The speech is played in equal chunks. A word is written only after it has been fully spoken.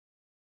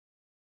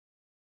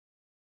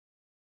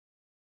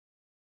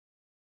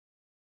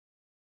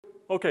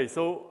Okay,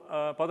 so,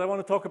 but I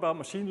want to talk about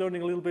machine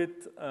learning a little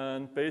bit,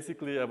 and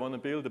basically I want to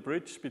build a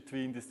bridge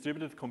between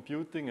distributed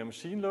computing and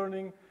machine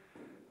learning.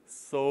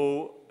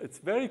 So it's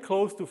very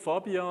close to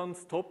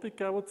Fabian's topic,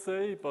 I would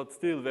say, but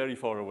still very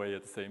far away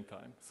at the same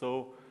time.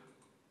 So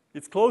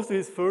it's close to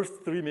his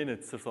first 3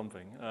 minutes or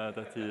something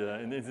that he,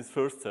 in his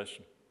first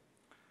session.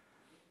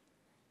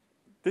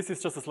 This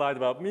is just a slide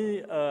about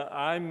me.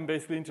 I'm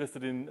basically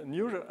interested in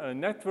neural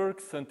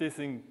networks, and this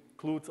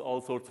includes all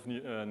sorts of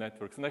new,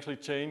 networks, and actually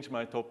change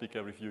my topic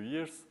every few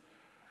years.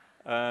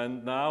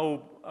 And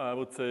now I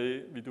would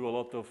say we do a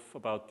lot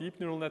about deep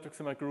neural networks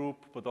in my group,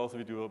 but also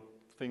we do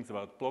things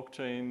about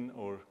blockchain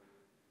or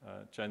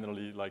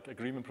generally like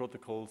agreement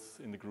protocols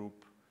in the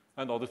group,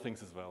 and other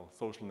things as well,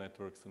 social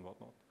networks and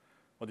whatnot.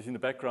 What is in the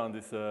background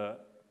is a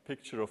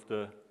picture of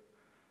the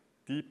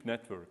deep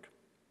network.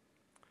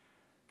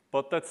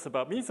 But that's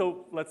about me,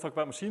 so let's talk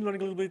about machine learning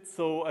a little bit.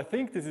 So I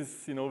think this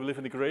is, we live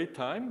in a great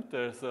time.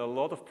 There's a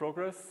lot of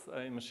progress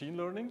in machine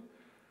learning.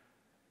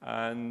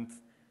 And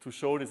to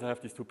show this, I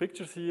have these two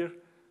pictures here.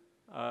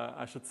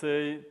 I should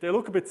say they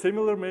look a bit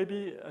similar,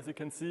 maybe, as you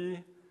can see.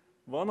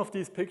 One of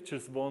these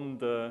pictures won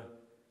the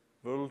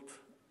World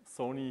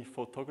Sony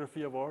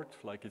Photography Award,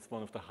 like it's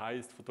one of the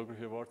highest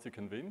photography awards you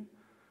can win.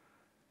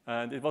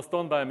 And it was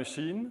done by a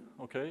machine,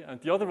 okay? And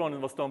the other one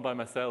was done by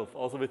myself,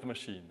 also with a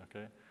machine,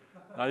 okay?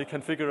 Now you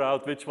can figure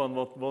out which one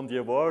won the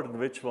award and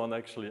which one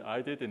actually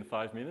I did in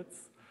 5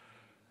 minutes.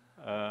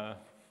 I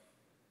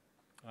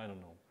don't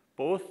know.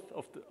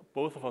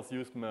 Both of us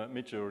used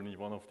Midjourney,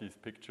 one of these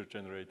picture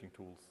generating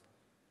tools.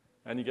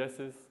 Any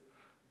guesses?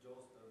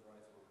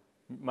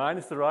 Mine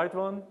is the right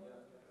one?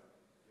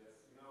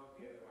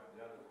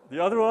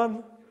 The other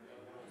one?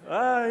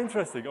 Ah,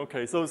 interesting.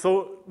 Okay,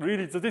 so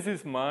really, this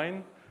is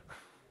mine.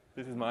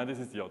 This is mine, this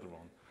is the other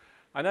one.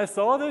 And I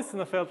saw this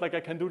and I felt like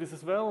I can do this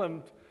as well.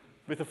 And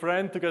with a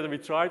friend together, we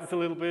tried this a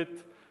little bit.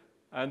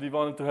 And we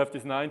wanted to have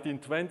this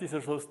 1920s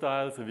or so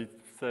style. So we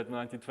said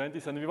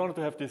 1920s. And we wanted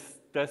to have this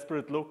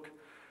desperate look.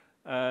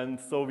 And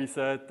so we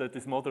said that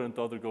this mother and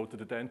daughter go to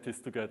the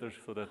dentist together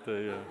so that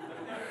they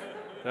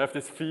have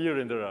this fear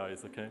in their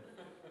eyes, okay?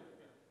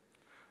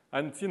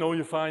 And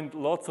you find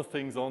lots of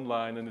things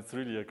online, and it's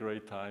really a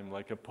great time.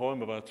 Like a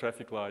poem about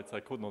traffic lights,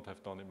 I could not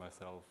have done it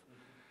myself.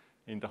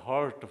 In the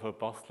heart of a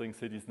bustling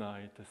city's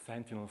night, a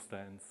sentinel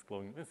stands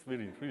glowing. It's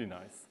really, really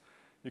nice.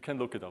 You can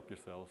look it up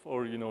yourself.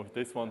 Or,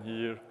 this one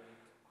here.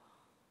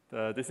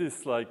 This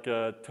is like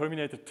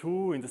Terminator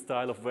 2 in the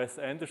style of Wes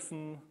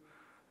Anderson.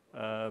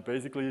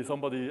 Basically,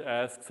 somebody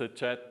asks a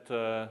chat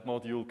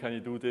module, can you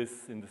do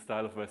this in the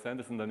style of Wes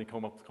Anderson? Then it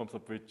comes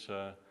up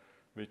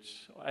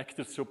which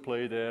actors should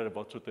play there,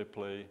 what should they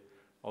play,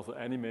 also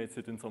animates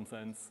it in some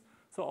sense.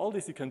 So all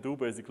this you can do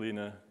basically in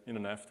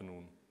an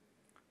afternoon,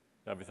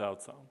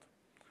 without sound.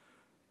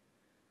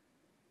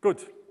 Good,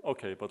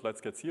 okay, but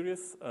let's get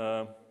serious.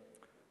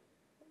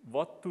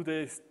 What do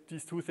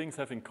these two things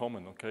have in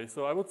common, okay?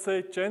 So I would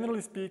say,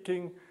 generally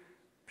speaking,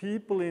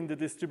 people in the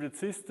distributed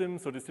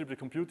systems or distributed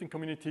computing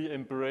community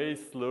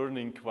embrace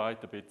learning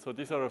quite a bit. So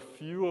these are a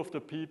few of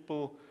the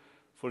people,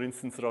 for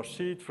instance,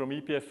 Rashid from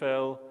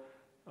EPFL,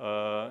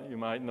 you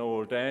might know,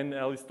 or Dan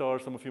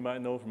Alistar, some of you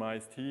might know from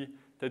IST.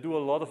 They do a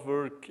lot of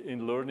work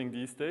in learning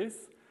these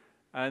days.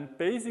 And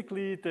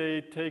basically,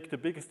 they take the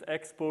biggest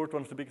export,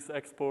 one of the biggest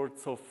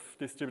exports of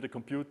distributed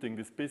computing,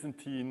 this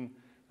Byzantine,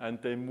 and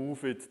they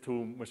move it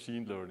to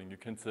machine learning. You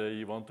can say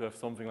you want to have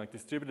something like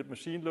distributed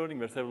machine learning,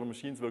 where several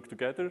machines work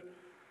together.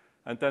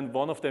 And then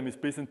one of them is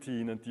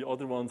Byzantine, and the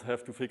other ones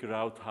have to figure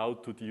out how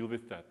to deal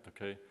with that,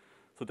 okay?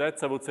 So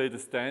that's, I would say, the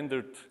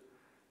standard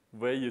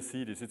way you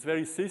see this. It's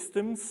very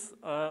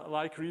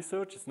systems-like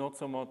research. It's not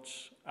so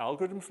much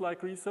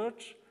algorithms-like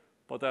research,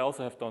 but I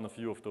also have done a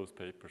few of those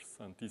papers.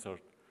 And these are,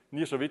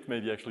 Nir Shavit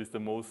maybe actually is the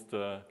most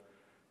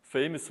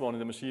famous one in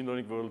the machine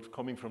learning world,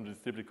 coming from the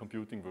distributed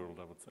computing world,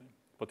 I would say.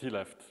 But he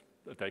left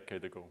a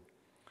decade ago.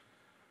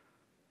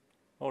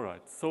 All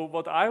right, so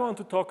what I want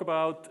to talk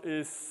about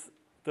is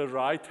the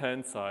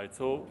right-hand side.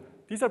 So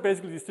these are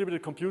basically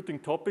distributed computing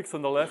topics.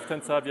 On the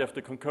left-hand side, we have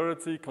the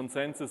concurrency,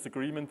 consensus,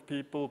 agreement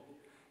people,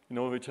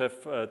 which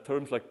have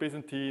terms like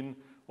Byzantine,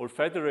 or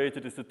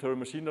federated is the term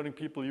machine learning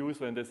people use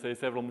when they say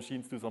several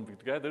machines do something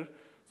together.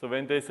 So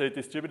when they say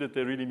distributed,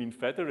 they really mean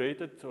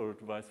federated, or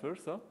vice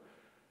versa.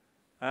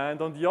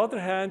 And on the other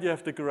hand, you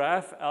have the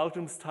graph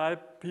algorithms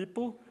type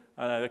people,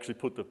 and I actually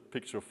put the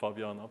picture of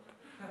Fabian up.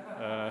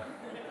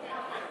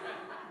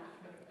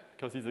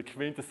 Because he's a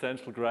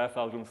quintessential graph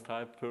algorithms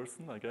type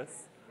person, I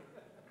guess.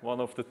 One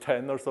of the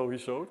 10 or so he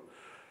showed.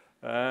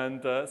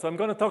 And so I'm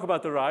going to talk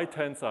about the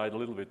right-hand side a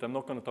little bit. I'm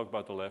not going to talk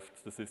about the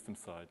left, the system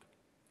side.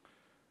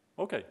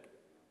 Okay.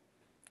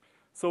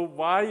 So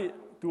why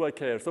do I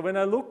care? So when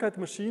I look at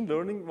machine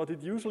learning, what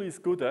it usually is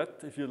good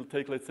at, if you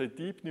take, let's say,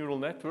 deep neural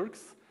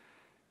networks,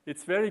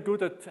 it's very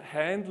good at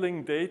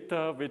handling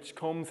data which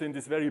comes in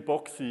this very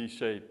boxy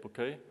shape,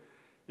 okay?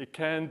 It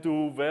can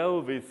do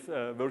well with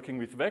working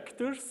with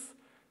vectors.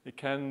 It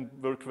can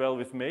work well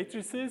with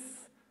matrices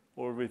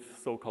or with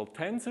so-called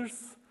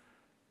tensors,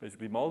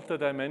 basically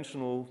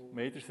multi-dimensional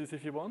matrices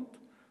if you want.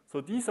 So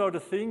these are the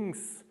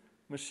things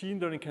machine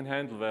learning can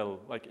handle well,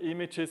 like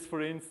images,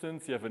 for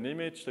instance. You have an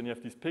image, then you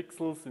have these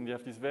pixels, and you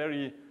have this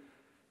very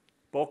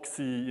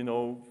boxy, you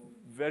know,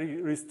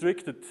 very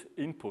restricted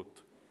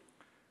input.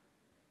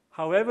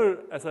 However,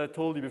 as I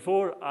told you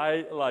before,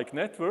 I like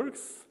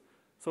networks.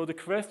 So the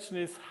question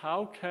is,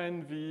 how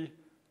can we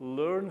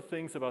learn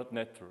things about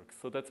networks?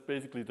 So that's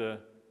basically the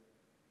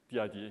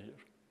idea here.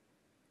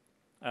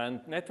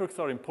 And networks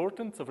are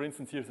important. So for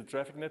instance, here's a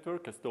traffic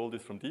network. I stole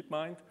this from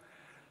DeepMind.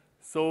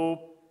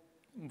 So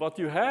what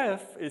you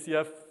have is you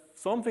have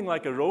something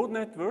like a road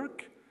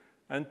network,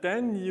 and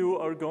then you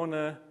are going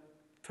to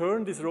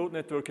turn this road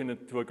network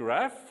into a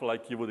graph,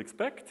 like you would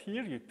expect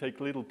here. You take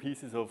little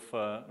pieces of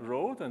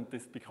road, and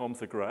this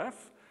becomes a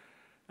graph.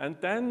 And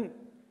then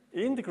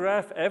in the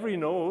graph, every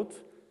node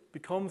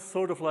becomes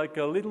sort of like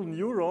a little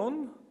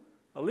neuron,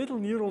 a little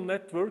neural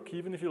network,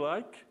 even if you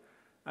like,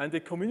 and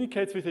it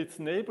communicates with its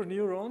neighbor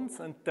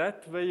neurons, and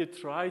that way you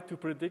try to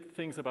predict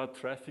things about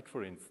traffic,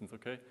 for instance,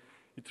 okay?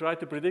 You try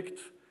to predict,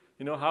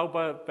 you know, how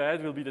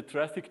bad will be the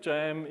traffic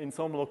jam in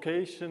some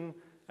location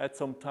at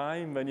some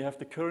time when you have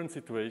the current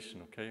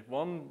situation, okay?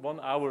 One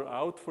hour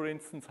out, for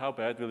instance, how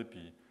bad will it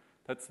be?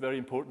 That's very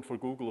important for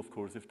Google, of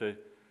course, if they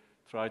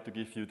try to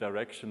give you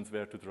directions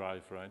where to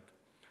drive, right?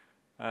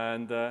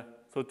 And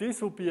so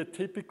this would be a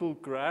typical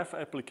graph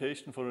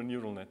application for a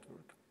neural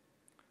network.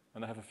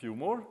 And I have a few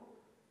more,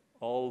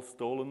 all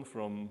stolen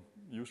from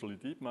usually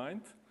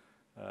DeepMind.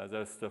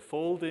 There's the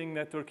folding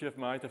network you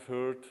might have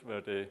heard,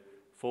 where they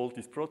fold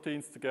these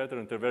proteins together,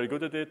 and they're very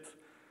good at it.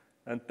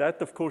 And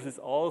that, of course, is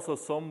also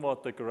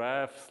somewhat a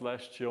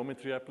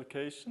graph/geometry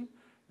application.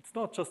 It's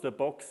not just a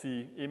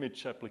boxy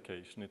image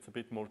application. It's a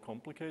bit more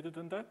complicated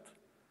than that.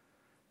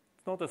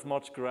 It's not as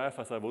much graph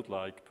as I would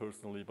like,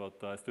 personally,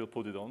 but I still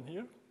put it on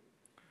here.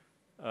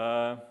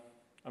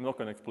 I'm not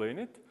going to explain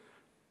it.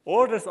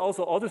 Or there's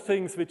also other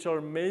things which are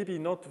maybe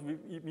not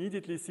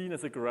immediately seen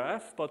as a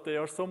graph, but they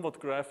are somewhat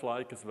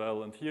graph-like as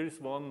well. And here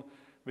is one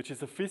which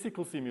is a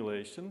physical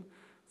simulation.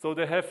 So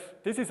they have,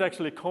 this is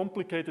actually a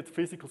complicated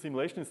physical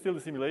simulation. It's still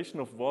a simulation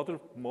of water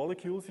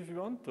molecules, if you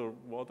want, or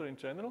water in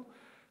general.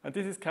 And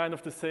this is kind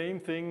of the same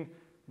thing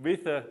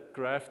with a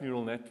graph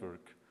neural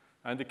network.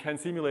 And it can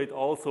simulate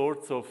all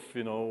sorts of,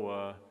 you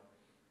know,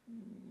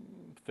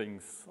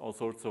 things, all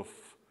sorts of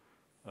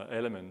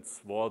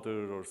elements,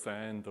 water or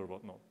sand or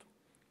whatnot.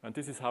 And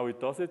this is how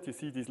it does it. You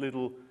see these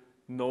little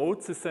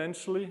nodes,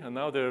 essentially, and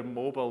now they're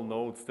mobile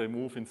nodes. They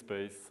move in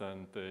space,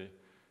 and they,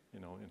 you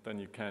know, and then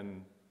you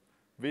can,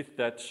 with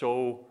that,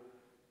 show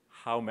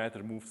how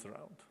matter moves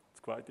around. It's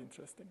quite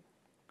interesting.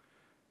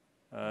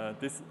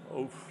 There's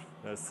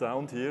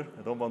sound here.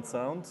 I don't want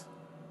sound.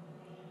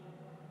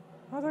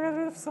 How do I get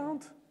rid of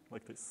sound?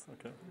 Like this,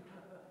 okay.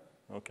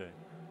 Okay.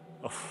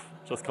 Oh,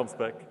 just comes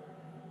back.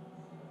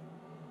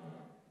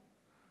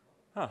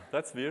 Ah,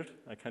 that's weird.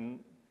 I can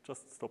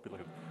just stop it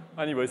like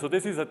that. Anyway, so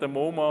this is at the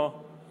MoMA,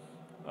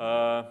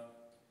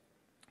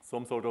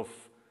 some sort of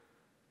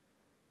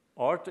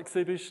art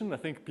exhibition. I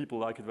think people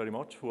like it very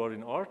much who are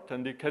in art,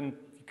 and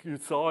you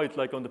saw it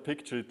like on the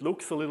picture. It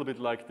looks a little bit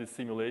like this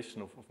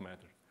simulation of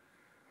matter.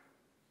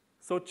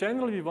 So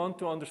generally, we want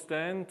to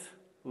understand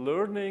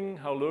learning,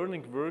 how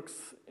learning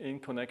works in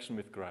connection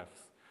with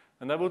graphs.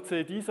 And I would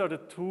say these are the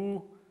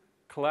two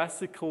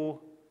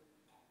classical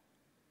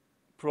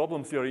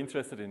problems you are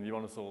interested in, you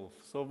want to solve.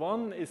 So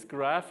one is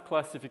graph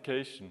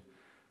classification.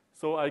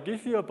 So I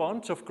give you a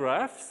bunch of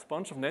graphs,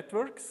 bunch of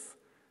networks,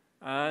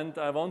 and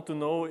I want to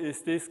know,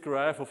 is this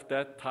graph of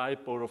that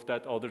type or of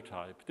that other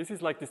type? This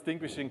is like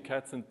distinguishing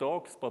cats and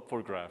dogs, but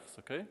for graphs,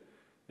 okay?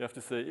 You have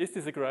to say, is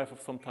this a graph of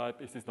some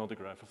type? Is this not a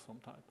graph of some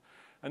type?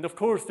 And of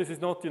course, this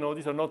is not, you know,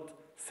 these are not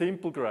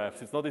simple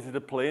graphs. It's not, is it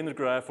a planar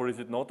graph or is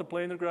it not a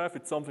planar graph?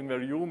 It's something where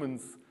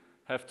humans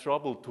have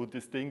trouble to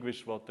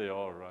distinguish what they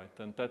are, right?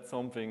 And that's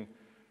something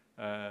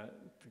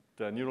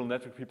the neural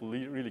network people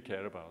really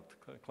care about,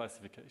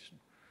 classification.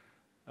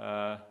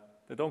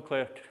 They don't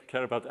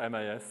care about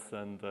MIS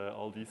and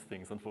all these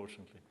things,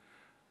 unfortunately.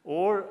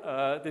 Or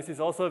this is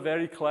also a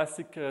very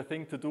classic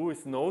thing to do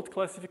is node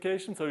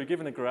classification. So you're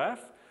given a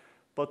graph,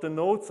 but the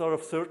nodes are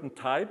of certain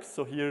types.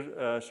 So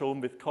here shown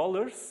with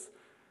colors.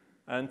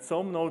 And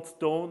some nodes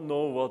don't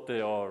know what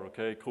they are,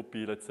 okay? It could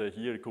be, let's say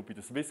here, it could be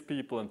the Swiss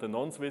people and the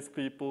non-Swiss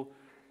people.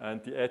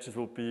 And the edges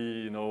will be,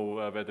 you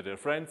know, whether they're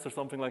friends or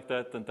something like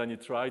that. And then you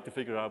try to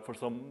figure out for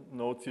some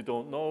nodes you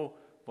don't know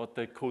what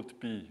they could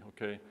be,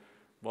 okay?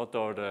 What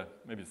are the,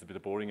 maybe it's a bit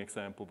of a boring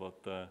example,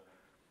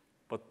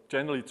 but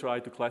generally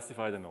try to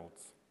classify the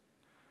nodes.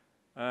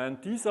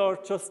 And these are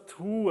just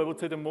two, I would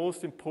say, the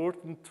most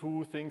important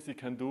two things you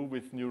can do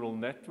with neural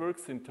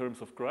networks in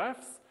terms of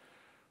graphs.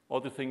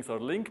 Other things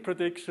are link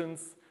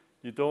predictions.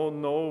 You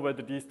don't know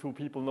whether these two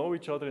people know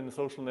each other in a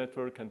social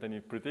network, and then you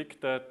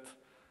predict that.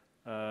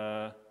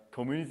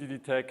 Community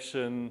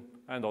detection,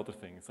 and other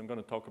things. I'm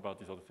going to talk about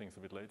these other things a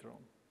bit later on.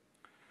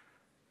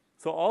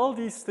 So all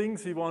these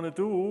things we want to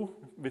do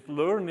with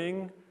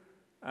learning,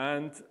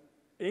 and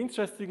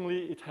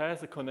interestingly, it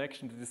has a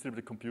connection to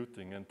distributed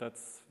computing, and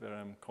that's where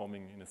I'm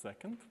coming in a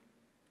second.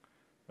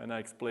 when I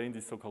explain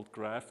these so-called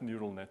graph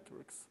neural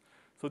networks.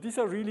 So these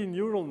are really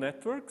neural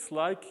networks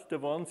like the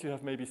ones you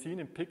have maybe seen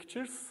in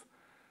pictures,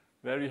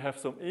 where you have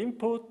some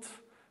input,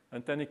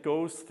 and then it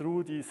goes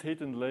through these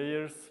hidden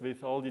layers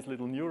with all these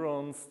little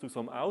neurons to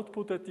some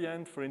output at the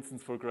end, for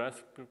instance, for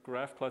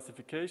graph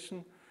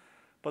classification.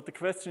 But the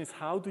question is,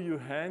 how do you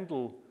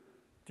handle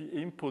the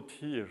input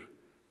here?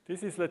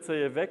 This is, let's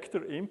say, a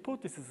vector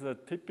input. This is a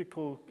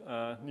typical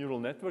neural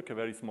network, a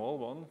very small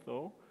one,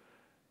 though.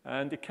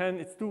 And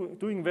it's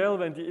doing well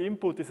when the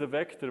input is a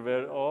vector,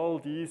 where all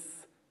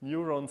these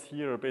neurons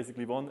here are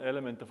basically one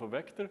element of a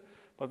vector.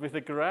 But with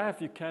a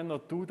graph, you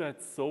cannot do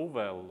that so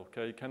well,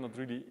 okay? You cannot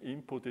really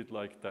input it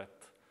like that.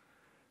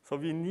 So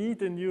we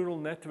need a neural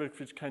network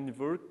which can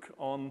work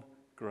on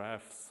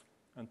graphs,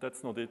 and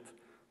that's not it.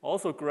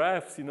 Also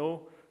graphs, you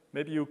know,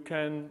 maybe you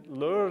can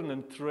learn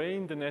and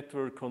train the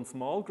network on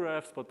small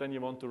graphs, but then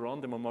you want to run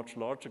them on much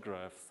larger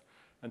graphs.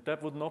 And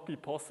that would not be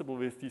possible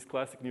with these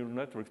classic neural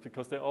networks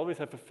because they always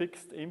have a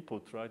fixed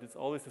input, right? It's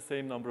always the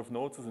same number of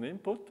nodes as an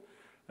input,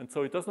 and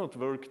so it does not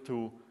work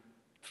to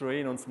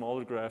train on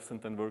smaller graphs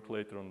and then work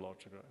later on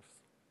larger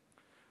graphs.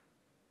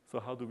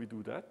 So how do we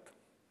do that?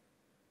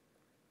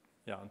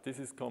 Yeah, and this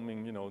is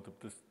coming, you know,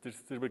 this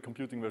distributed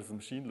computing versus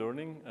machine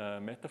learning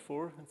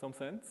metaphor in some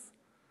sense.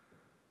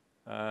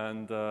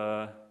 And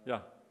yeah,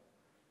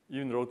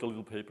 even wrote a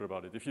little paper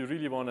about it. If you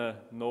really want to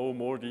know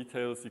more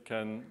details, you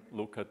can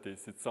look at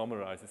this. It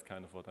summarizes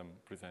kind of what I'm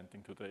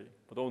presenting today,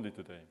 but only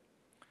today.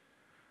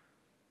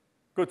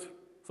 Good,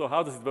 so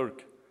how does it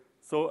work?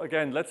 So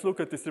again, let's look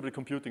at distributed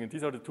computing, and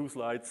these are the two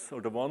slides,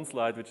 or the one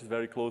slide which is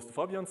very close to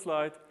Fabian's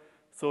slide.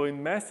 So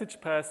in message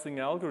passing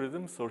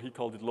algorithms, or he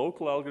called it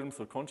local algorithms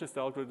or congest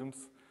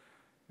algorithms,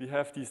 we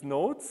have these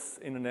nodes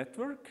in a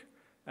network,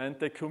 and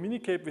they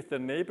communicate with their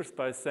neighbors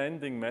by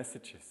sending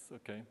messages,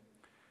 okay?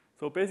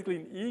 So basically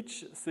in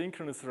each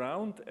synchronous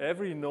round,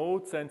 every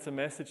node sends a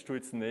message to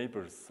its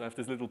neighbors. I have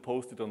this little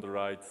post-it on the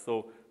right.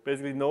 So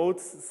basically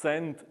nodes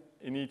send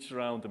in each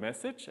round a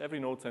message.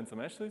 Every node sends a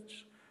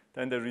message.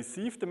 Then they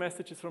receive the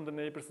messages from the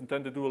neighbors, and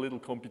then they do a little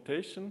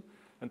computation,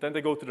 and then they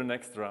go to the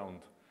next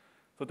round.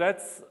 So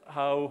that's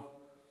how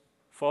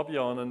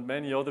Fabian and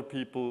many other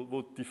people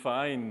would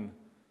define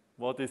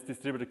what is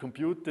distributed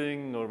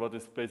computing, or what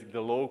is basically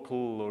the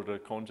local or the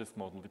congest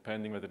model,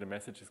 depending whether the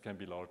messages can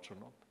be large or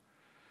not.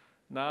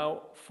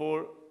 Now,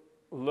 for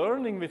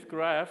learning with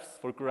graphs,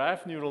 for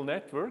graph neural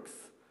networks,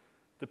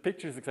 the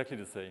picture is exactly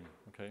the same,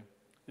 okay?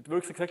 It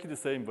works exactly the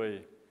same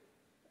way.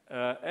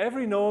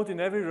 Every node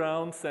in every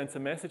round sends a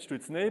message to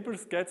its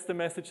neighbors, gets the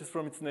messages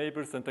from its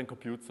neighbors, and then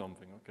computes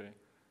something, okay?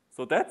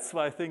 So that's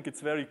why I think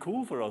it's very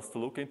cool for us to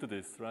look into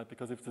this, right?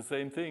 Because if it's the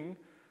same thing,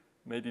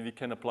 maybe we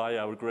can apply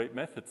our great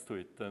methods to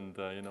it and,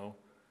 you know,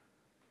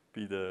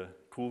 be the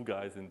cool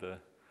guys in the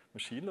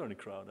machine learning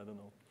crowd. I don't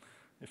know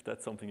if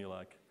that's something you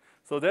like.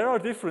 So there are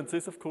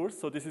differences, of course.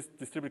 So this is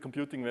distributed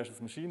computing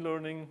versus machine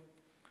learning.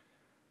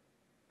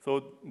 So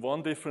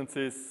one difference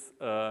is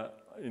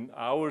in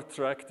our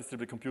track,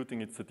 distributed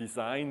computing, it's a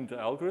designed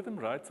algorithm,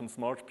 right? Some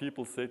smart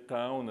people sit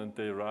down and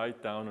they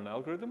write down an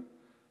algorithm,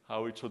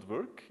 how it should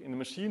work. In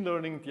machine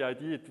learning, the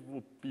idea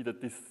would be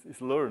that this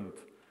is learned.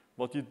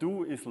 What you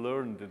do is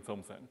learned in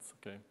some sense,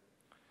 okay?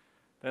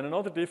 Then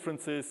another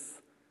difference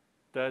is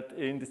that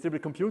in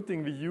distributed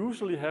computing, we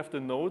usually have the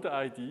node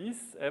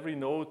IDs. Every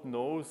node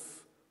knows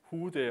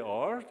who they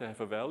are. They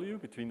have a value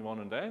between 1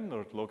 and n,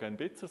 or log n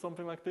bits or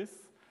something like this.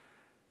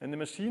 And in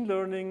machine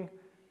learning,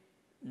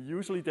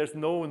 usually there's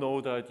no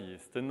node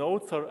IDs. The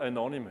nodes are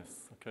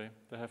anonymous, okay?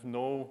 They have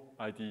no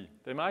ID.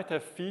 They might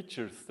have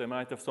features. They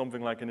might have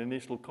something like an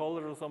initial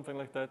color or something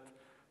like that,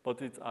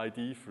 but it's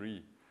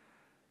ID-free.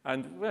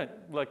 And well,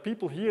 like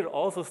people here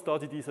also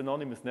study these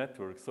anonymous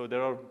networks. So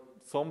there are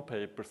some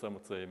papers, I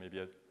would say,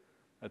 maybe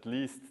at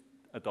least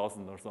a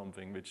dozen or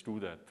something, which do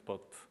that,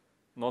 but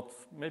not,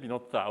 maybe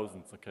not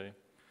thousands, okay?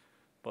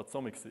 But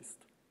some exist.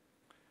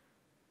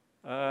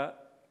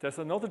 There's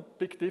another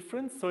big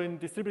difference. So in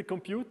distributed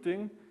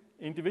computing,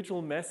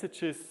 individual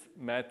messages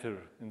matter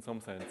in some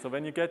sense. So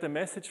when you get a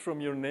message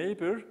from your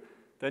neighbor,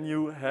 then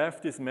you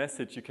have this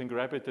message, you can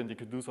grab it and you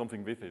can do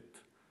something with it.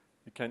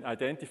 You can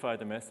identify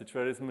the message.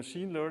 Whereas in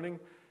machine learning,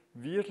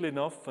 weirdly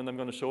enough, and I'm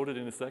going to show that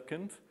in a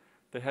second,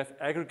 they have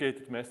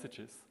aggregated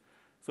messages.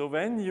 So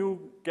when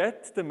you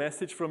get the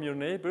message from your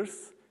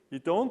neighbors, you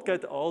don't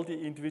get all the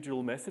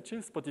individual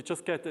messages, but you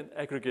just get an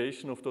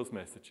aggregation of those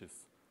messages.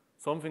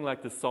 Something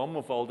like the sum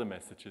of all the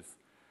messages,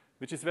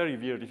 which is very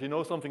weird. If you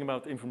know something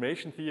about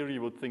information theory,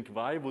 you would think,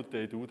 why would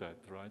they do that,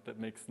 right? That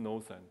makes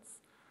no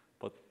sense.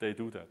 But they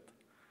do that,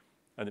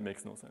 and it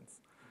makes no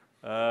sense.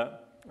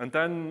 And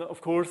then, of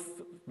course,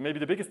 maybe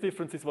the biggest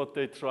difference is what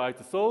they try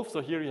to solve.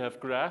 So here you have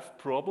graph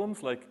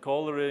problems like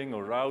coloring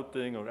or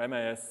routing or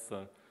MIS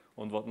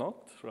and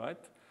whatnot, right?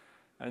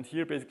 And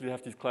here basically you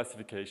have these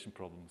classification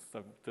problems.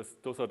 So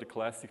those are the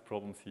classic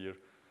problems here.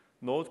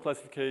 Node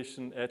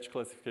classification, edge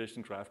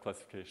classification, graph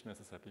classification, as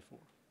I said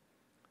before.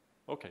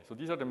 Okay, so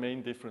these are the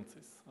main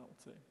differences, I would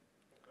say.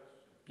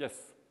 Question. Yes?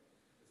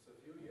 So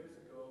a few years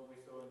ago,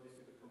 we saw in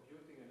distributed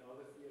computing and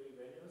other theory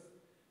venues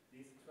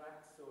these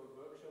tracks also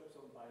workshops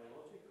on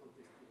biological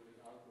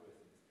distributed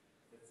algorithms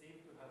that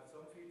seem to have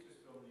some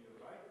features from your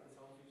right and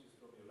some features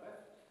from your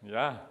left.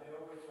 Yeah. And they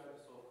always try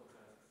to solve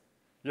consensus.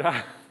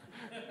 Yeah.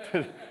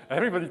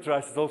 Everybody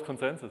tries to solve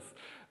consensus.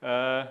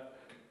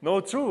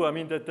 No, true. I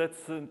mean,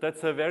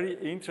 that's a very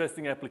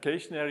interesting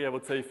application area, I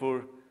would say,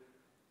 for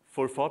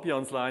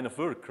Fabian's line of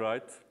work,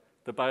 right?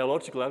 The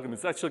biological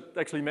algorithms.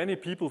 Actually, many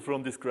people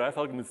from this graph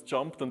algorithms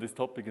jumped on this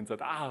topic and said,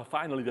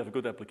 finally, we have a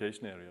good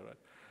application area, right?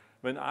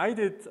 When I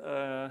did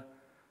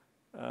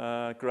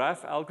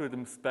graph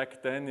algorithms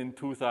back then in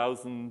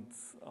 2000,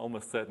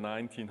 almost said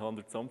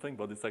 1900 something,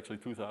 but it's actually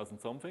 2000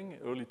 something,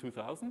 early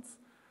 2000s,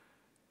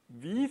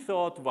 we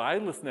thought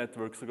wireless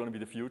networks are going to be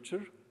the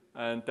future,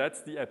 and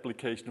that's the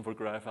application for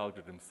graph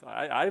algorithms.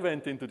 I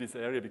went into this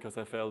area because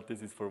I felt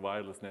this is for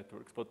wireless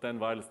networks, but then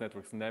wireless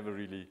networks never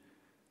really,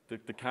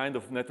 the kind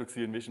of networks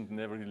you envisioned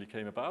never really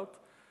came about.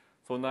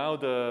 So now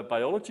the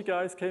biology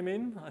guys came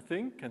in, I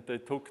think, and they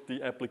took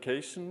the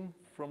application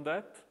from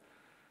that.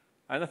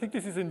 And I think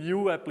this is a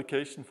new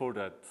application for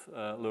that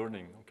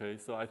learning, okay?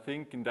 So I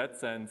think in that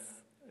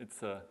sense,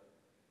 it's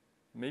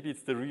maybe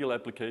it's the real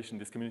application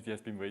this community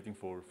has been waiting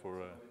for. It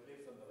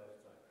lives on the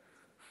left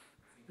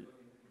side.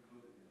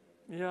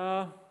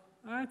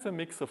 Yeah, it's a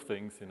mix of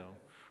things, you know.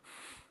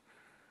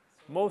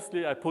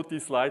 Mostly I put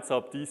these slides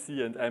up,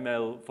 DC and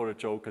ML, for a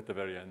joke at the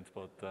very end,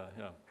 but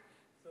yeah.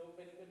 So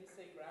when you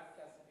say graph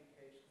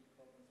classification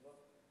problems, what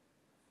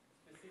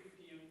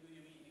specifically do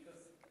you mean?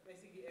 Because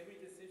basically every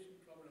decision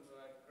problem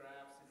about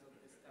graphs is of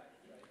this type,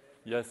 right?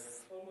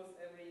 Yes. Almost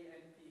every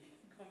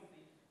NP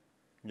complete.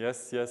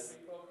 Yes.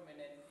 Every problem in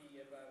NP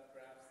about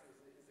graphs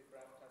is a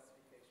graph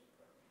classification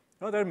problem.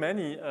 No, there are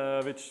many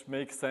which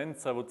make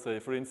sense, I would say.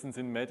 For instance,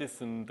 in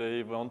medicine,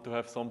 they want to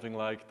have something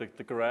like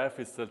the graph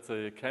is, let's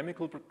say, a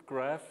chemical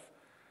graph,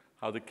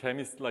 how the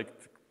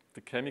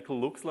chemical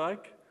looks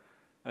like,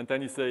 and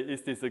then you say,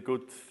 is this a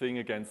good thing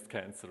against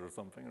cancer or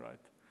something, right?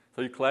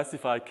 So you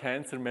classify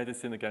cancer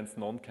medicine against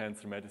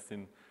non-cancer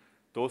medicine.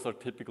 Those are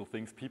typical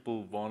things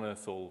people want to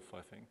solve,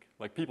 I think.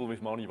 Like people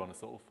with money want to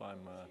solve.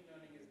 Machine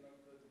learning is not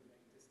good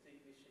at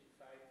distinguishing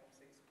 5 from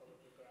 6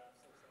 colorful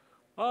graphs or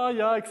something. Oh,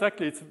 yeah,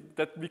 exactly.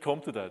 We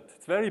come to that.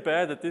 It's very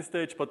bad at this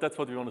stage, but that's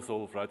what we want to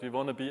solve, right? We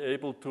want to be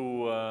able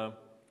to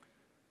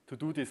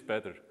do this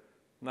better.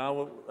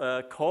 Now,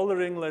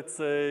 coloring, let's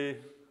say,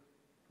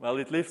 well,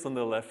 it lives on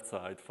the left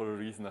side for a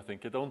reason, I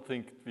think. I don't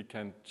think we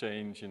can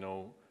change,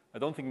 I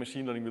don't think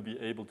machine learning will be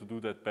able to do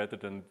that better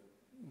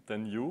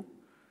than you,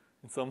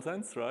 in some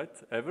sense, right?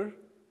 Ever,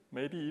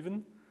 maybe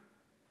even.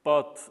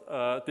 But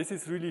this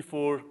is really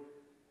for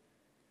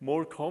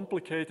more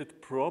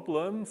complicated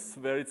problems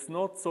where it's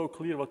not so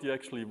clear what you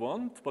actually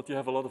want, but you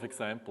have a lot of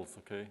examples,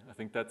 okay? I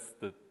think that's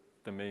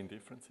the main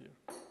difference here.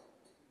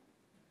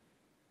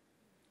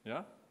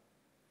 Yeah?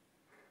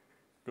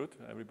 Good,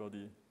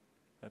 everybody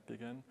happy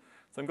again?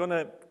 So I'm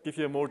gonna give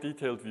you a more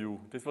detailed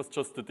view. This was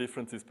just the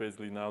differences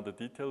basically, now the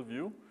detailed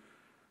view.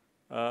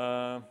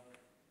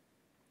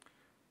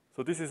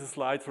 So this is a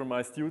slide from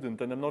my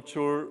student, and I'm not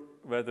sure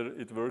whether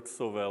it works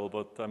so well,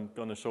 but I'm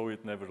going to show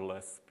it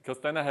nevertheless, because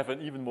then I have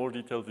an even more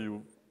detailed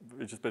view,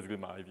 which is basically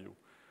my view.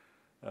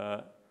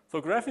 So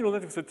graph neural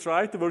networks, they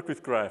try to work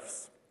with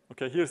graphs.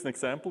 Okay, here's an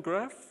example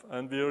graph,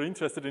 and we are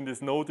interested in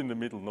this node in the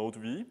middle, node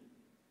V.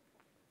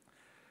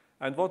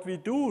 And what we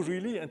do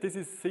really, and this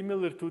is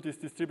similar to this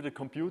distributed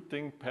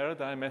computing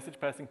paradigm, message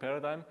passing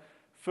paradigm,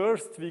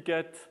 first we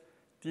get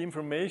the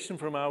information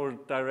from our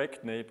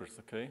direct neighbors,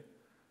 okay?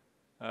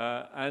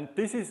 And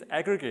this is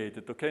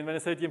aggregated, okay? And when I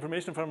say the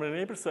information from our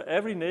neighbors, so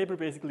every neighbor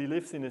basically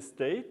lives in a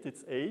state.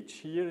 It's H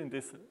here in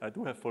this. I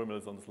do have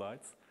formulas on the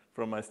slides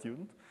from my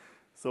student.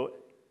 So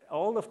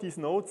all of these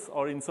nodes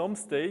are in some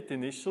state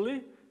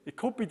initially. It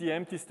could be the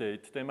empty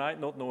state. They might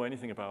not know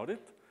anything about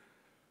it.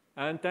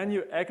 And then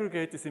you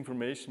aggregate this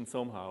information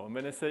somehow. And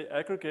when I say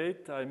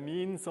aggregate, I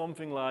mean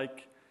something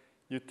like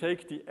you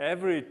take the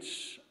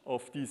average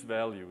of these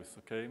values,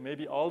 okay?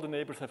 Maybe all the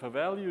neighbors have a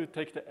value, you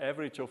take the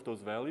average of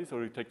those values,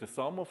 or you take the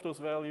sum of those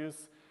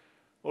values,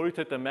 or you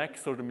take the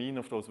max or the mean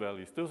of those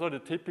values. Those are the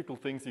typical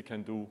things you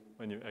can do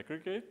when you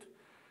aggregate.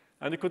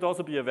 And it could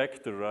also be a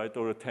vector, right,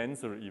 or a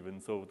tensor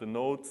even. So the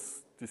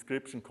node's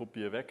description could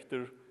be a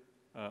vector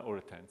or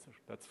a tensor.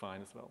 That's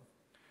fine as well.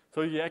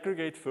 So you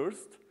aggregate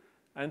first,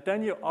 and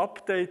then you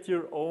update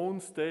your own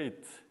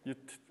state.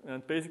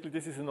 And basically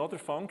this is another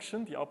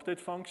function, the update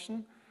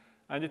function.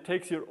 And it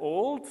takes your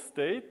old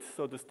state,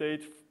 so the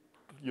state,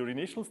 your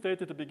initial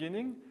state at the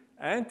beginning,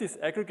 and this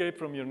aggregate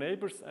from your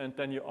neighbors, and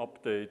then you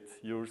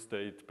update your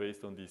state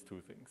based on these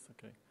two things,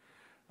 okay?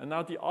 And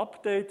now the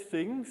update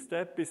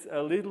step is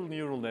a little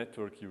neural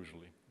network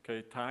usually,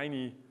 okay?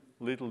 Tiny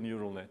little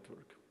neural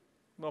network.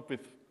 Not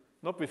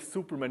with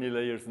super many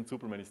layers and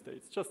super many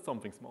states, just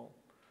something small.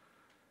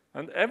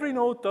 And every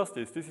node does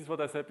this. This is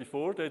what I said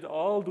before. They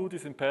all do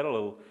this in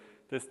parallel.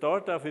 They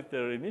start off with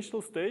their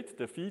initial state,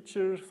 their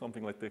feature,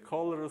 something like the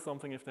color or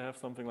something if they have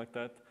something like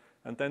that,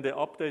 and then they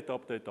update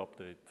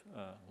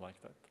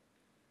like that.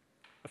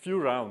 A few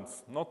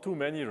rounds, not too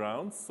many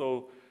rounds.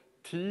 So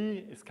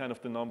T is kind of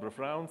the number of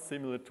rounds,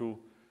 similar to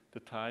the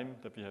time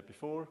that we had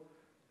before,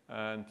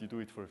 and you do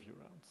it for a few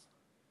rounds.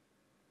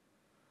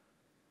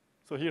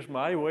 So here's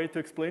my way to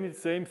explain it,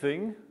 same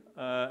thing.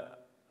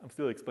 I'm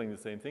still explaining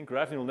the same thing.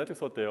 Graph neural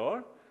networks, what they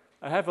are.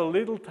 I have a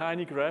little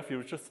tiny graph here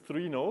with just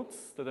 3 nodes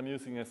that I'm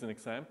using as an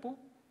example.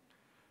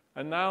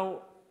 And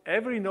now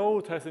every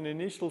node has an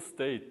initial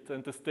state,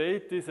 and the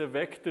state is a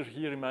vector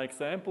here in my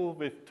example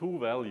with 2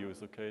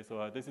 values, okay?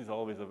 So this is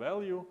always a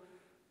value,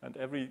 and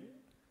every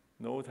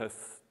node has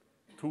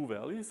 2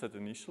 values at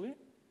initially.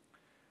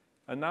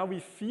 And now we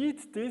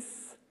feed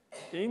this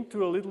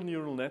into a little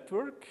neural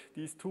network,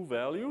 these 2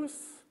 values.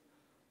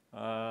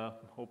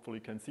 Hopefully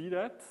you can see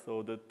that.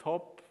 So the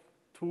top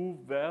 2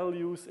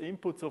 values,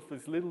 inputs of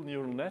this little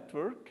neural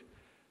network,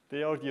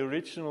 they are the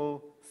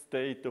original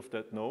state of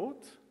that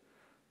node.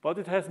 But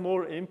it has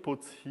more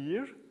inputs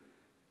here.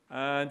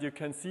 And you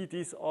can see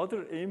these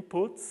other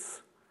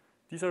inputs.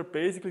 These are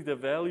basically the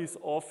values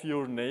of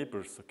your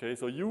neighbors, okay?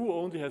 So U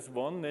only has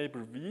one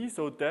neighbor V,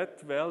 so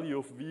that value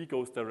of V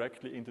goes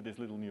directly into this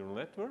little neural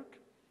network.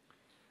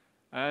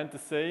 And the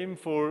same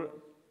for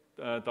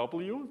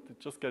W, it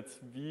just gets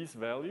V's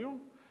value.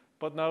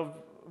 But now,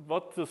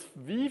 what does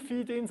V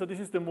feed in? So this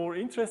is the more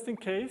interesting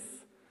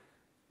case.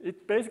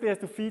 It basically has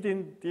to feed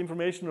in the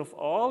information of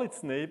all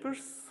its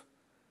neighbors,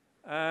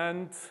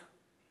 and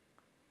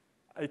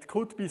it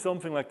could be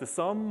something like the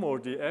sum or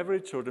the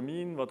average or the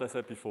mean, what I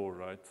said before,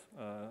 right?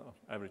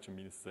 Average and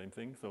mean is the same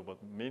thing, so but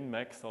min,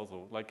 max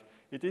also. Like,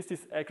 it is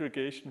this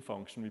aggregation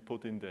function we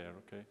put in there,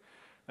 okay?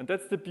 And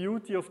that's the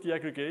beauty of the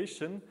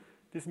aggregation.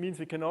 This means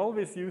we can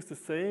always use the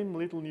same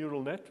little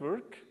neural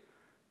network,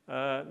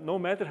 no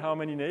matter how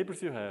many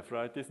neighbors you have,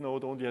 right? This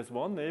node only has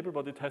one neighbor,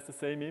 but it has the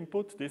same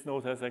input. This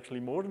node has actually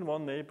more than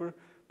one neighbor,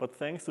 but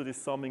thanks to this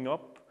summing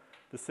up,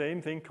 the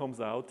same thing comes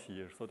out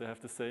here, so they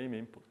have the same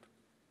input.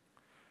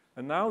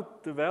 And now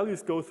the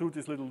values go through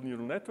this little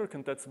neural network,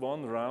 and that's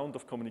one round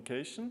of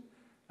communication.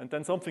 And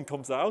then something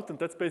comes out, and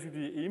that's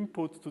basically the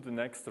input to the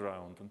next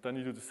round. And then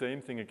you do the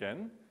same thing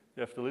again.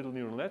 You have the little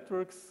neural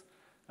networks,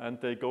 and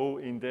they go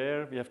in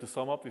there. We have to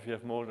sum up if you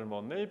have more than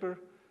one neighbor,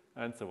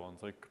 and so on.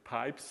 So it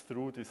pipes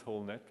through this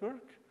whole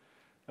network.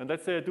 And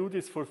let's say I do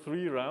this for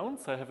 3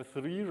 rounds. I have a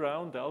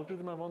 3-round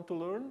algorithm I want to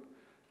learn.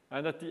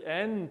 And at the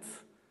end,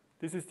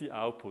 this is the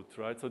output,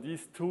 right? So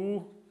these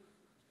 2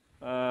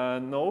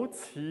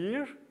 nodes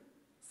here,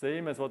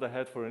 same as what I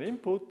had for an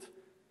input,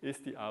 is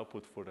the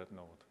output for that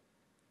node,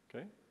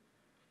 okay?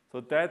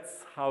 So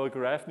that's how a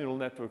graph neural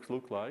networks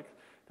look like.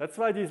 That's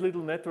why these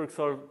little networks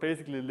are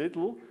basically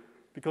little,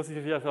 because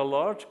if you have a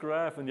large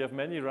graph and you have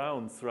many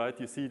rounds, right,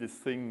 you see this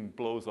thing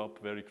blows up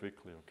very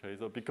quickly, okay?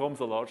 So it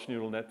becomes a large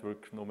neural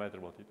network no matter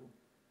what you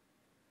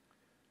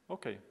do.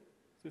 Okay,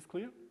 is this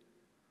clear?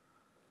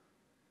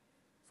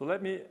 So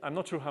I'm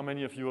not sure how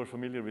many of you are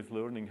familiar with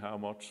learning, how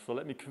much, so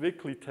let me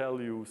quickly tell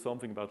you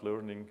something about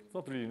learning. It's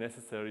not really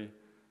necessary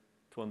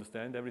to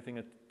understand everything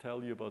I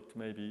tell you, but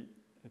maybe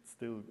it's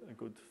still a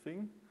good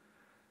thing.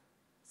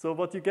 So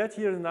what you get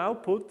here is an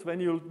output. When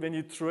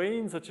you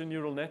train such a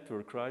neural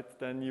network, right,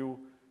 then you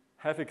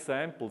have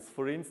examples.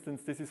 For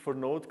instance, this is for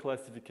node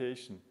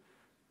classification.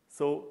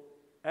 So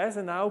as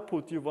an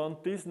output, you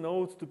want this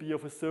node to be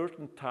of a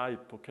certain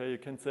type, okay? You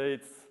can say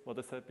it's, what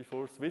I said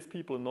before, Swiss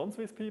people and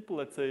non-Swiss people.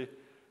 Let's say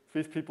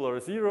Swiss people are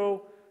a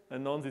 0,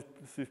 and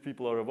non-Swiss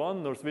people are a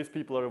 1, or Swiss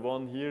people are a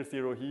 1 here,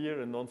 0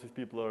 here, and non-Swiss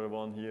people are a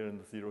 1 here and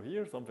a 0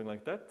 here, something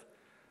like that.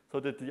 So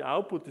that the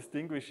output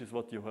distinguishes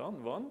what you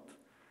want.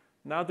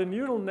 Now the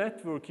neural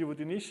network, you would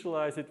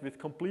initialize it with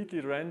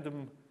completely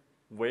random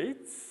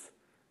weights.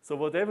 So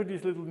whatever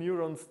these little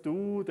neurons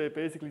do, they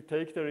basically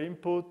take their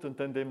input and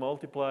then they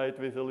multiply it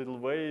with a little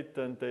weight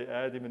and they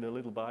add even a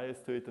little bias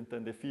to it and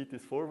then they feed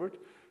this forward.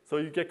 So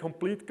you get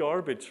complete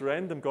garbage,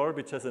 random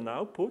garbage as an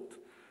output.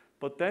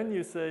 But then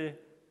you say,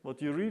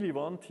 what you really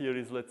want here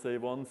is, let's say,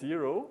 1,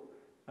 0.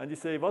 And you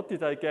say, what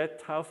did I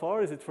get? How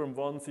far is it from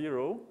 1,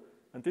 0?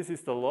 And this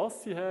is the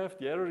loss you have,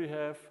 the error you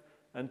have.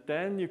 And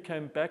then you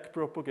can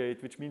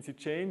backpropagate, which means you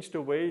change the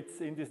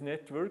weights in this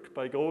network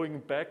by going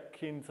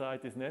back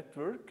inside this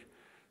network,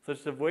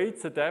 such that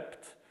weights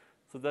adapt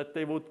so that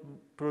they would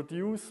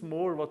produce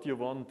more what you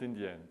want in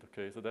the end.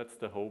 Okay, so that's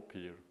the hope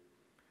here.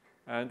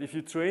 And if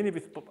you train it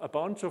with a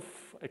bunch of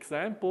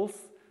examples,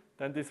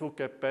 then this will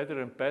get better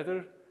and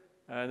better.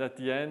 And at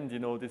the end, you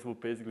know, this will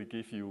basically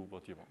give you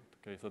what you want.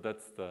 Okay, so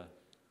that's the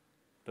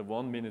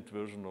 1-minute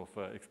version of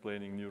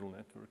explaining neural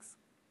networks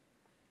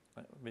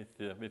with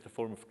the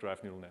form of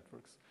graph neural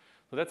networks.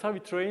 So that's how we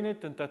train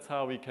it, and that's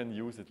how we can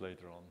use it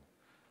later on.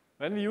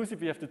 When we use it,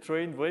 we have to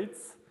train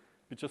weights.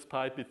 We just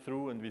pipe it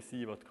through, and we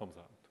see what comes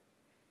out.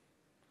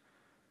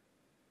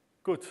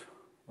 Good.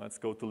 Let's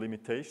go to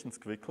limitations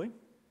quickly.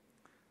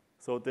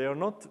 So they are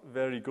not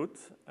very good,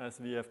 as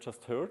we have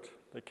just heard.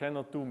 They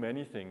cannot do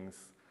many things.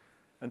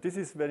 And this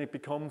is when it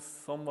becomes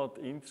somewhat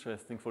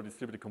interesting for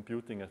distributed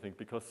computing, I think,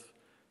 because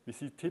we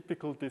see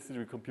typical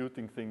distributed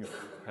computing things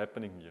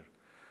happening here.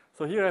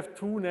 So here I have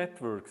 2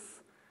 networks.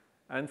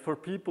 And for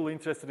people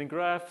interested in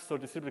graphs or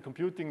distributed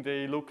computing,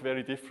 they look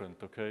very different,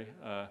 okay?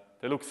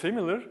 They look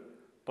similar,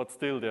 but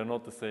still they are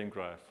not the same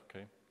graph,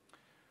 okay?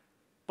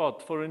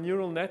 But for a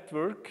neural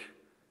network,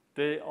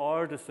 they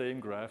are the same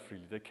graph,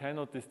 really. They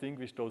cannot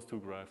distinguish those two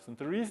graphs. And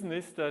the reason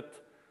is that,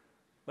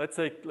 let's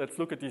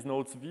look at these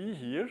nodes V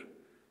here.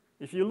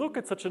 If you look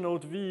at such a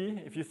node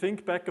V, if you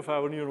think back of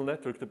our neural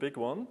network, the big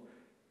one,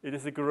 it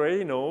is a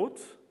gray node.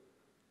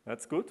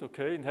 That's good,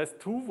 okay. It has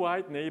two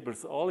white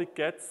neighbors. All it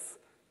gets,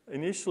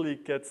 initially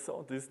gets,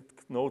 these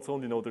nodes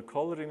only know the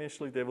color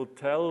initially. They will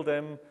tell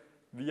them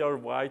we are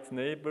white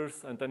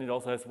neighbors, and then it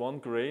also has one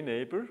gray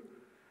neighbor.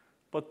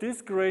 But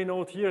this gray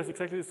node here is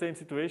exactly the same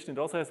situation. It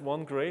also has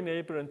one gray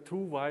neighbor and two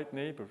white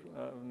neighbors.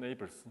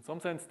 In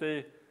some sense,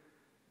 they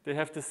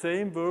have the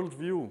same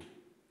worldview,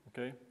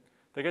 okay?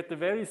 They get the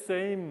very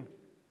same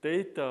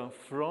data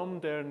from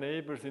their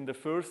neighbors in the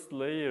first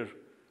layer,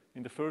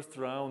 in the first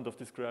round of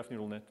this graph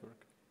neural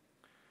network.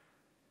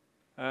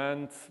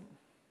 And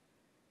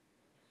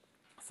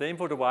same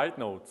for the white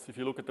nodes. If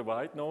you look at the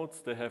white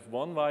nodes, they have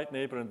one white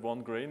neighbor and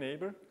one gray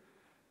neighbor.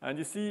 And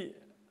you see,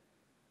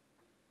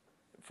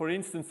 for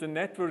instance, the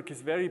network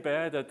is very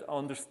bad at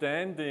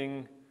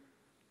understanding,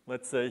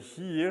 let's say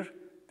here,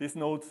 this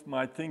node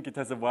might think it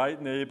has a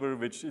white neighbor,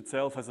 which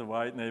itself has a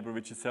white neighbor,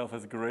 which itself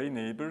has a gray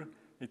neighbor.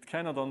 It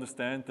cannot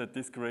understand that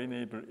this gray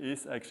neighbor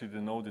is actually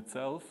the node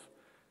itself.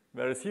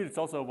 Whereas here it's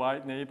also a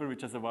white neighbor,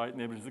 which has a white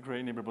neighbor, which is a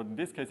gray neighbor, but in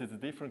this case it's a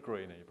different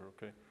gray neighbor,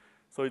 okay?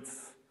 So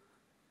it's,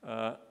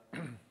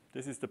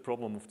 this is the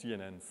problem of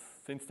GNNs.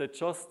 Since they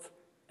just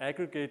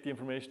aggregate the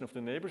information of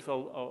the neighbors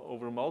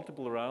over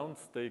multiple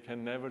rounds, they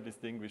can never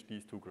distinguish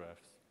these two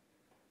graphs.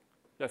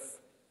 Yes?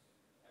 Just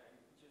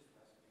asking,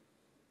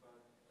 but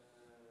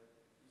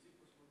is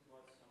it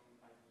possible to add some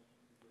ID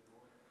to the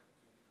node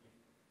to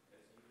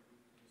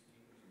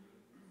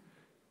distinguish?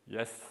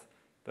 Yes,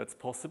 that's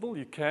possible.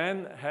 You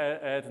can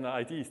add an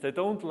IDs. They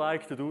don't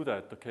like to do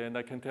that, okay, and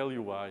I can tell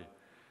you why.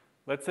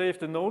 Let's say if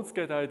the nodes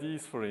get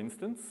IDs, for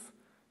instance,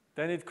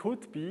 then it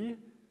could be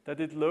that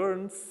it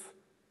learns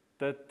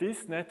that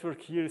this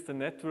network here is the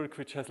network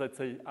which has, let's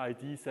say,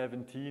 ID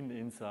 17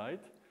 inside.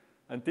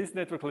 And this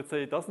network, let's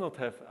say, does not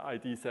have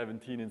ID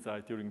 17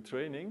 inside during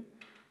training.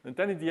 And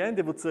then in the end,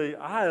 it would say,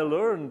 I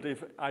learned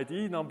if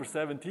ID number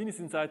 17 is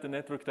inside the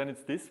network, then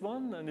it's this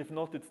one, and if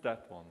not, it's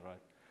that one,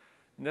 right?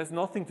 And there's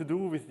nothing to do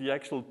with the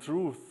actual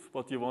truth,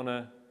 what you want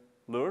to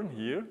learn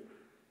here.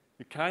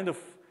 You kind of,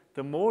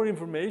 the more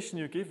information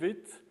you give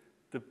it,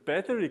 the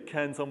better it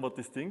can somewhat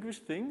distinguish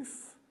things.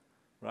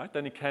 Right?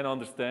 Then it can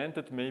understand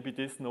that maybe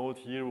this node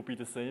here will be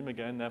the same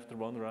again after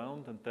one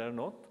round and they're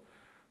not.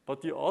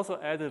 But you also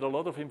added a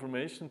lot of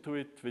information to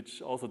it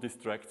which also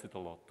distracts it a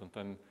lot, and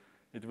then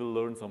it will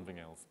learn something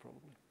else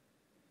probably.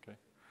 Okay?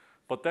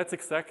 But that's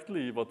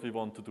exactly what we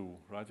want to do,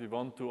 right? We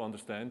want to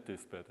understand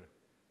this better.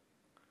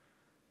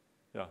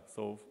 Yeah,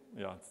 so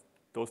yeah,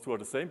 those two are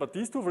the same, but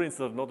these two, for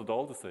instance, are not at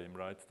all the same,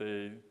 right?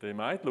 They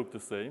might look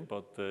the same,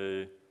 but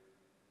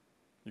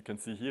you can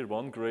see here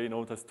one gray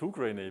node has two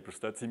gray neighbors.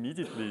 That's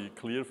immediately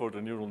clear for the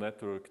neural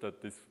network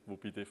that this will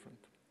be different.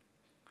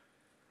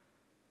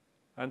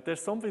 And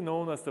there's something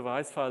known as the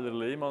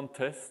Weisfeiler-Lehmann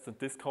test, and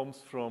this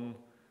comes from,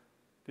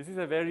 this is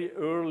a very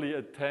early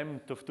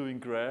attempt of doing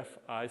graph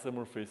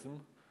isomorphism.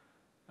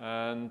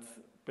 And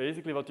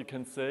basically what you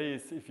can say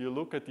is if you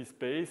look at these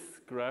base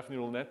graph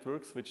neural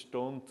networks, which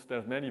don't,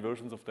 there's many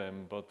versions of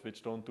them, but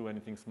which don't do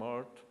anything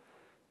smart,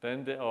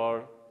 then they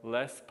are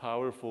less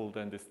powerful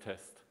than this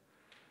test.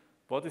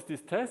 What is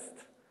this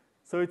test?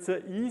 So it's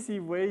an easy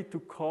way to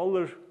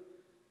color,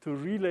 to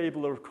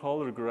relabel or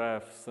color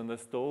graphs, and I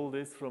stole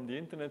this from the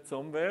internet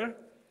somewhere.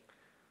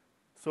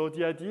 So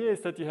the idea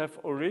is that you have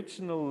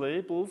original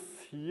labels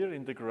here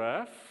in the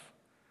graph.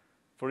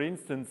 For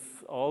instance,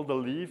 all the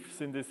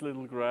leaves in this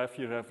little graph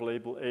here have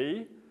label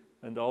A,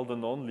 and all the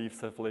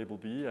non-leaves have label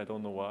B. I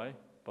don't know why,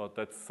 but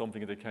that's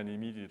something they can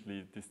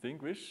immediately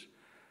distinguish.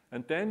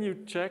 And then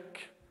you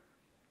check,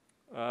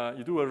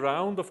 you do a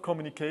round of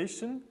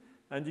communication,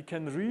 and you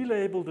can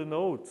relabel the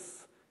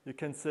nodes. You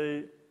can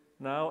say,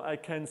 now I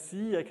can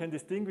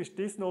distinguish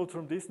this node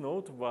from this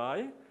node.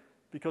 Why?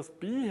 Because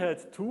B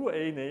had two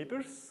A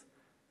neighbors,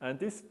 and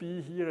this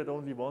B here had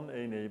only one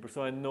A neighbor,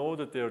 so I know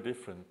that they are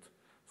different.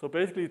 So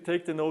basically you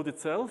take the node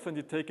itself and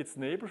you take its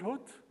neighborhood,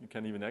 you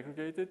can even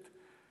aggregate it,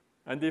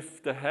 and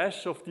if the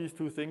hash of these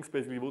two things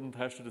basically wouldn't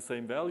hash to the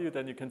same value,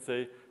 then you can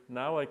say,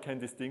 now I can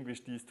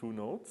distinguish these two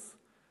nodes,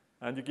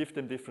 and you give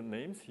them different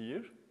names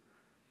here.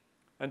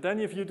 And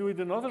then if you do it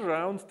another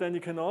round, then you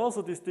can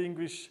also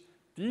distinguish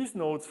these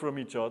nodes from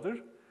each other.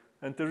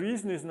 And the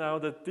reason is now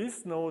that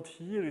this node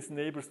here is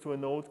neighbors to a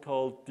node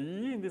called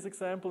D in this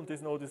example, and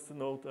this node is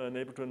a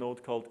neighbor to a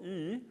node called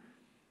E.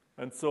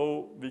 And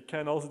so we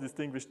can also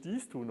distinguish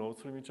these two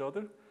nodes from each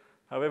other.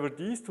 However,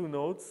 these two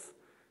nodes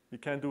we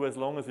can do as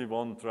long as we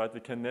want, right?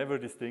 We can never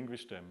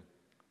distinguish them.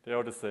 They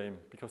are the same,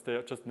 because they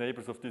are just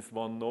neighbors of this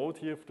one node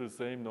here, for the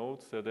same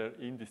nodes, so they're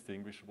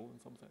indistinguishable in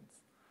some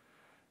sense.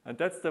 And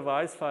that's the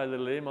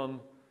Weisfeiler-Lehmann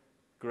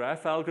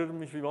graph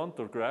algorithm, if you want,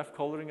 or graph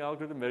coloring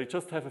algorithm, where you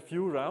just have a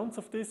few rounds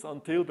of this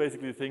until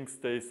basically things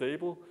stay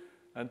stable.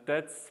 And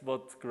that's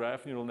what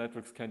graph neural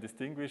networks can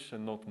distinguish,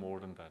 and not more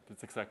than that.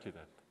 It's exactly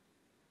that.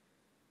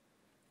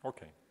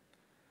 Okay.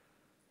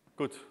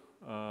 Good.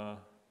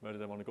 Where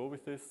did I want to go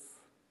with this?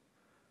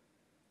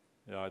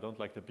 Yeah, I don't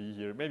like the B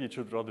here. Maybe it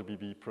should rather be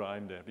B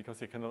prime there,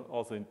 because you can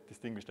also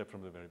distinguish that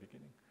from the very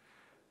beginning.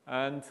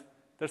 And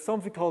there's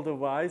something called a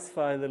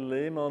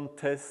Weisweiler-Lehmann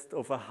test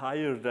of a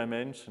higher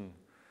dimension.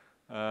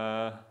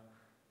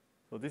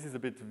 So this is a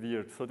bit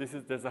weird. So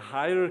there's a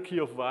hierarchy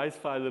of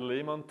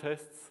Weisweiler-Lehmann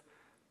tests.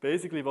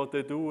 Basically what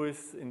they do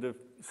is, in the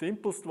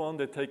simplest one,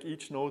 they take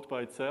each node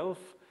by itself,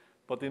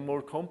 but in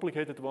more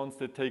complicated ones,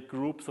 they take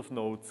groups of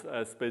nodes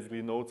as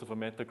basically nodes of a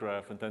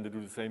metagraph, and then they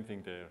do the same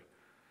thing there.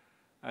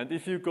 And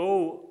if you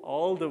go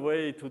all the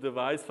way to the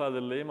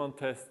Weisweiler-Lehmann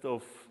test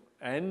of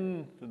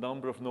n, the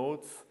number of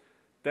nodes,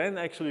 then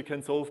actually you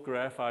can solve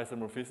graph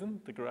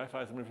isomorphism, the graph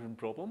isomorphism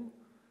problem,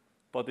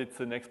 but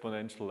it's an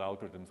exponential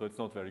algorithm, so it's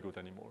not very good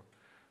anymore.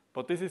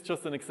 But this is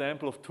just an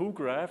example of two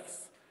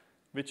graphs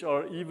which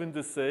are even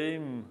the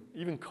same,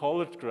 even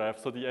colored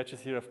graphs, so the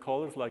edges here have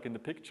colors like in the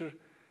picture,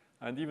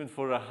 and even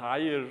for a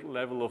higher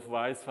level of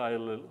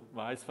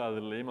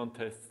Weisweiler-Lehmann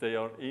tests, they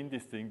are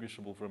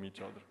indistinguishable from each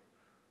other.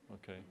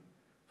 Okay,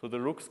 so the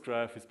rook's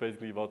graph is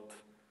basically what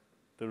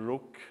the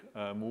rook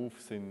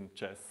moves in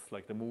chess,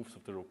 like the moves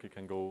of the rook. It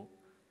can go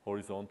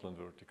horizontal and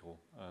vertical,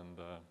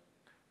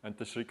 and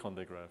the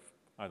Shrikhande graph,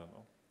 I don't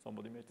know,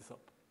 somebody made this up.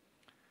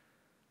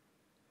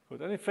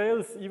 Good, and it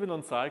fails even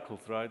on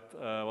cycles, right,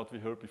 what we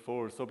heard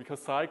before. So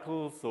because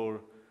cycles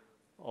or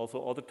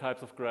also other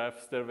types of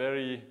graphs, they're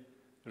very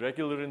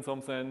regular in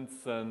some sense,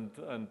 and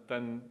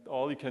then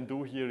all you can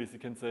do here is you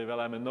can say, well,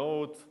 I'm a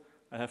node,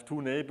 I have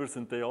two neighbors,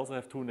 and they also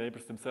have two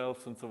neighbors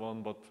themselves, and so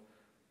on, but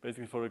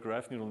basically for a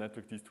graph neural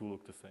network, these two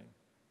look the same.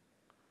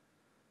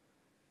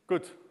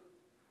 Good,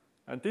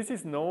 and this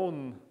is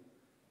known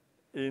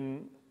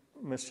in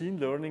machine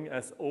learning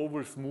as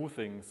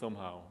over-smoothing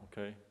somehow,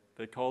 okay?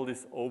 They call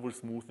this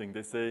over-smoothing.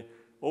 They say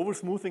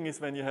over-smoothing is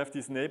when you have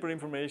these neighbor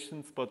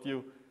informations, but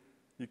you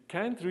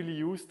can't really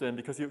use them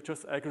because you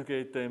just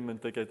aggregate them and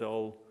they get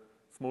all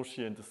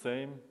smushy and the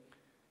same.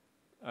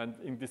 And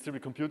in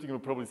distributed computing, we'll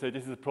probably say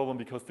this is a problem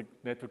because the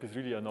network is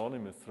really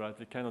anonymous, right?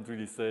 You cannot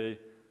really say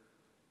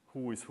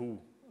who is who.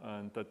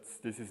 And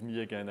this is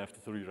me again after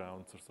 3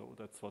 rounds or so.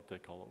 That's what they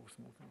call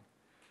over-smoothing.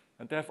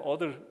 And they have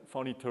other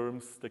funny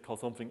terms. They call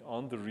something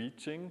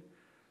underreaching.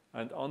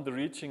 And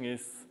underreaching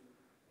is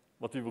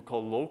what we would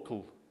call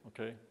local,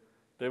 okay?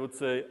 They would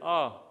say,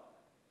 I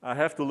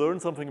have to learn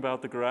something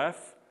about the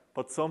graph,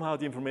 but somehow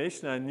the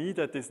information I need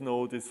at this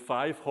node is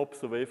 5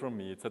 hops away from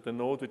me. It's at the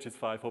node which is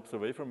 5 hops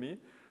away from me.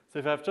 So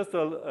if I have just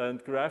a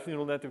graph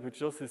neural network which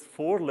just is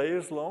 4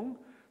 layers long,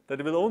 then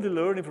it will only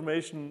learn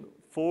information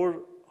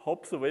 4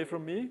 hops away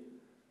from me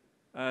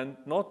and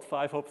not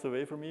 5 hops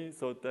away from me,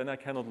 so then I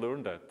cannot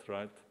learn that,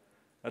 right?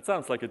 That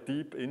sounds like a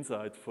deep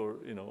insight for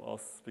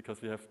us,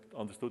 because we have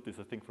understood this,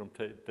 I think, from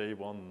day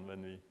one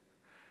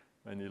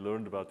when we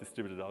learned about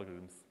distributed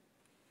algorithms.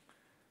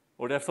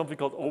 Or they have something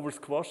called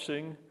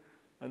oversquashing,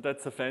 and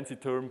that's a fancy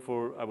term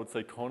for, I would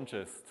say,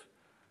 congest.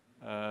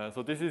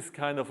 So this is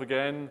kind of,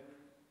 again,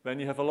 when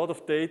you have a lot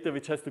of data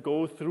which has to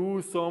go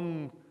through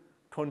some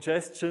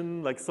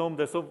congestion, like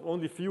there's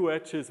only few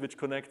edges which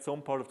connect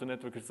some part of the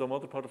network with some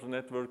other part of the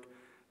network,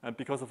 and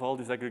because of all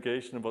this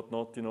aggregation and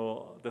whatnot,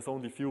 there's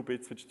only few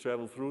bits which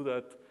travel through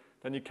that,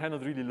 then you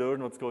cannot really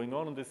learn what's going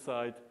on this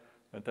side,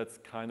 and that's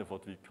kind of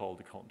what we call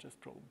the congest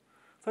problem.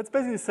 So it's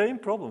basically the same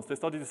problems. They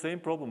study the same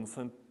problems,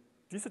 and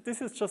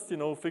this is just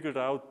figured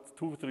out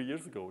 2 or 3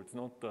 years ago. It's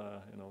not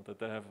that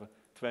they have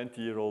a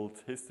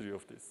 20-year-old history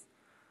of this,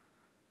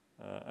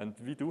 and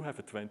we do have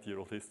a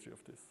 20-year-old history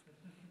of this,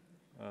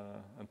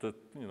 and that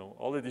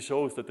already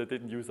shows that they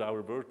didn't use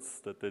our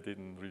words, that they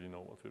didn't really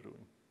know what we're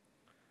doing.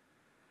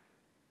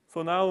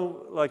 So now,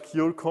 like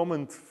your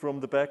comment from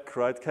the back,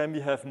 right? Can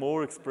we have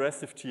more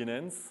expressive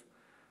GNNs?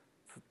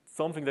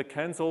 Something that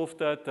can solve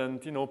that,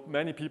 and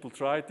many people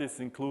tried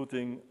this,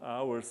 including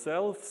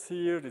ourselves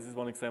here. This is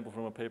one example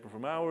from a paper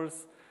from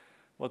ours.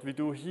 What we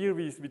do here,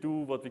 we do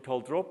what we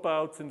call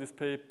dropouts in this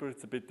paper.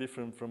 It's a bit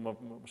different from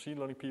what machine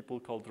learning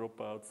people call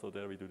dropouts, so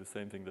there we do the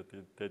same thing that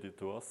they did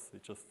to us. We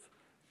just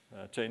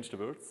change the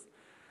words.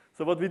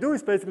 So what we do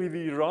is basically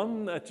we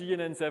run a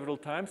GNN several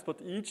times,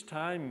 but each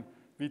time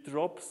we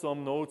drop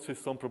some nodes with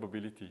some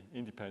probability,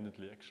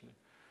 independently actually.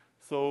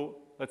 So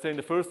let's say in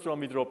the first run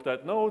we drop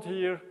that node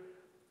here,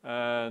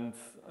 and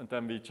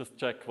then we just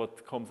check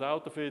what comes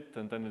out of it,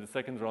 and then in the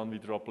second run we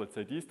drop, let's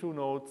say, these 2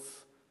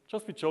 nodes.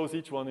 Just we chose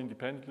each one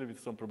independently with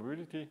some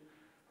probability.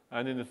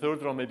 And in the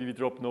third run maybe we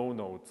drop no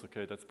nodes,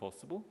 okay, that's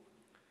possible.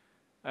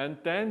 And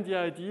then the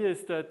idea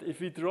is that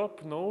if we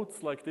drop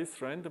nodes like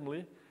this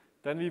randomly,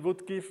 then we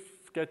would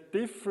get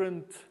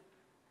different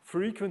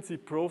frequency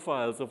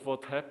profiles of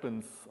what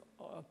happens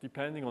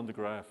depending on the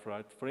graph,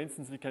 right? For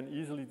instance, we can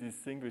easily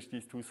distinguish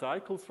these 2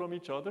 cycles from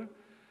each other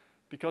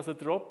because a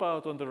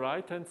dropout on the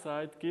right-hand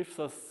side gives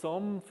us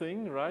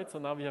something, right? So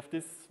now we have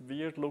this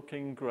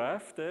weird-looking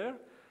graph there,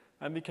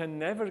 and we can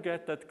never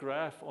get that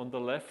graph on the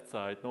left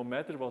side, no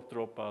matter what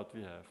dropout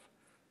we have.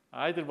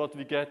 Either what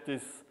we get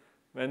is,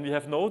 when we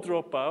have no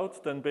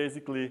dropout, then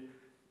basically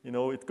you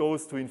know, it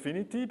goes to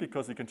infinity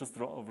because you can just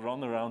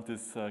run around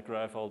this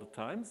graph all the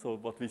time. So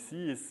what we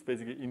see is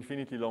basically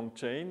infinitely long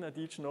chain at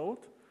each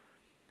node.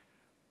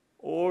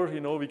 Or, you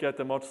know, we get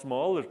a much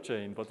smaller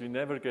chain, but we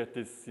never get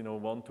this, you know,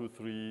 1, 2,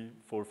 3,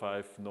 4,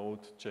 5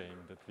 node chain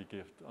that we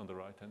give on the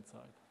right-hand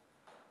side.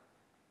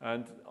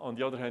 And on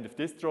the other hand, if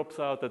this drops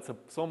out, that's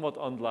somewhat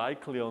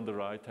unlikely on the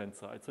right-hand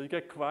side. So you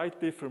get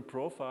quite different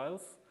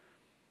profiles,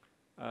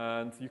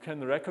 and you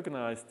can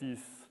recognize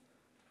these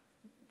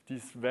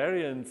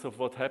variants of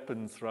what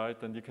happens,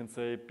 right? And you can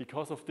say,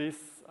 because of this,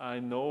 I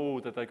know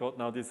that I got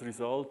now this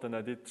result, and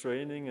I did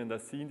training, and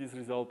I've seen this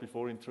result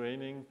before in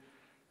training,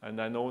 and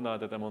I know now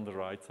that I'm on the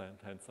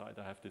right-hand side.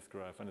 I have this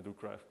graph, and I do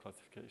graph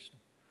classification.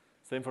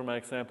 Same for my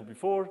example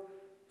before.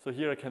 So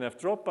here I can have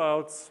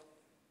dropouts,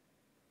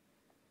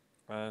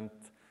 and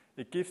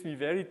it gives me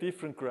very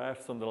different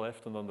graphs on the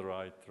left and on the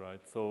right,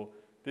 right? So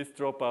this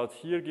dropout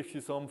here gives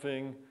you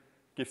something,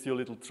 gives you a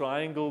little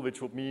triangle,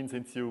 which would mean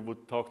since you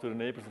would talk to the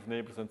neighbors of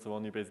neighbors and so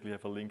on, you basically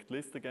have a linked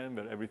list again,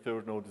 where every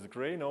third node is a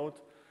gray node.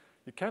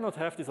 You cannot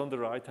have this on the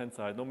right-hand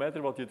side. No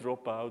matter what you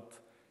drop out,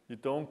 you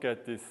don't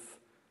get this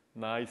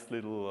nice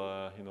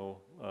little,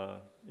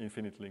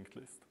 infinite linked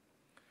list.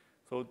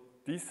 So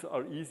these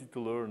are easy to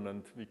learn,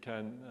 and we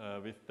can,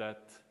 with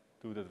that,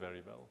 do that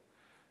very well.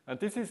 And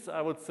this is,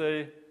 I would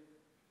say,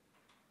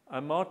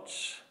 a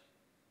much,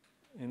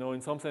 you know,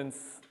 in some sense,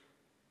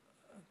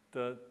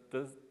 the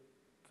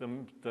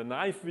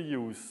knife we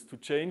use to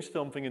change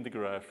something in the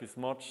graph is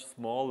much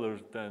smaller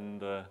than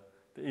the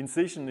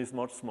incision is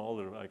much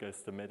smaller, I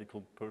guess the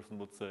medical person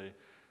would say,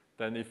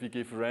 than if we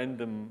give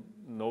random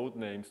node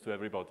names to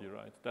everybody,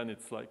 right? Then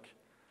it's like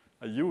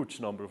a huge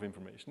number of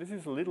information. This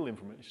is a little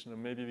information,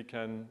 and maybe we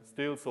can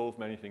still solve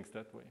many things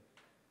that way.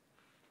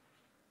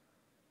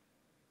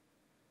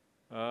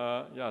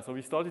 So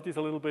we studied this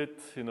a little bit,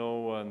 you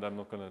know, and I'm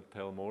not going to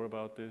tell more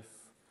about this.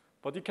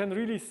 But you can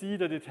really see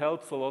that it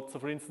helps a lot. So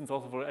for instance,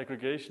 also for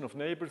aggregation of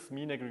neighbors,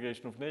 mean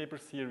aggregation of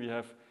neighbors, here we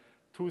have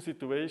two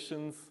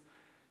situations.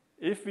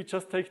 If we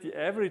just take the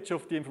average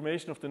of the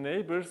information of the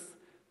neighbors,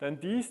 then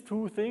these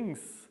two things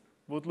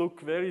would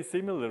look very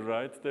similar,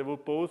 right? They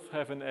would both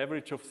have an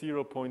average of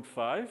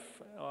 0.5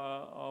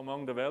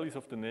 among the values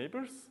of the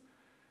neighbors.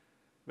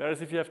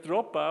 Whereas if you have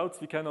dropouts,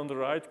 we can on the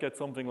right get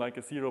something like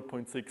a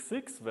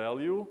 0.66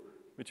 value,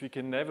 which we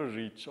can never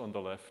reach on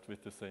the left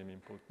with the same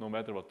input, no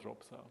matter what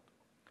drops out.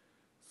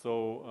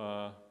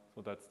 So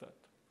that's that.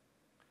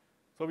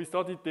 So we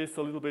studied this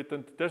a little bit,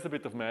 and there's a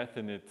bit of math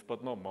in it,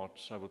 but not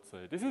much, I would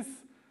say.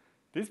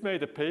 This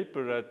made a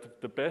paper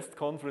at the best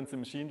conference in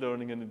machine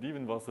learning, and it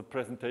even was a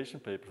presentation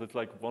paper. So it's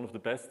like one of the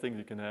best things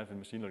you can have in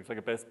machine learning. It's like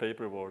a best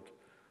paper award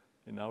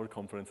in our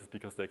conferences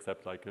because they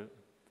accept like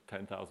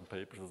 10,000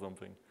 papers or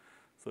something.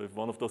 So if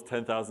one of those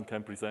 10,000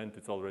 can present,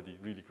 it's already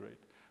really great.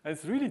 And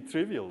it's really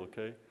trivial,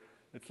 okay?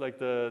 It's like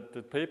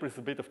the paper is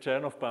a bit of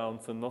Chernoff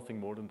bounds and nothing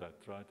more than that,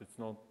 right? It's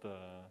not,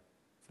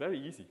 it's very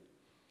easy.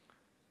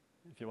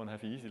 If you want to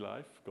have an easy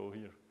life, go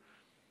here.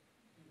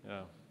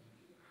 Yeah.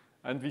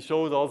 And we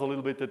showed also a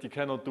little bit that you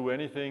cannot do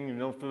anything. You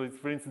know,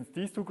 for instance,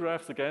 these two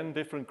graphs, again,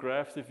 different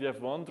graphs. If you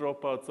have one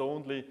dropouts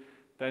only,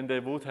 then they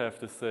would have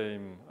the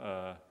same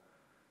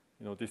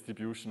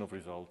distribution of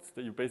results.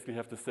 You basically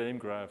have the same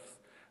graphs.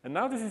 And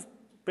now this is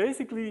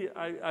basically,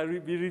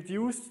 we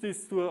reduced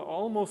this to an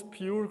almost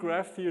pure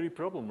graph theory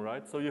problem,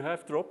 right? So you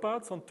have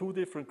dropouts on two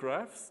different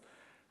graphs,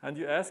 and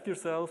you ask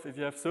yourself, if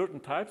you have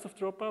certain types of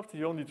dropouts, if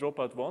you only drop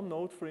out one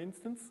node, for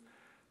instance,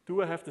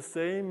 do I have the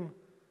same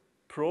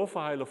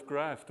profile of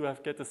graph? Do I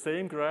get the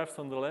same graphs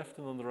on the left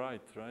and on the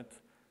right, right?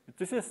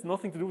 This has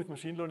nothing to do with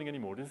machine learning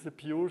anymore. This is a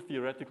pure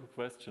theoretical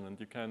question, and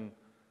you can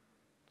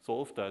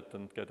solve that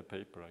and get a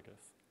paper, I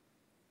guess,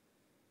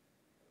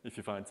 if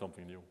you find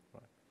something new,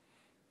 right?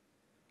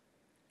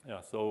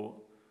 Yeah,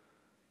 so,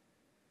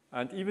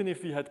 and even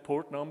if we had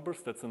port numbers,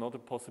 that's another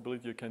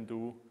possibility you can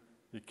do.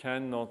 You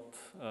cannot,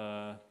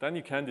 then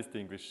you can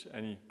distinguish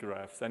any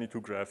graphs, any two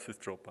graphs with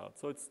dropout.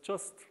 So it's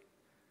just,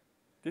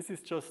 this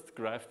is just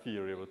graph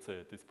theory, I would say,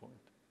 at this point.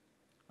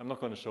 I'm not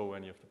going to show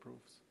any of the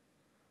proofs,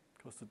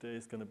 because today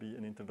is going to be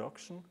an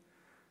introduction,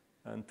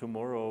 and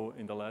tomorrow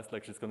in the last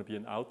lecture is going to be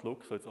an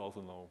outlook, so it's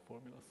also no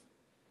formulas.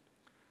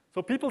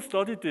 So people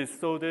studied this,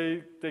 so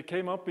they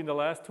came up in the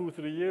last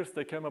 2-3 years,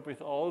 they came up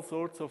with all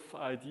sorts of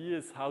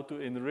ideas how to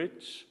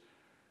enrich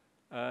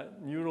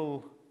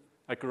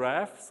a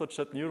graph such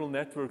that neural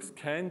networks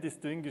can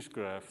distinguish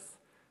graphs.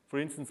 For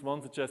instance,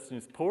 one suggestion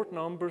is port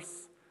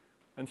numbers,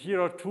 and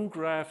here are two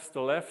graphs,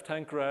 the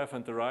left-hand graph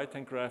and the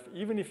right-hand graph.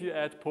 Even if you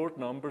add port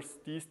numbers,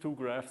 these two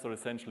graphs are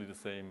essentially the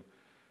same.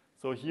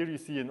 So here you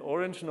see an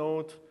orange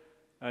node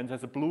and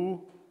has a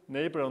blue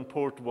neighbor on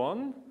port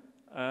 1,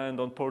 and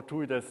on port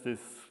 2 it has this,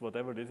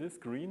 whatever this is,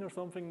 green or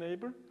something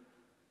neighbor.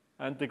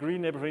 And the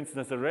green neighbor, for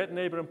instance, has a red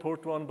neighbor on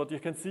port 1, but you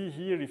can see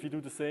here, if you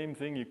do the same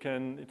thing,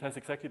 it has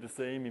exactly the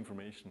same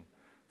information.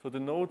 So the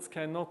nodes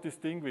cannot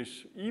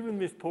distinguish, even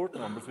with port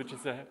numbers, which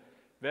is a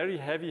very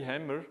heavy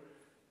hammer,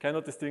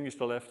 cannot distinguish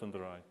the left and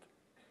the right.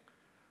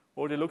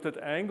 Or they looked at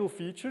angle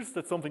features.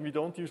 That's something we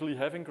don't usually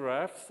have in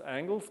graphs,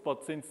 angles,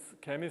 but since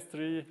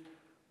chemistry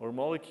or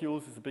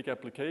molecules is a big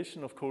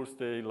application, of course,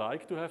 they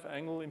like to have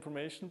angle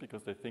information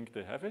because they think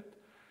they have it.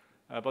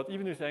 But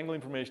even with angle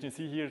information, you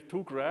see here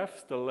two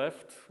graphs, the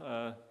left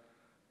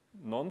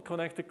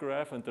non-connected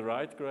graph and the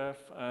right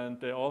graph, and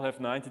they all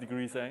have 90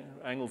 degrees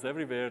angles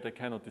everywhere. They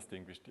cannot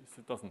distinguish this.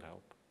 It doesn't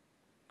help.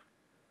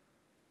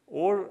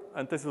 Or,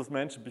 and this was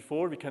mentioned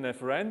before, we can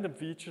have random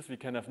features, we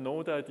can have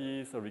node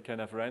IDs, or we can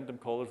have random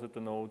colors at the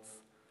nodes,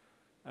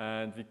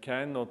 and we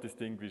cannot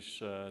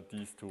distinguish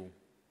these two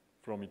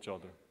from each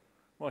other.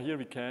 Well, here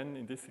we can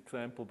in this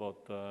example,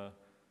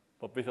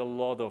 but with a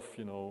lot of,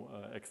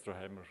 extra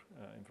hammer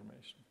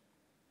information.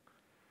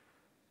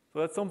 So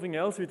that's something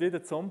else we did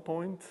at some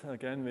point,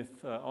 again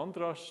with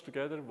Andras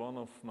together, one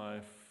of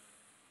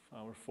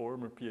our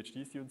former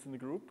PhD students in the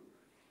group.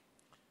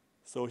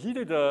 So he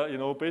did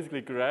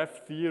basically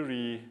graph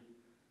theory,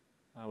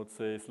 I would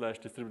say,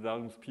 / distributed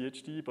algorithms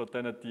PhD, but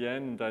then at the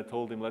end I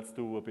told him, let's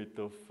do a bit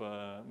of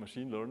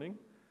machine learning,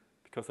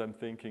 because I'm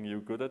thinking you're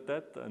good at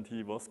that, and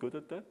he was good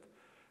at that.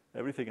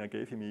 Everything I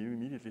gave him, he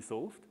immediately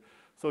solved.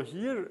 So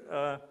here,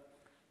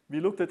 we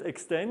looked at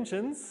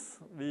extensions.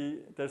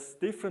 There's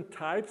different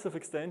types of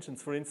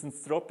extensions. For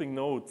instance, dropping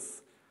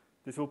nodes.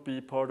 This would be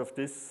part of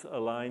this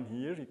line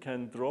here. You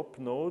can drop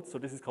nodes. So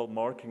this is called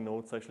marking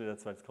nodes. Actually,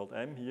 that's why it's called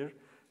M here.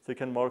 So you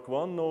can mark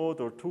one node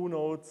or two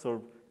nodes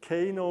or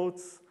K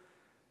nodes.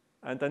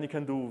 And then you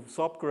can do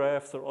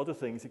subgraphs or other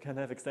things. You can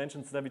have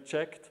extensions. Then we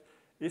checked,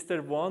 is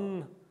there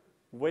one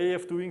way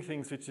of doing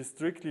things which is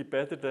strictly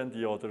better than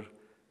the other?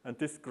 And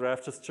this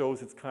graph just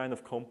shows it's kind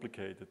of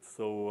complicated.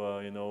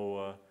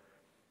 So,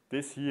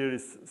 this here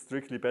is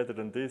strictly better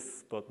than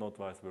this, but not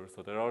vice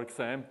versa. There are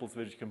examples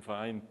where you can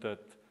find that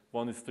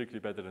one is strictly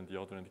better than the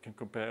other, and you can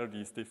compare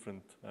these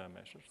different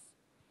measures.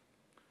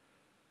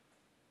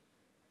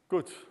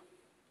 Good.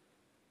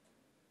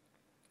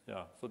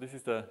 Yeah, so this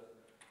is the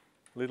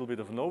little bit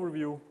of an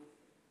overview.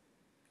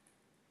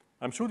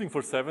 I'm shooting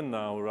for 7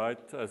 now,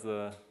 right, as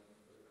a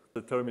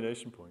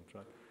termination point,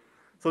 right?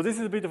 So this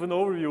is a bit of an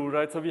overview,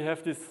 right? So we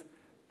have this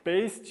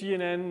base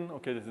GNN,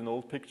 okay, there's an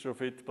old picture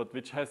of it, but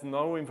which has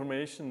no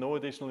information, no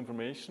additional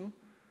information.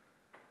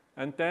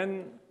 And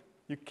then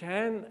you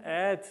can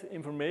add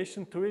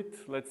information to it,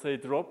 let's say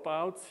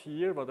dropouts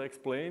here, what I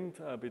explained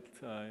a bit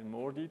in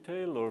more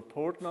detail, or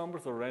port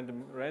numbers, or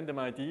random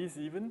IDs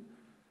even,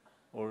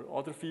 or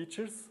other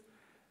features.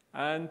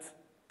 And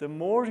the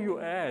more you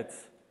add,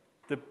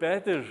 the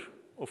better,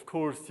 of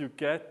course, you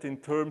get in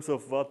terms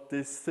of what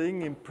this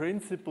thing in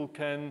principle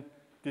can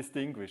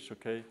distinguish,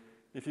 okay?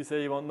 If you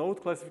say you want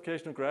node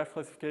classification or graph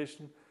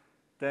classification,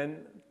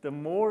 then the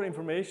more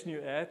information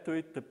you add to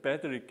it, the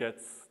better it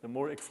gets, the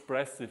more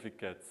expressive it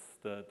gets,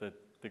 the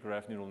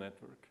graph neural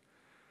network.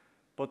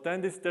 But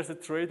then there's a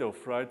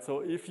trade-off, right?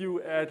 So if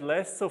you add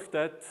less of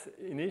that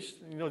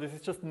this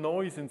is just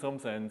noise in some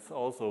sense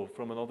also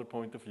from another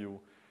point of view.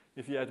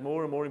 If you add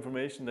more and more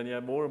information, then you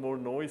add more and more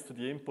noise to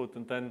the input,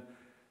 and then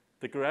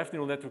the graph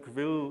neural network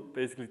will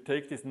basically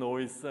take this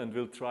noise and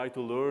will try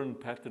to learn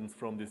patterns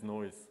from this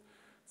noise.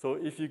 So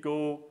if you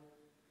go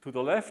to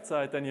the left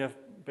side, then you have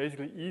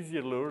basically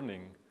easier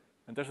learning.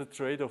 And there's a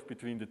trade-off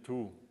between the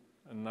two.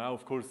 And now,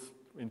 of course,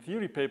 in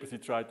theory papers, you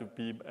try to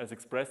be as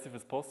expressive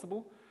as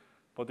possible,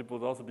 but it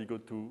would also be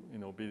good to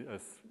be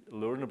as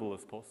learnable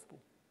as possible.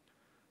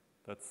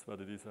 That's what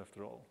it is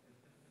after all.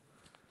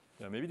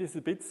 Yeah, maybe this is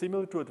a bit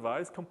similar to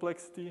advice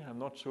complexity. I'm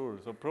not sure.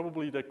 So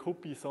probably there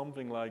could be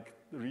something like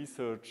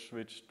research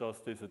which does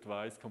this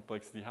advice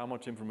complexity. How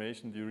much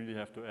information do you really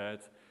have to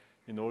add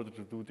in order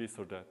to do this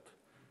or that?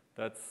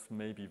 That's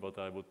maybe what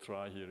I would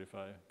try here if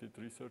I did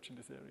research in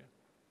this area.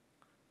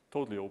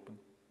 Totally open.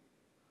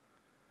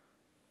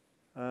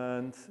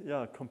 And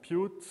yeah,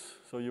 compute.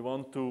 So you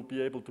want to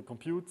be able to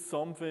compute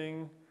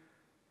something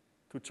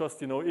to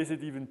just, is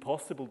it even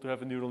possible to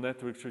have a neural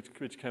network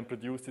which can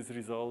produce this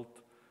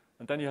result?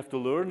 And then you have to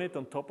learn it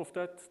on top of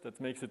that.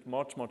 That makes it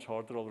much, much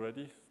harder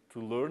already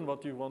to learn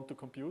what you want to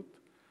compute.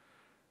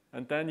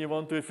 And then you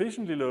want to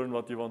efficiently learn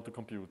what you want to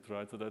compute,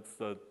 right? So that's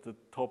the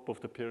top of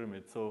the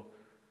pyramid. So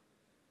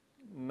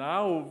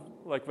now,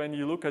 like when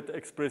you look at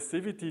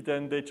expressivity,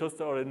 then they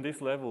just are in this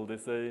level. They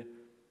say,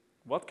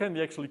 what can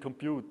we actually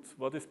compute?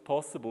 What is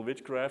possible?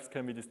 Which graphs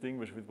can we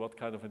distinguish with what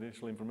kind of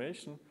additional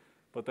information?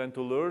 But then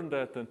to learn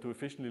that and to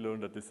efficiently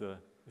learn that is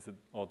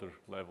another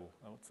level,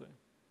 I would say.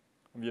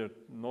 And we are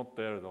not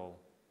there at all.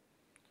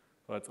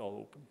 So it's all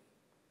open.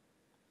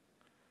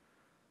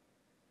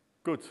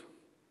 Good.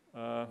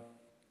 So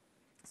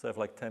I have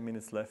like 10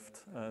 minutes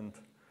left, and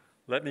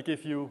let me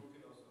give you.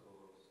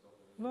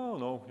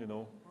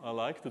 No, I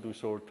like to do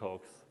short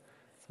talks.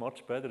 It's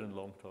much better than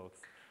long talks.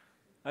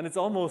 And it's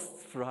almost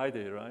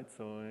Friday, right?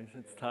 So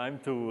it's time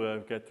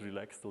to get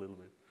relaxed a little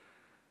bit.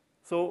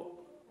 So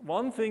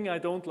one thing I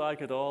don't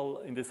like at all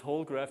in this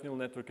whole graph neural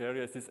network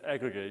area is this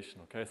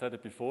aggregation. Okay, I said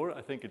it before.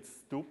 I think it's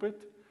stupid,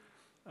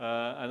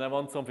 and I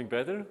want something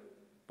better,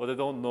 but I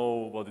don't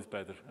know what is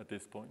better at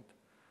this point.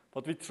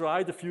 But we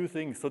tried a few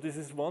things. So this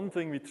is one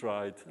thing we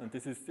tried, and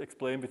this is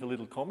explained with a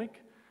little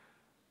comic.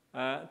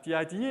 The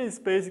idea is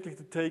basically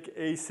to take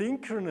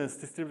asynchronous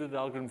distributed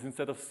algorithms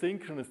instead of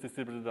synchronous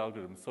distributed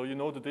algorithms. So you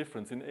know the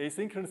difference. In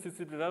asynchronous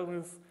distributed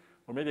algorithms,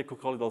 or maybe I could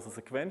call it also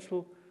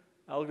sequential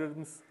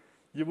algorithms,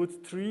 you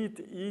would treat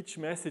each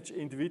message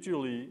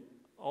individually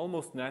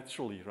almost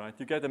naturally, right?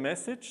 You get a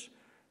message,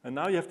 and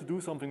now you have to do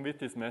something with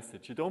this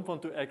message. You don't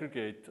want to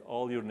aggregate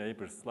all your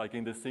neighbors, like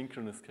in the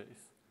synchronous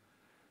case.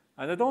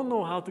 And I don't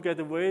know how to get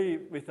away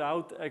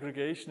without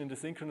aggregation in the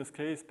synchronous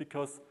case,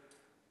 because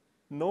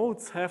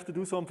nodes have to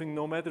do something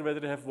no matter whether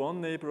they have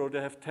one neighbor or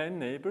they have 10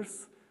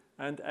 neighbors,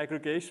 and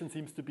aggregation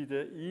seems to be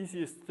the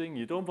easiest thing.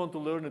 You don't want to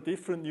learn a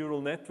different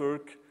neural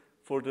network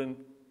for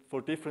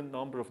different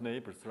number of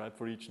neighbors, right,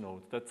 for each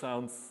node. That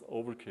sounds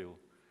overkill.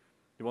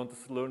 You want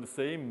to learn the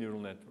same neural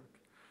network.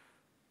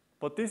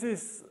 But this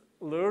is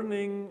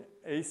learning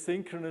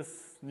asynchronous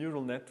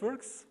neural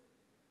networks.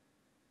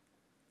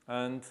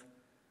 And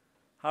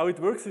how it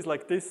works is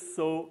like this.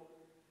 So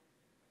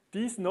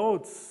these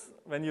nodes,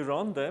 when you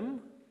run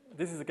them,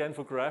 this is again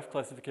for graph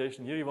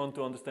classification. Here you want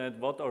to understand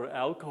what are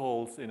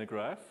alcohols in a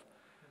graph.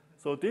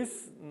 So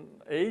this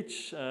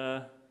H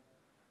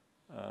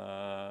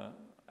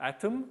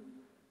atom,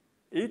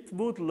 it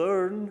would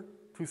learn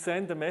to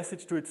send a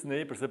message to its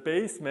neighbors, a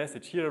base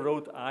message. Here I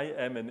wrote I,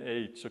 M, and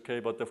H, okay,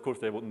 but of course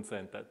they wouldn't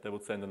send that. They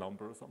would send a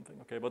number or something,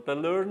 okay? But they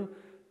learn,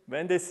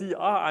 when they see,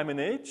 I'm an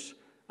H,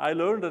 I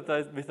learn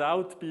that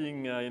without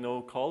being,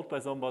 called by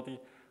somebody,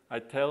 I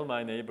tell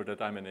my neighbor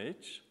that I'm an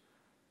H.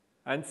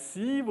 And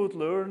C would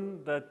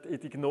learn that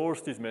it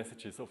ignores these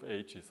messages of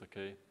H's,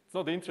 okay? It's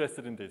not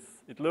interested in this.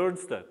 It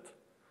learns that.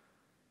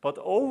 But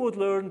O would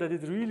learn that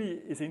it really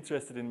is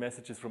interested in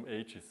messages from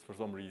H's for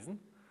some reason.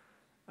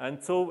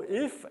 And so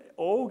if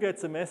O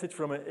gets a message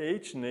from an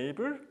H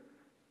neighbor,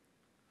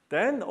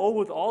 then O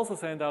would also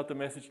send out a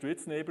message to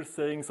its neighbor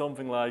saying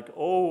something like,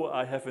 oh,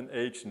 I have an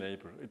H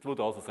neighbor. It would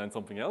also send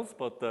something else,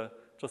 but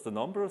just a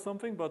number or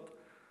something. But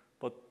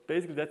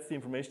basically that's the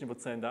information it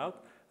would send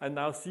out. And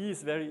now C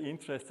is very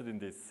interested in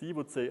this. C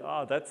would say,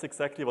 that's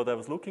exactly what I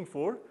was looking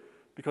for,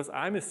 because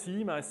I'm a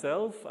C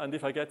myself, and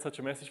if I get such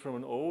a message from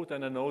an O,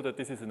 then I know that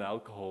this is an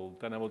alcohol.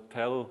 Then I will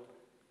tell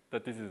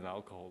that this is an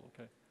alcohol,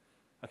 okay?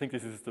 I think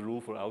this is the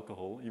rule for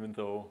alcohol, even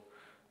though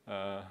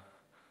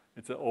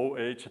it's an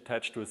OH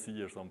attached to a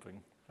C or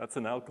something. That's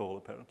an alcohol,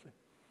 apparently.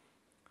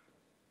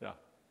 Yeah.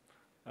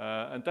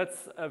 And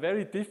that's a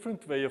very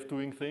different way of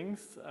doing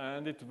things,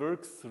 and it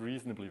works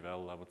reasonably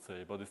well, I would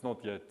say, but it's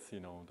not yet,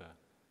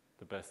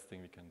 the best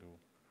thing we can do.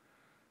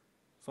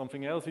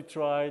 Something else we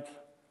tried.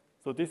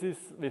 So this is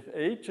with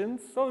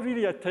agents. So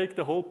really, I take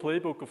the whole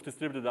playbook of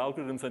distributed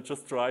algorithms and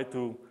just try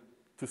to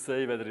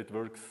say whether it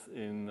works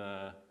in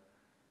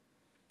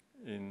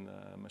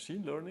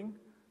machine learning.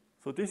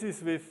 So this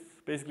is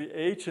with basically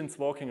agents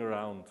walking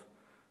around.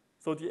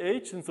 So the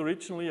agents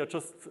originally are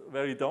just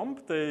very dumb.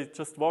 They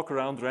just walk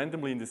around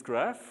randomly in this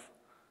graph.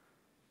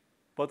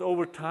 But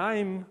over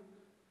time,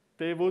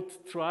 they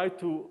would try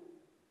to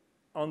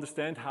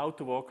understand how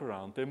to walk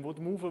around. They would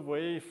move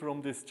away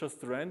from this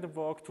just random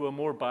walk to a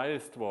more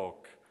biased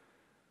walk,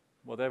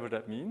 whatever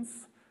that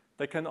means.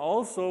 They can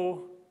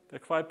also, they're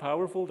quite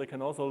powerful, they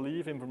can also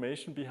leave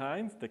information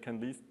behind. They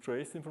can leave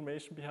trace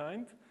information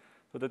behind,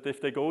 so that if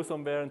they go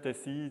somewhere and they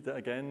see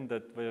again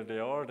that where they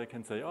are, they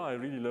can say, I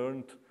really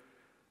learned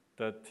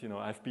that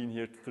I've been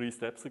here 3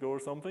 steps ago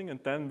or something, and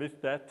then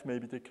with that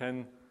maybe they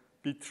can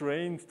be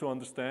trained to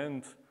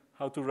understand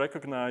how to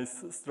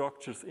recognize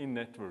structures in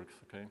networks,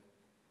 okay?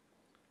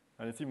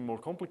 And it's even more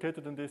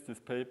complicated than this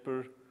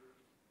paper.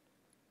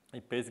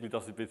 It basically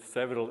does it with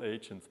several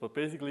agents, but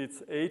basically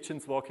it's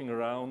agents walking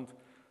around,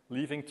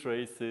 leaving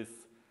traces,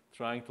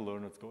 trying to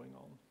learn what's going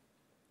on.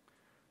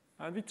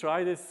 And we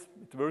try this,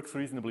 it works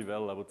reasonably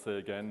well, I would say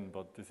again,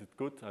 but is it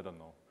good? I don't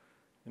know.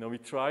 We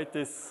tried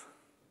this.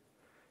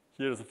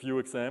 Here's a few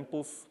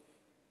examples.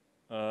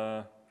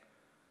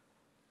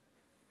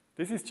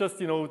 This is just,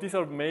 these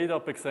are made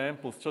up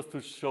examples just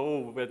to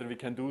show whether we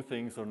can do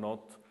things or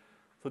not.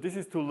 So this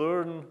is to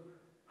learn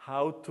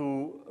how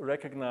to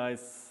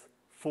recognize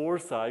 4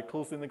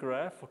 cycles in a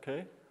graph,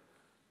 okay?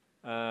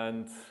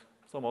 And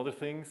some other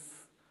things,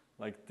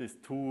 like this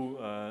 2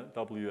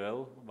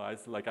 WL,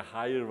 like a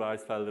higher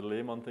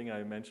Weisfelder-Lehmann thing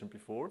I mentioned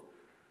before.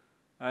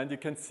 And you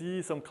can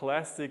see some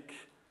classic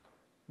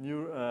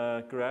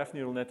graph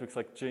neural networks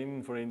like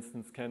GIN, for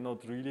instance,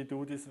 cannot really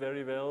do this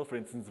very well. For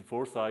instance, in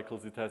 4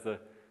 cycles, it has a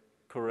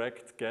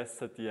correct guess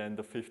at the end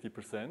of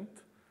 50%.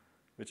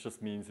 Which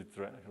just means it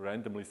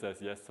randomly says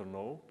yes or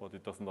no, but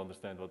it doesn't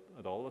understand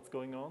at all what's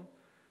going on.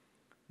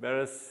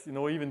 Whereas,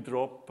 even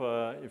drop,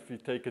 if we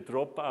take a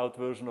dropout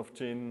version of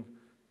GIN,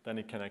 then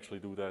it can actually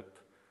do that.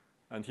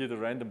 And here the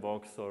random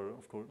walks are,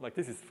 of course, like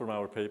this is from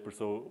our paper,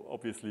 so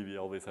obviously we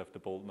always have the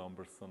bold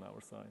numbers on our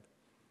side.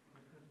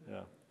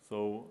 Yeah,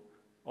 so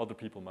other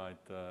people might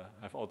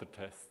have other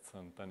tests,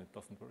 and then it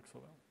doesn't work so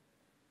well.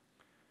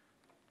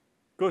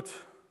 Good.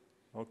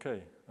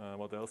 Okay,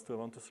 what else do I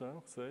want to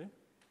say?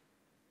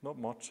 Not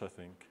much, I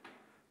think.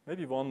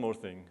 Maybe one more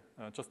thing,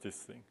 just this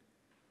thing.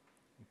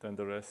 And then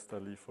the rest I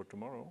leave for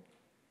tomorrow.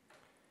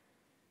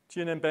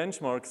 GNN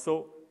benchmarks.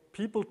 So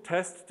people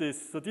test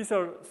this. So these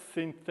are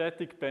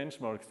synthetic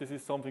benchmarks. This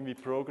is something we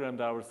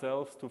programmed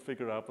ourselves to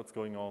figure out what's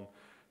going on.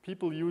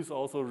 People use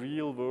also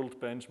real-world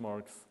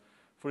benchmarks.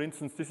 For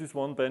instance, this is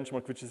one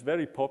benchmark which is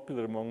very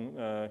popular among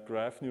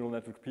graph neural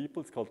network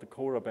people. It's called the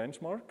Cora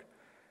benchmark.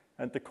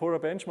 And the Cora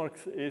benchmark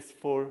is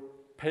for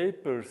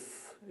papers.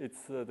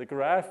 It's, the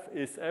graph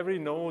is, every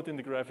node in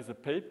the graph is a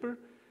paper,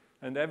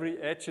 and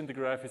every edge in the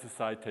graph is a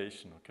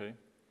citation, okay?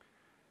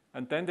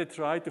 And then they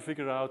try to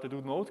figure out, they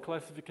do node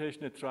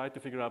classification, they try to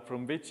figure out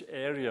from which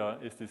area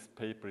is this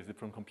paper. Is it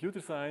from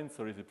computer science,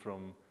 or is it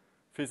from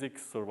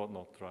physics, or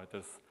whatnot, right?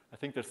 I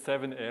think there's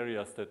 7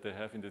 areas that they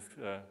have in this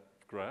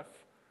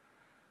graph.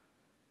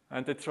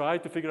 And they try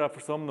to figure out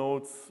for some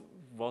nodes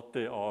what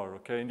they are,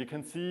 okay? And you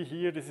can see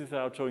here, this is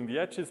out showing the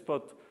edges,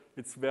 but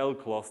it's well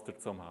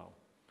clustered somehow.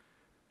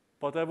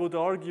 But I would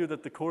argue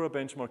that the Cora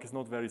benchmark is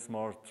not very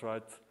smart,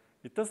 right?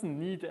 It doesn't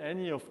need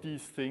any of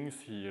these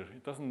things here.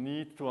 It doesn't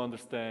need to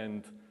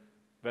understand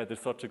whether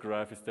such a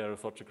graph is there or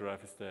such a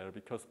graph is there,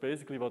 because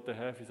basically what they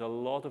have is a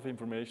lot of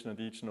information at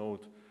each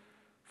node.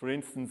 For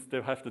instance,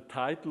 they have the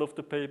title of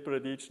the paper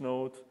at each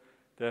node.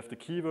 They have the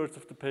keywords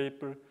of the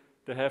paper.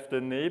 They have the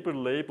neighbor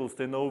labels.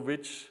 They know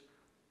which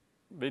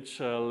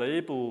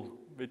label,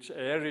 which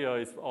area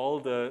is all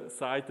the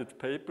cited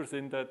papers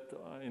in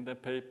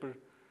that paper.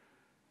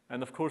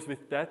 And of course,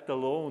 with that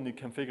alone, you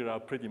can figure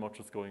out pretty much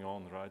what's going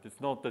on, right?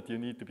 It's not that you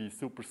need to be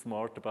super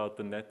smart about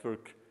the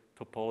network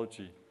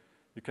topology.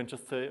 You can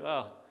just say,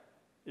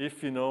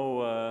 if you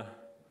know,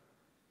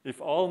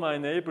 if all my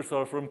neighbors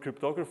are from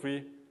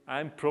cryptography,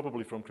 I'm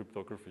probably from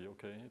cryptography,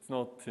 okay? It's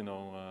not, you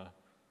know,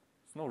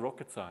 it's no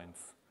rocket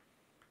science.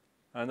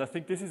 And I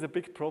think this is a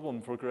big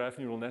problem for graph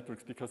neural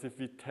networks, because if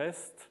we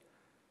test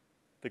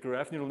the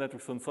graph neural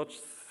networks on such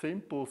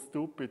simple,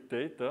 stupid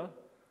data,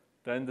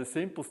 then the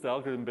simplest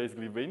algorithm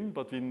basically win,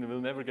 but we will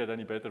never get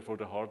any better for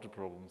the harder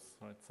problems,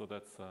 right? So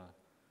that's,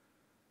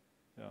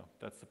 yeah,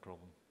 that's the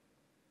problem.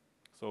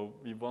 So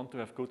we want to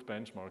have good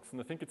benchmarks, and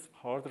I think it's a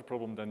harder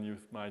problem than you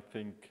might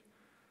think.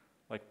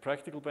 Like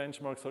practical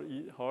benchmarks are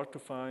hard to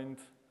find,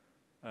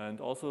 and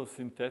also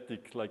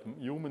synthetic, like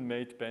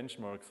human-made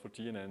benchmarks for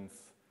GNNs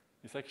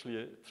is actually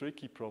a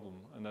tricky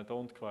problem, and I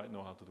don't quite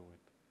know how to do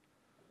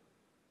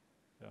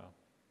it. Yeah.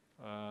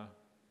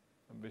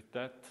 And with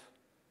that,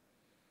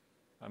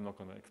 I'm not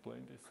going to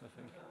explain this, I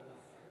think.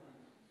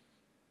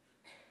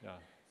 Yeah,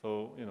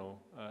 so, you know,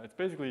 it's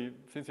basically,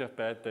 since you have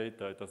bad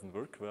data, it doesn't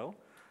work well.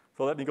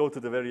 So let me go to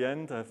the very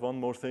end. I have one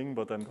more thing,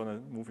 but I'm going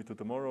to move it to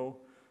tomorrow.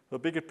 The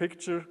bigger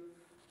picture,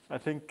 I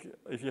think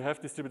if you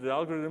have distributed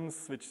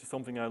algorithms, which is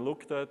something I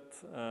looked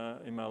at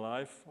in my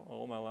life,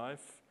 all my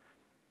life,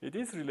 it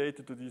is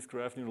related to these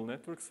graph neural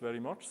networks, very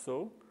much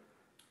so.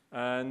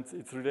 And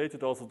it's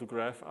related also to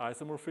graph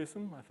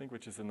isomorphism, I think,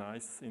 which is a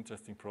nice,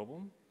 interesting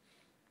problem.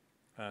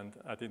 And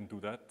I didn't do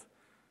that.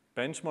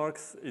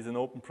 Benchmarks is an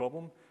open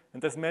problem.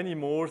 And there's many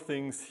more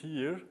things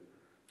here.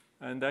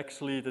 And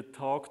actually, the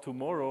talk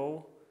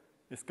tomorrow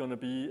is going to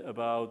be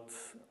about,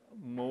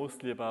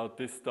 mostly about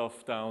this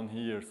stuff down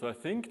here. So I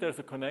think there's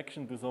a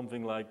connection to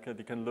something like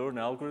you can learn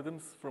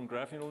algorithms from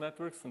graph neural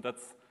networks. And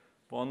that's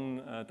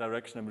one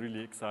direction I'm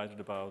really excited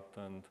about.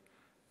 And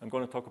I'm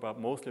going to talk about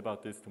mostly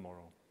about this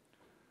tomorrow.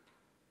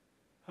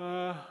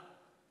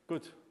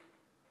 Good.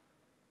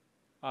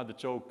 The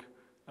joke.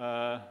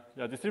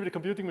 Yeah, distributed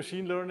computing,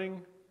 machine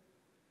learning,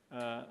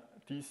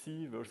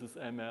 DC versus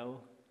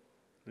ML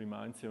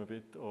reminds you a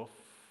bit of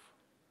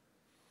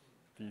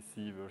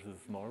DC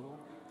versus Marvel.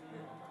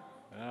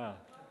 Yeah.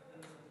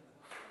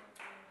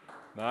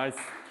 Nice.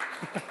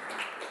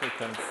 Okay,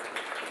 thanks.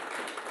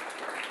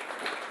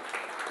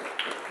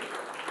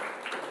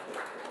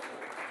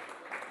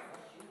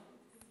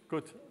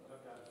 Good.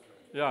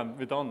 Yeah,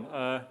 we're done.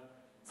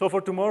 So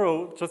for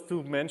tomorrow, just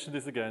to mention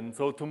this again.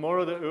 So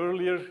tomorrow, the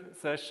earlier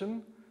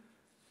session,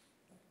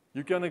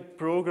 you're going to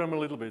program a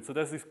little bit. So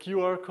there's this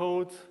QR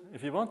code.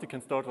 If you want, you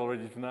can start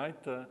already tonight.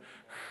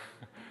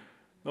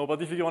 No, but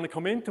if you want to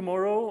come in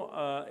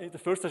tomorrow, in the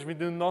first session, we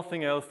do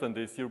nothing else than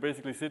this. You're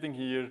basically sitting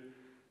here.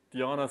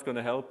 Diana's going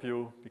to help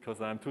you,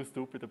 because I'm too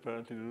stupid,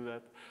 apparently, to do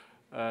that.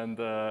 And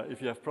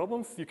if you have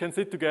problems, you can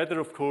sit together,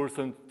 of course,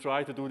 and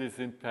try to do this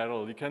in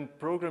parallel. You can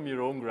program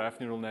your own graph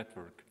neural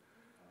network.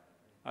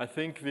 I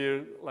think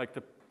we're like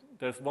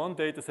there's one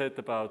data set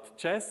about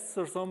chess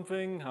or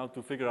something, how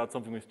to figure out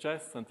something with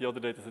chess, and the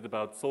other data set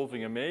about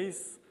solving a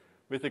maze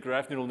with a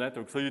graph neural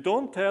network. So you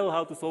don't tell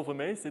how to solve a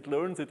maze, it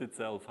learns it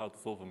itself how to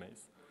solve a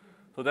maze.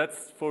 So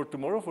that's for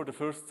tomorrow, for the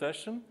first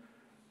session.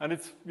 And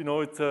it's, you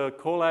know, it's a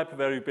collab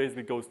where you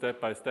basically go step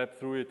by step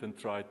through it and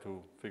try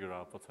to figure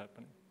out what's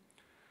happening.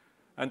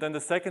 And then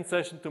the second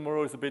session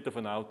tomorrow is a bit of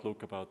an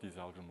outlook about these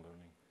algorithm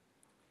learning.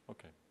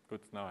 Okay,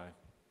 good. Now I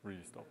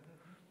really stop.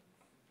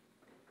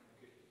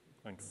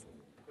 Thanks.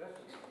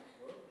 Everybody's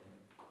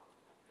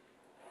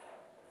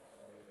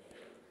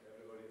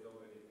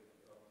already.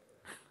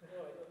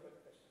 No, I don't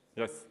have questions.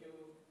 Yes.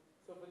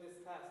 So for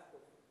this task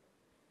of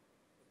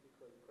what we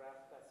call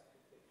graph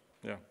classification,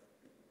 Yeah.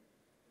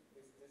 is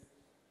this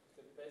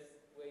the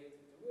best way to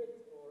do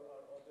it, or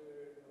are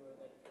other neural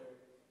network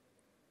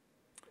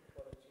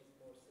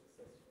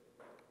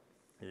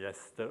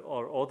Yes, there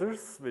are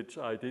others which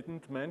I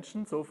didn't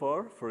mention so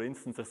far. For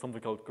instance, there's something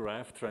called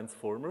graph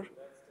transformer. That's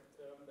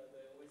the term that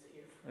I always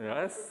hear from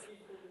Yes.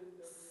 people in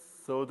the...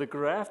 So the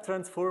graph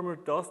transformer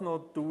does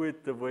not do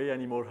it the way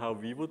anymore how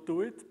we would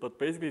do it, but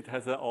basically it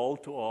has an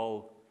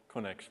all-to-all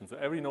connection. So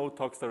every node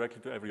talks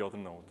directly to every other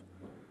node.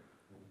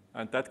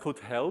 And that could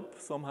help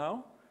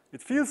somehow.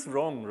 It feels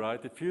wrong,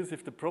 right? It feels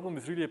if the problem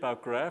is really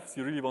about graphs,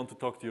 you really want to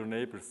talk to your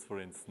neighbors, for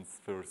instance,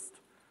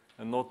 first,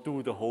 and not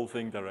do the whole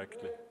thing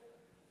directly.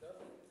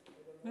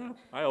 Yeah,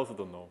 I also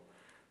don't know.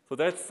 So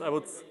that's, I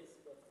would,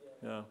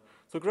 yeah.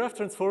 So graph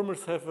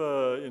transformers have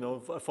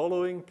a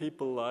following.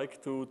 People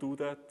like to do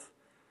that.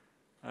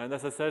 And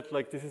as I said,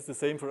 like this is the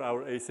same for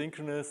our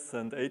asynchronous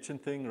and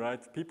agent thing,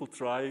 right? People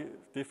try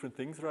different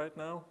things right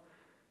now,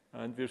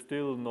 and we're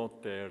still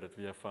not there that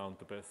we have found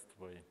the best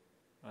way.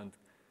 And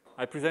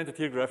I presented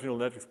here graph neural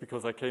networks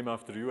because I came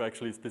after you,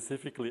 actually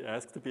specifically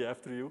asked to be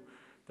after you.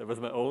 That was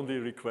my only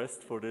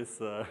request for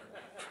this,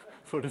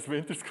 for this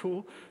winter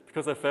school,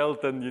 because I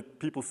felt then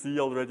people see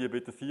already a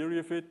bit the theory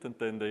of it, and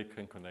then they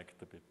can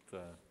connect a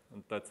bit.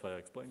 And that's why I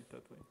explained it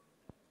that way.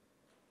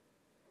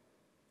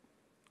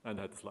 And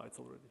I had the slides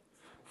already.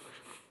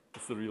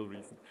 That's the real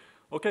reason.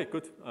 Okay,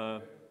 good.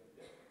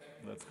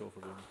 Let's go for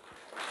them.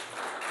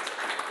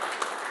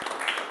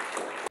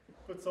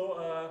 Good,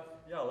 so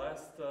yeah,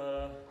 last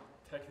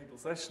technical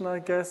session, I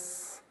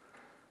guess.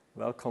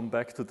 Welcome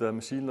back to the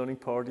machine learning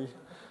party.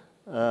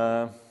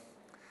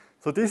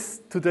 So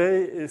this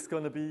today is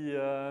going to be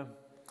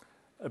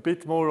a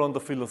bit more on the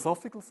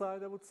philosophical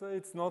side, I would say.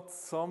 It's not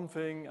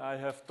something I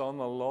have done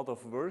a lot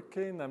of work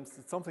in. It's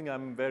something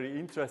I'm very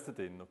interested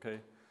in,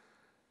 okay?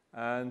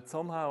 And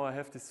somehow I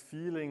have this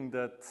feeling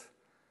that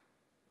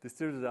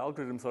distributed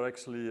algorithms are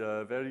actually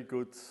a very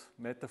good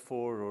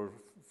metaphor or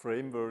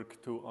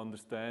framework to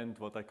understand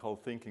what I call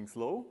thinking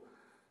slow.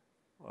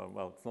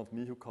 Well, it's not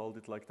me who called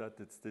it like that.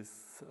 It's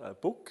this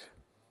book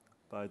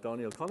by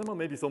Daniel Kahneman.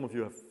 Maybe some of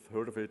you have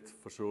heard of it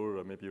for sure,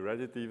 or maybe read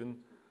it even.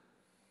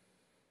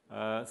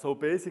 So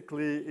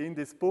basically, in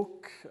this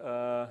book,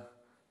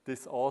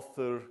 this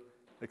author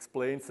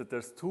explains that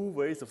there's two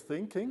ways of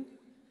thinking.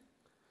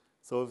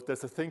 So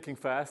there's a thinking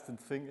fast and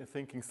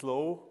thinking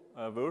slow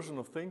version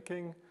of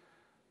thinking.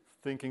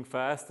 Thinking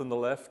fast on the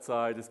left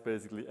side is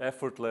basically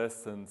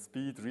effortless and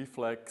speed,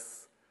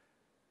 reflex,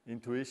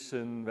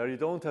 intuition, where you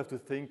don't have to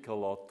think a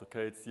lot,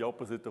 okay? It's the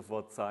opposite of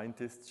what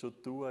scientists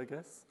should do, I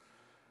guess.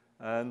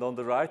 And on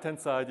the right-hand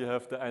side, you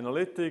have the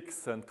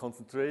analytics and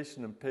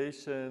concentration and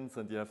patience,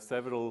 and you have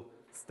several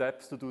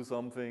steps to do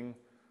something.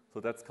 So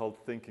that's called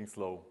thinking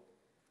slow.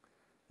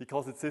 He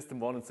calls it system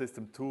 1 and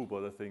system 2,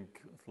 but I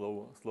think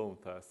slow and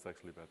fast is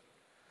actually better.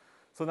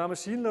 So now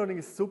machine learning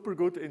is super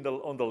good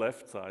on the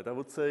left side. I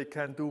would say it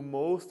can do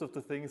most of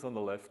the things on the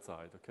left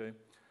side, okay?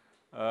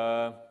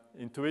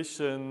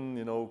 Intuition,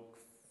 you know,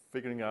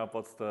 figuring out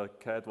what's the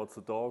cat, what's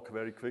the dog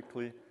very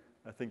quickly.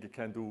 I think it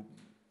can do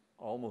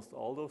almost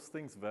all those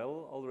things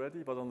well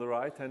already, but on the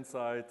right-hand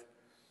side,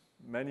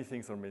 many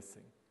things are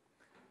missing.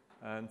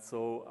 And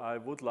so I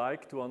would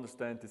like to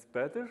understand this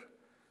better.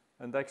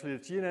 And actually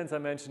the GNNs I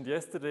mentioned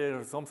yesterday are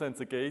in some sense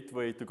a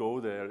gateway to go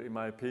there, in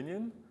my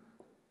opinion.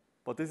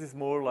 But this is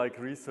more like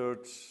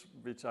research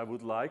which I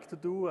would like to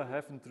do. I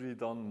haven't really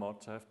done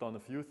much. I have done a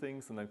few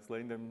things and I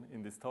explained them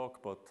in this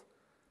talk, but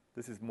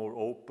this is more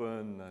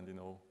open and, you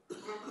know,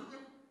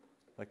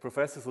 like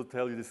professors will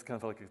tell you this is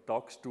kind of like a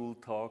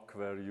Dachstuhl talk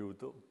where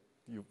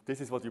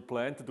this is what you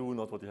plan to do,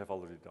 not what you have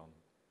already done.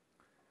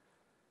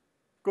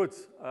 Good.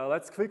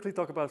 Let's quickly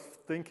talk about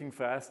thinking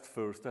fast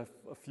first. I have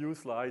a few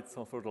slides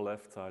for the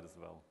left side as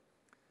well.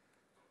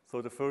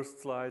 So the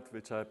first slide,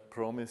 which I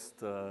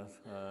promised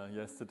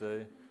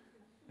yesterday,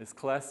 is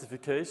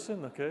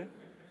classification, okay?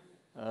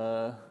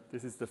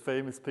 This is the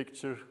famous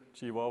picture,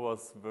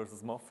 Chihuahuas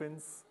versus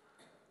muffins.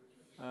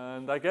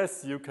 And I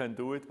guess you can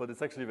do it, but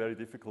it's actually very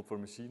difficult for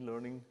machine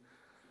learning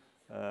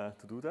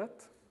to do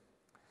that.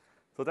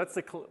 So that's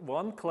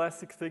one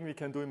classic thing we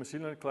can do in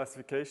machine learning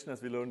classification,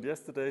 as we learned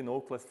yesterday,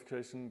 node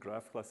classification,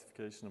 graph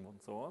classification,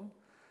 and so on.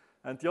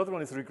 And the other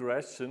one is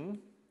regression.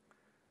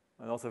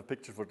 I also have a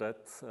picture for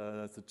that.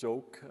 That's a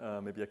joke.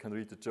 Maybe I can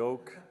read the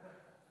joke.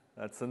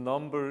 That's a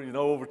number, you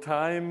know, over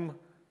time,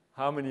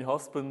 how many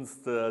husbands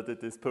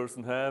did this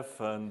person have?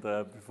 And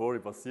before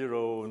it was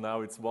 0,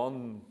 now it's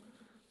 1.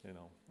 You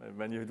know,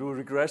 when you do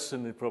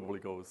regression, it probably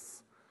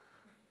goes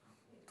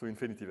to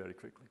infinity very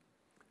quickly.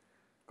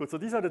 Good, so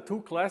these are the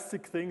two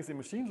classic things in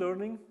machine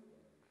learning,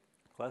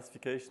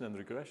 classification and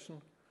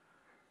regression.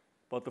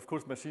 But of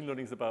course, machine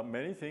learning is about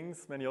many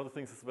things, many other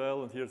things as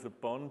well, and here's a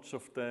bunch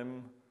of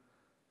them,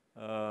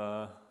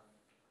 a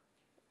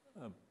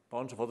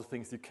bunch of other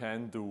things you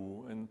can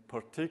do. In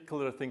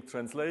particular, I think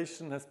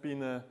translation has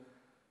been a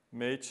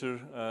major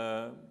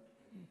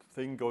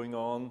thing going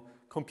on.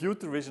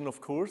 Computer vision,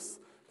 of course.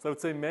 So I would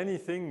say many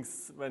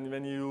things,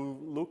 when you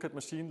look at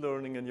machine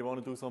learning and you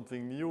want to do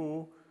something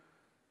new,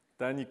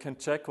 then you can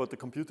check what the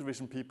computer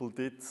vision people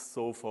did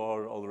so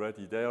far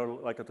already. They are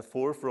like at the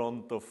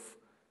forefront of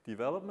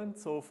development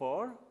so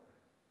far.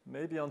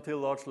 maybe until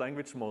large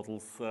language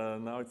models.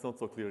 Now it's not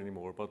so clear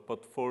anymore,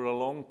 but for a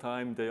long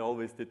time they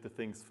always did the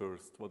things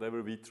first.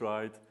 Whatever we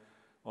tried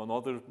on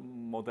other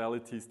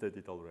modalities, they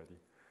did already.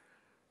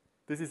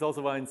 This is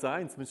also why in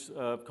science,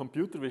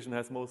 computer vision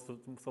has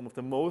some of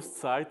the most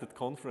cited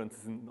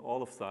conferences in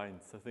all of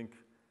science. I think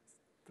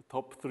the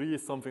top 3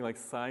 is something like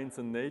Science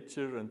and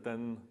Nature, and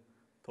then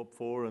top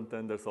 4, and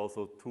then there's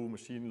also 2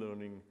 machine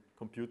learning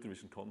computer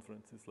vision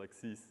conferences like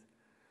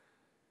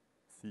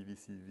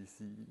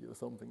CVCVC or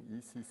something,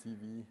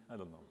 ECCV, I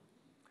don't know.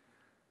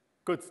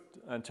 Good,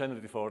 and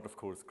generative art, of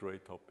course,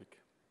 great topic.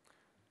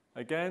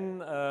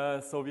 Again,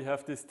 so we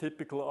have this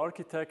typical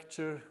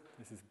architecture.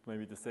 This is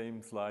maybe the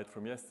same slide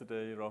from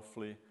yesterday,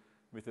 roughly,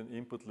 with an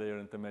input layer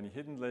and the many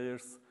hidden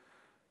layers.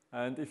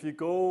 And if you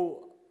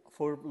go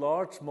for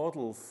large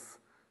models,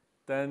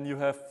 then you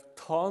have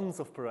tons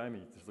of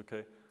parameters,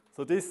 okay?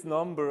 So this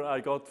number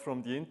I got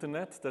from the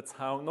internet. That's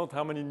not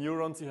how many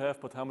neurons you have,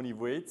 but how many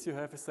weights you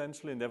have,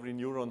 essentially. And every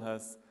neuron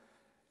has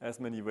as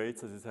many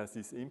weights as it has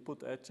these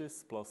input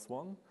edges,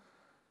 +1.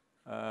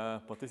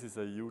 But this is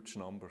a huge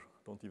number.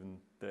 Don't even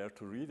dare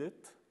to read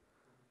it.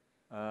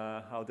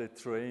 How they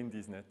train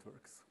these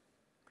networks.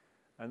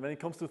 And when it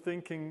comes to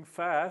thinking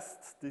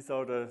fast, these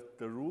are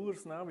the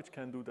rulers now, which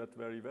can do that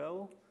very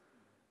well.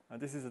 And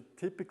this is a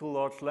typical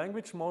large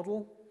language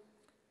model.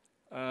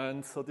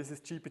 And so this is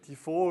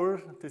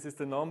GPT-4. This is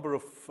the number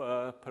of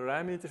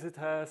parameters it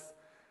has.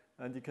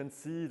 And you can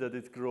see that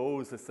it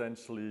grows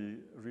essentially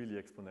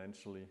really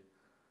exponentially.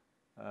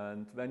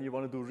 And when you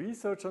want to do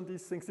research on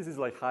these things, this is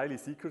like highly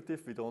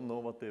secretive. We don't know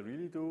what they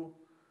really do.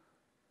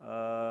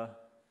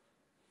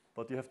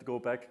 But you have to go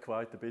back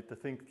quite a bit. I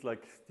think,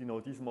 like, you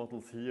know, these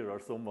models here are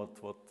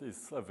somewhat what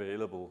is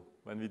available.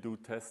 When we do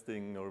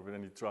testing or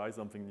when we try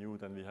something new,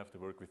 then we have to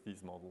work with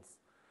these models.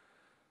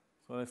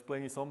 So I'll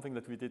explain you something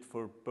that we did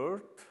for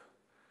BERT,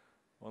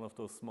 one of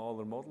those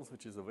smaller models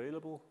which is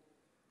available.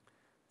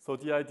 So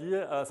the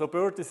idea, so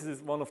BERT, this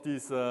is one of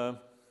these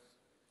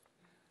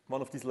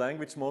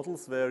language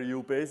models where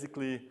you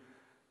basically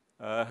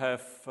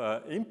have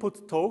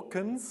input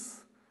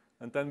tokens,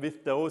 and then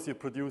with those you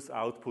produce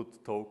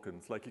output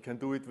tokens. Like you can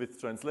do it with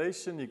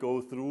translation. You go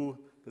through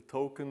the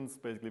tokens,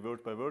 basically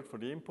word by word for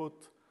the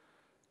input,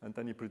 and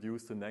then you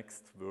produce the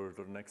next word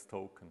or next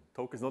token.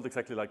 Token is not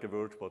exactly like a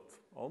word, but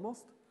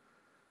almost.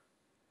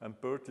 And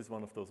BERT is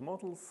one of those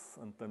models,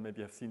 and then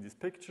maybe I've seen this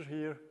picture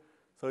here.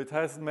 So it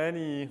has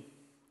many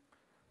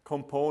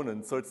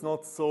components, so it's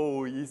not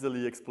so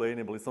easily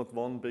explainable. It's not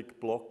one big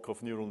block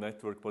of neural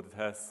network, but it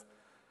has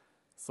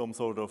some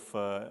sort of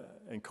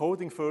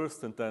encoding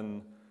first, and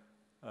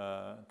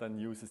then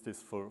uses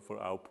this for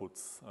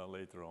outputs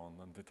later on.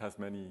 And it has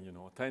many, you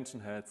know,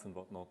 attention heads and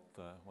whatnot,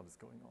 what is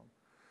going on.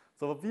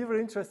 So we were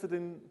interested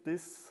in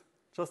this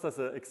just as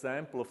an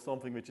example of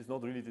something which is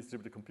not really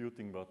distributed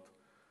computing, but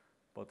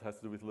has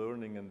to do with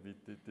learning, and we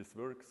did this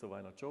work, so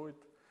why not show it?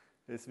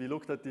 Is we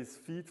looked at these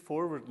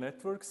feed-forward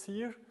networks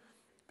here,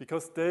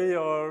 because they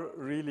are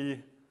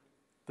really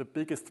the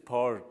biggest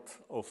part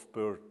of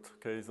BERT.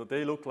 Okay, so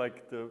they look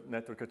like the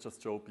network I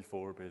just showed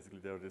before, basically.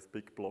 They're this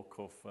big block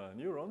of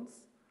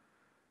neurons.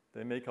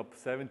 They make up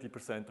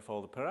 70% of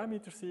all the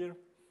parameters here.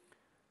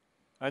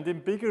 And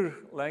in bigger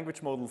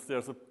language models,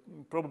 there's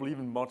probably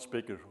even much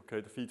bigger,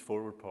 okay, the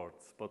feed-forward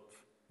parts. But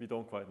we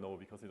don't quite know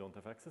because we don't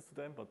have access to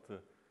them. But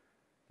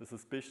the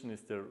suspicion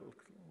is they're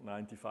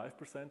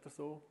 95% or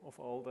so of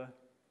all the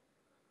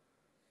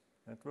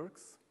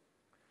networks.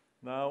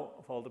 Now,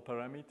 of all the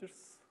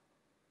parameters.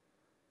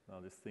 Now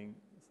this thing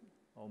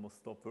almost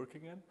stopped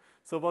working again.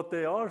 So what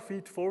they are,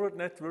 feed-forward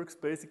networks,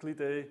 basically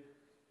they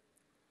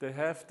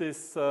have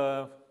this,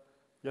 you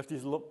have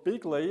these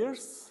big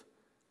layers,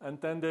 and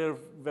then they're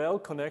well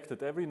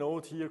connected. Every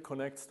node here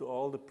connects to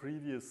all the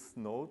previous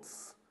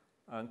nodes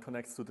and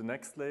connects to the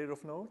next layer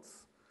of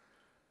nodes.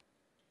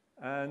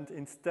 And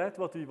instead,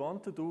 what we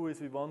want to do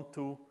is we want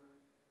to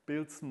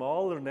build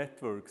smaller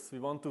networks. We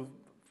want to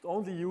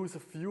only use a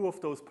few of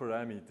those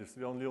parameters.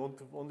 We only want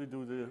to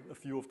do a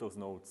few of those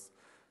nodes.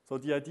 So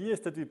the idea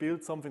is that we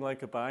build something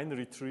like a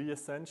binary tree,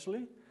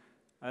 essentially,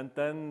 and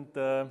then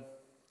the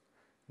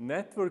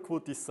network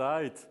would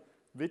decide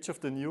which of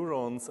the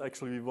neurons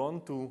actually we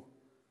want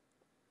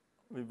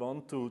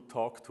to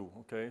talk to.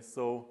 Okay,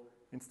 so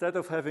instead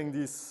of having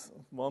these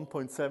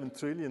 1.7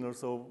 trillion or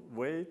so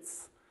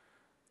weights,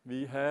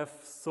 we have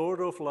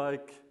sort of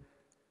like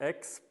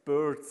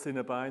experts in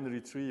a binary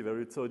tree,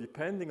 where it's so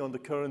depending on the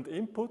current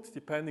input,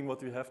 depending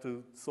what we have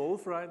to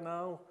solve right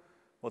now,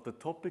 what the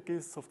topic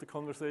is of the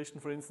conversation,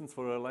 for instance,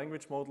 for a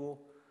language model,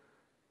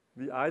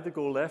 we either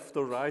go left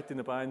or right in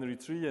a binary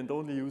tree and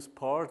only use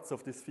parts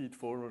of this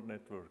feed-forward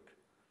network.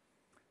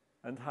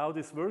 And how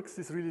this works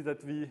is really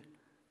that we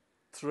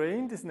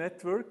train this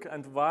network,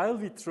 and while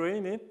we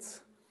train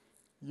it,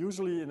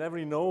 usually in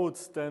every node,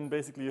 then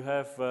basically you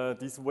have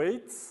these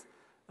weights,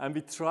 and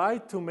we try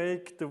to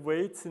make the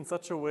weights in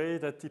such a way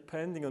that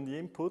depending on the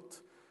input,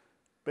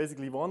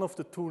 basically one of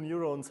the two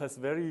neurons has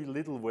very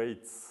little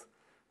weights.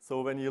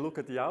 So when you look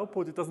at the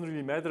output, it doesn't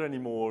really matter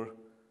anymore,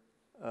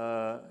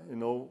 you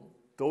know,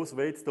 those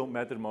weights don't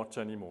matter much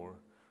anymore.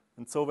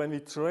 And so when we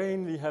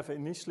train, we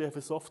initially have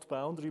a soft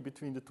boundary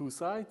between the two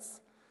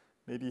sides.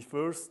 Maybe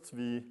first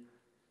we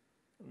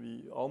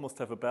almost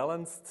have a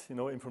balanced,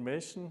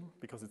 information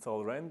because it's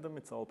all random,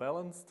 it's all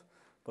balanced.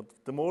 But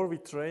the more we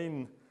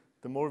train,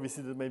 the more we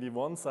see that maybe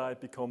one side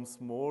becomes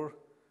more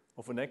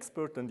of an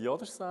expert than the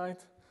other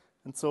side.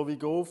 And so we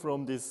go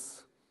from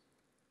this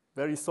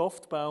very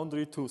soft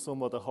boundary to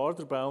somewhat a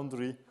harder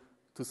boundary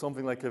to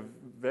something like a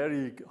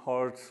very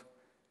hard,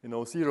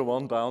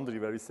 0-1 boundary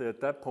where we say at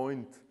that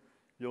point,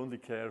 you only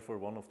care for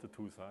one of the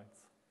two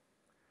sides.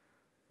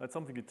 That's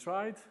something we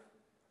tried,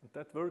 and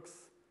that works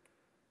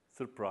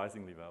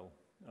surprisingly well.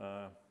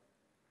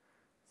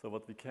 So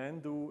what we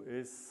can do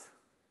is,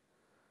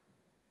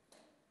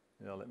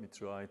 let me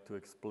try to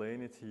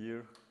explain it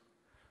here.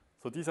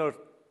 So these are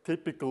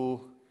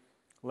typical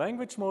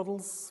language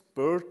models,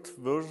 BERT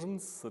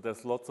versions. So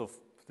there's lots of,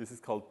 this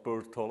is called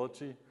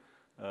BERTology,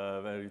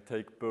 where you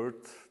take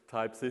BERT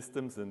type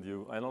systems and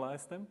you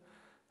analyze them.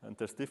 And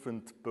there's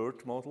different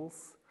BERT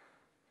models.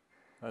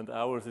 And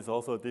ours is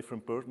also a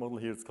different BERT model.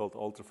 Here it's called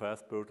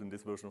ultra-fast BERT in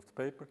this version of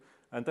the paper.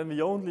 And then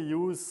we only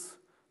use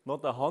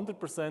not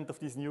 100% of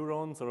these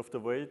neurons or of the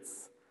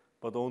weights,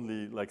 but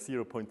only like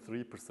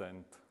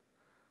 0.3%.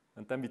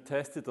 And then we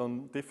test it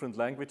on different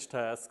language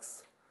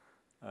tasks.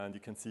 And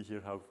you can see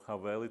here how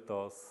well it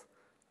does.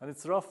 And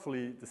it's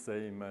roughly the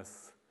same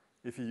as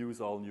if you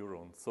use all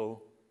neurons.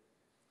 So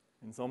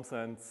in some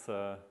sense,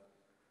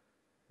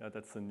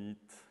 that's a neat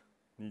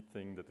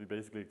thing that we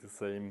basically get the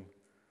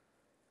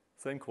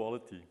same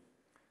quality.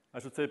 I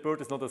should say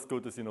BERT is not as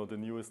good as the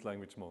newest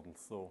language models,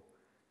 so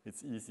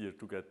it's easier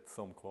to get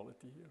some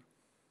quality here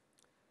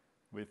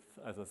with,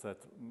 as I said,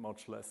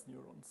 much less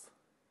neurons.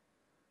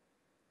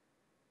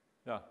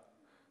 Yeah,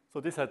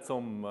 so this had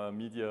some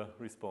media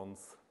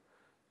response,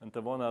 and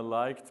the one I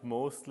liked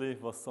mostly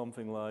was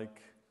something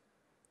like,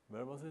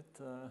 where was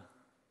it?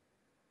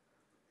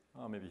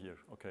 Maybe here,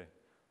 okay.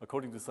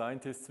 According to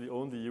scientists, we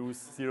only use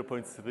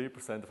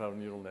 0.3% of our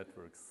neural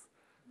networks.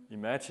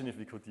 Imagine if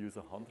we could use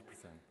 100%.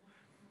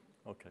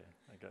 Okay,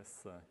 I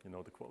guess you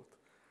know the quote.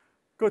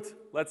 Good,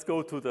 let's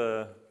go to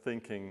the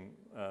thinking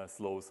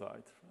slow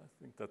side. I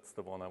think that's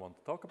the one I want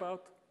to talk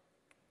about.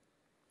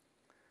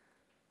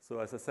 So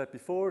as I said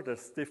before,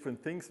 there's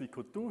different things we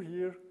could do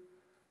here,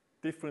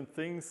 different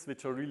things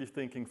which are really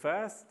thinking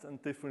fast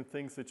and different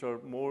things which are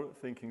more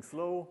thinking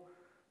slow.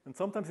 And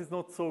sometimes it's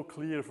not so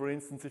clear. For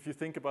instance, if you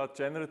think about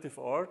generative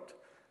art,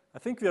 I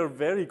think we are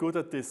very good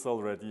at this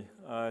already.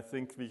 I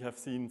think we have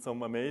seen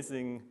some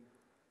amazing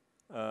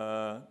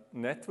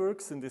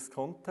networks in this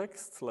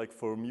context, like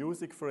for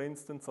music, for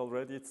instance,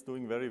 already it's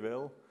doing very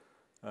well,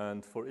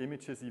 and for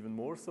images even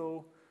more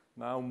so.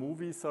 Now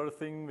movies are a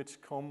thing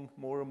which come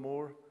more and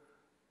more.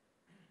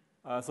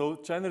 So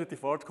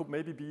generative art could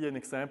maybe be an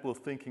example of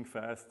thinking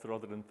fast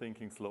rather than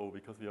thinking slow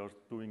because we are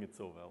doing it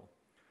so well.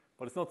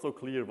 But it's not so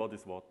clear what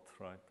is what,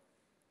 right?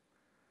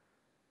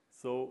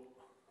 So,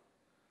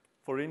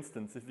 for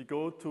instance, if we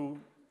go to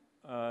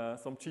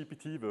some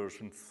GPT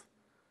versions,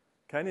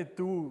 can it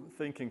do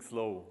thinking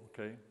slow,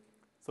 okay?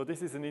 So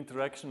this is an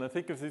interaction. I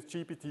think of this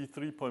GPT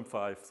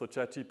 3.5, so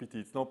ChatGPT.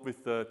 It's not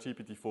with the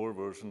GPT-4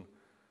 version.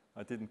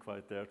 I didn't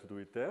quite dare to do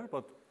it there,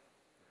 but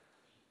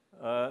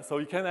so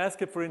you can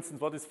ask it, for instance,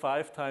 what is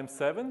 5 times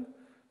 7?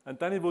 And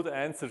then it would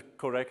answer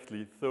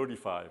correctly,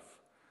 35.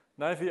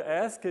 Now, if you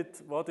ask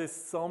it, what is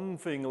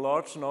something,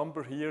 large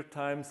number here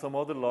times some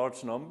other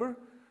large number,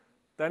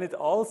 then it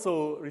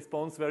also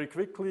responds very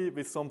quickly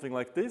with something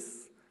like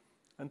this.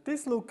 And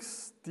this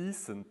looks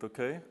decent,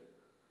 okay?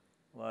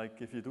 Like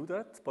if you do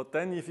that. But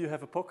then if you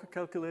have a pocket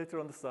calculator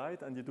on the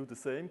side and you do the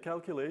same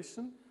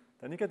calculation,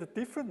 then you get a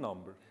different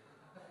number.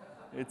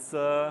 It's,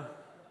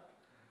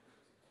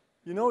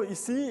 you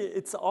see,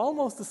 it's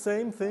almost the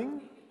same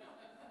thing.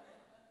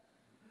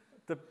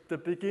 The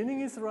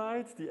beginning is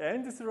right, the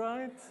end is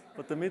right,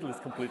 but the middle is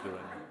completely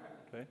wrong,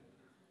 okay?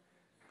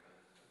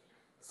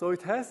 So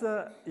it has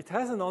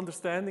an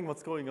understanding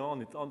what's going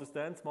on. It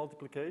understands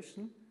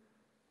multiplication,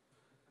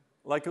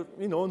 like,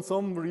 in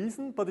some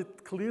reason, but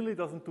it clearly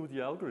doesn't do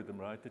the algorithm,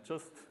 right?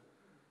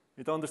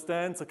 It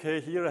understands,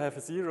 okay, here I have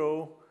a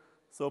 0,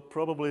 so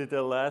probably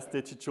the last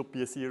digit should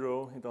be a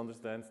 0. It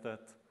understands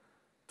that.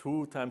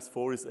 2 times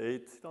 4 is 8.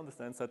 It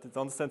understands that. It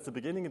understands the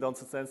beginning, it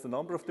understands the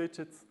number of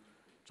digits,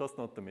 just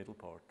not the middle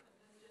part.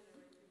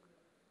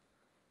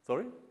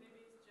 Sorry? Maybe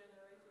it's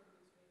generating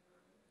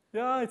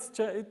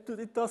this way.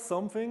 Yeah, it does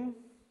something,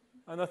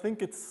 and I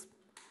think it's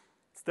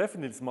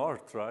definitely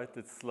smart, right?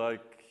 It's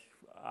like,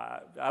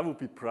 I would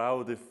be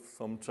proud if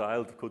some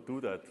child could do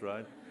that,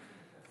 right?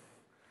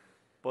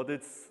 But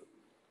it's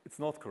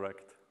not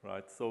correct,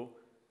 right? So,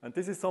 and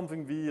this is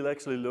something we'll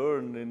actually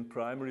learn in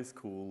primary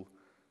school,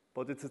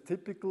 but it's a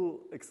typical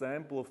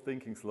example of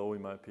thinking slow,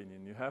 in my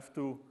opinion. You have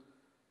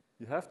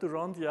to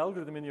run the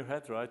algorithm in your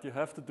head, right? You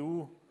have to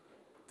do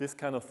this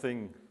kind of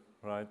thing,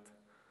 right?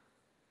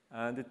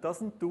 And it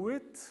doesn't do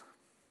it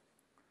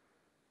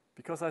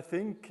because I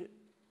think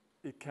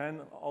it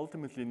can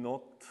ultimately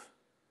not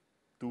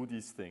do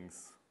these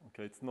things,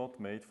 okay? It's not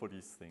made for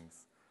these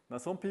things. Now,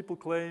 some people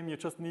claim you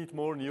just need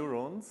more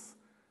neurons,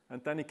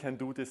 and then it can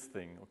do this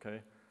thing,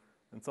 okay?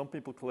 And some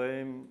people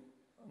claim,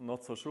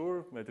 not so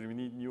sure, whether we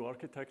need new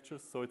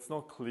architectures, so it's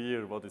not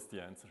clear what is the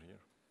answer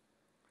here.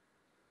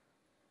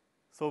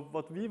 So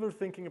what we were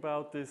thinking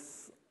about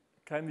is,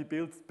 can we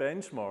build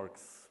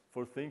benchmarks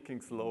for thinking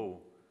slow?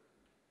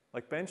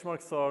 Like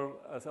benchmarks are,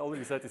 as I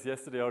already said this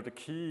yesterday, are the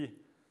key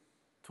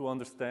to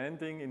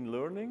understanding in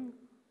learning.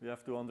 We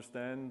have to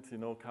understand, you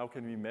know, how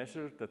can we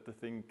measure that the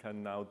thing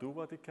can now do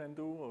what it can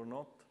do or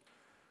not?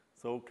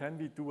 So can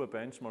we do a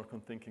benchmark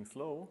on thinking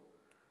slow?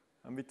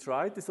 And we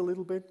tried this a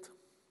little bit.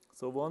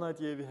 So one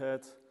idea we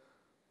had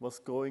was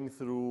going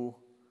through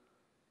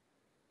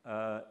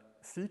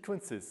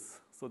sequences.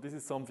 So this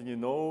is something you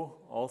know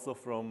also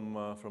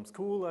from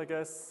school, I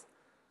guess.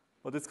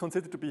 But it's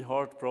considered to be a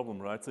hard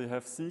problem, right? So you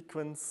have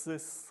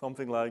sequences,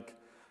 something like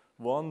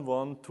 1,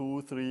 1,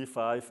 2, 3,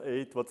 5,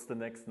 8. What's the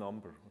next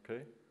number,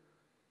 okay?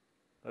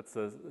 That's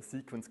a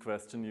sequence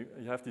question. You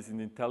have this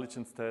in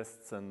intelligence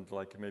tests and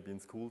like maybe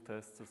in school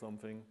tests or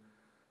something.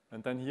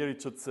 And then here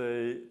it should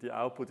say the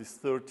output is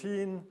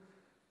 13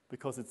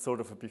 because it's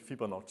sort of a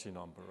Fibonacci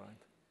number, right?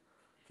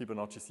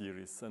 Fibonacci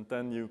series. And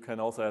then you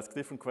can also ask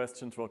different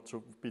questions. What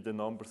should be the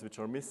numbers which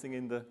are missing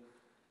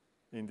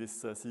in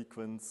this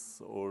sequence?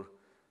 Or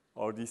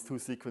are these two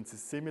sequences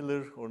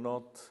similar or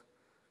not?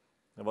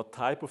 And what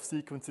type of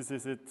sequences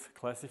is it?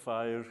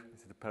 Classifier?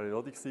 Is it a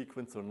periodic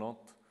sequence or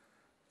not?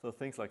 So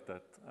things like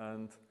that.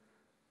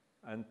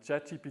 And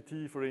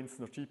ChatGPT, for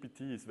instance, or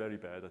GPT is very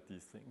bad at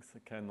these things.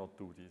 It cannot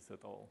do this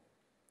at all.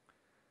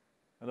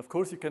 And of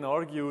course, you can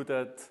argue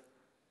that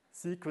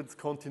sequence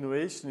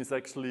continuation is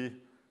actually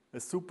a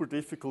super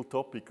difficult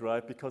topic,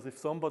 right? Because if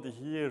somebody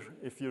here,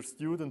 if your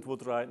student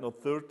would write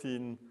not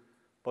 13,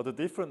 but a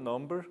different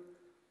number,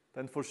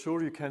 then for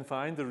sure you can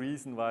find a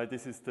reason why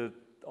this is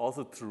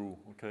also true,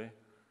 okay?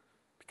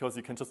 Because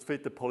you can just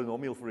fit the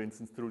polynomial, for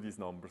instance, through these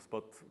numbers.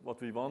 But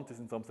what we want is,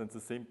 in some sense,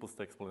 the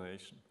simplest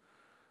explanation.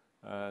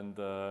 And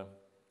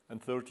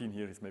 13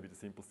 here is maybe the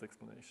simplest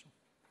explanation.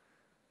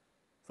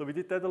 So we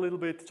did that a little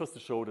bit just to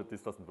show that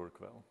this doesn't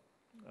work well.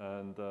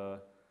 And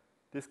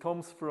this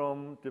comes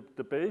from,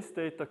 the base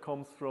data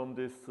comes from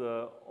this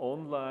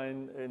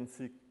online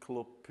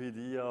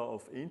encyclopedia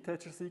of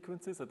integer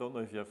sequences. I don't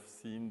know if you have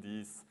seen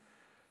these.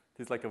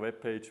 There's like a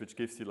web page which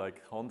gives you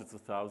like hundreds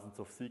of thousands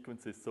of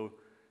sequences. So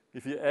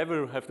if you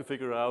ever have to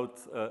figure out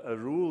a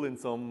rule in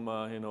some,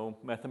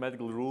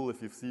 mathematical rule,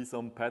 if you see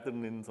some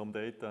pattern in some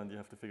data and you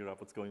have to figure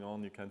out what's going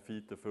on, you can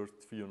feed the first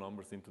few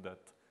numbers into that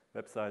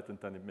website and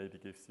then it maybe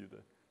gives you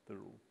the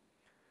rule.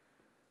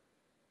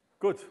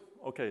 Good,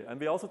 okay, and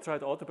we also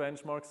tried other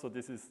benchmarks, so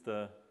this is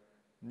the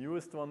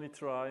newest one we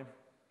try.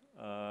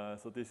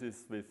 So this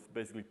is with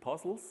basically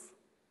puzzles.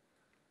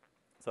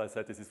 So I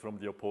said this is from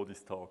the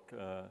OPODIS talk,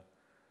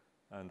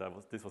 and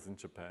this was in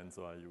Japan,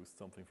 so I used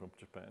something from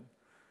Japan.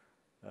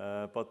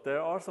 But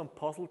there are some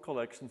puzzle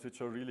collections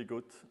which are really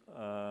good,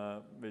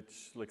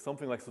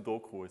 something like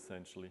Sudoku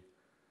essentially.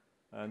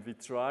 And we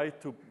try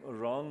to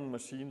run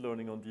machine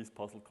learning on these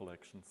puzzle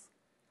collections.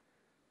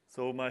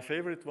 So my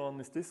favorite one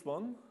is this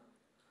one.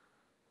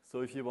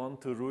 So if you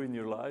want to ruin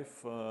your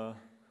life,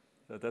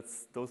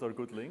 those are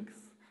good links.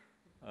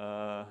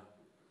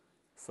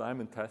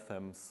 Simon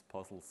Tatham's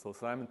puzzles. So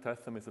Simon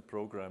Tatham is a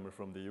programmer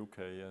from the UK,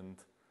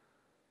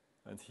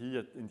 and he,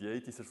 in the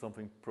 80s or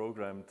something,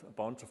 programmed a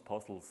bunch of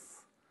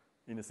puzzles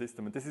in a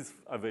system. And this is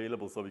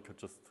available, so we could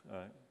just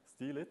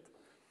steal it.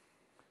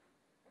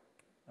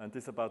 And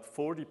there's about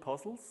 40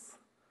 puzzles,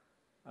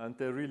 and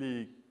they're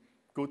really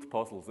good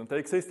puzzles. And they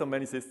exist on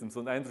many systems,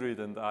 on Android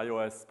and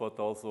iOS, but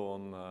also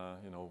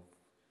on,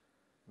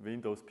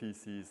 Windows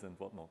PCs and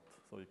whatnot.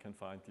 So you can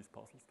find these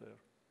puzzles there.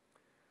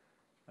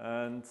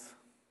 And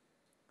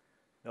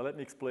now let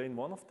me explain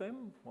one of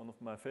them, one of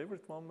my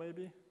favorite one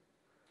maybe.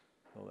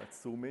 So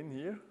let's zoom in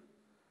here.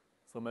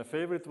 So my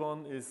favorite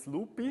one is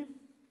Loopy.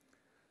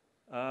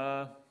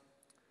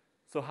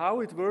 So how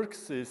it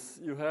works is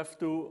you have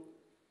to,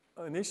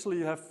 initially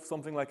you have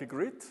something like a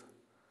grid.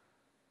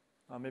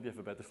 Maybe I have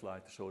a better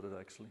slide to show that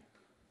actually.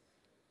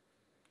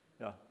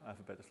 Yeah, I have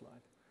a better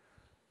slide.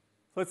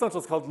 So it's not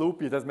just called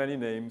Loopy, it has many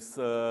names.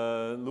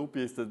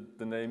 Loopy is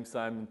the name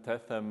Simon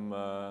Tatham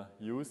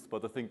used,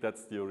 but I think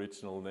that's the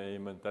original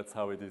name and that's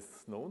how it is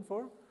known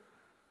for.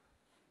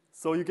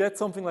 So you get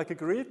something like a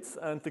grid,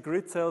 and the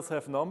grid cells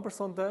have numbers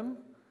on them,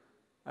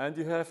 and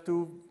you have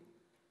to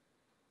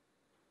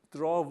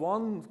draw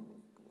one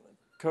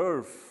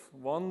curve,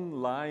 one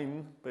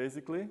line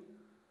basically,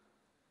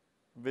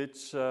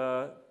 which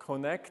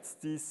connects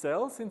these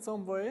cells in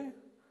some way,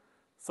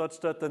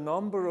 such that the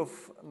number of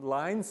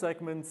line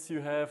segments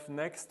you have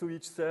next to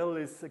each cell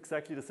is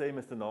exactly the same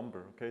as the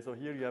number. Okay, so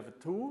here you have a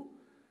 2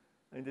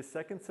 in the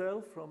second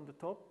cell from the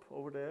top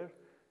over there,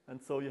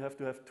 and so you have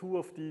to have 2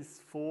 of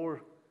these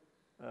 4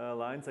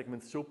 line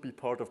segments should be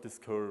part of this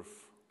curve,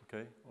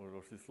 okay,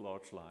 or this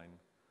large line.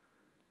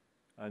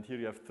 And here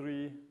you have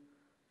 3,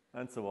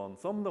 and so on.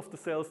 Some of the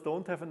cells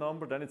don't have a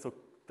number,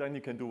 then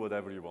you can do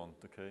whatever you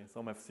want, okay.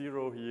 Some have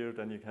 0 here,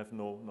 then you have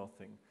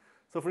nothing.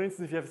 So for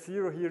instance, if you have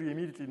 0 here, you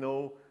immediately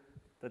know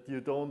that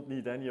you don't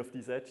need any of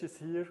these edges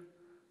here.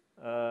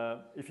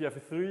 If you have a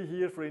 3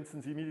 here, for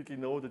instance, you immediately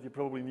know that you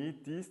probably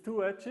need these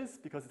 2 edges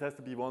because it has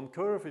to be one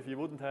curve. If you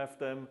wouldn't have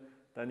them,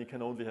 then you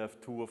can only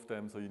have 2 of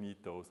them, so you need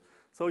those.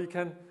 So you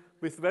can,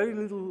 with very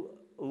little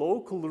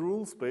local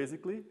rules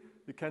basically,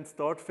 you can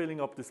start filling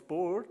up this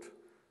board,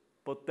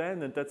 but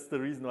then, and that's the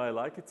reason why I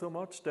like it so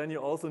much, then you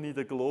also need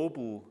a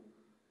global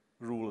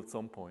rule at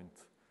some point.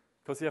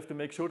 Because you have to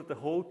make sure that the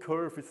whole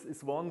curve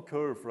is one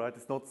curve, right?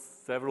 It's not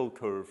several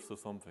curves or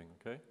something,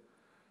 okay?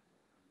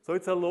 So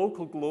it's a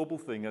local global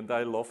thing, and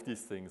I love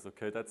these things,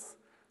 okay?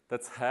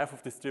 That's half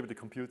of distributed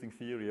computing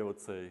theory, I would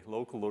say.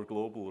 Local or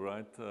global,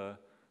 right?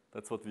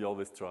 That's what we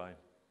always try.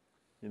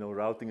 You know,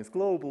 routing is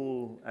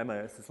global,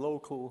 MIS is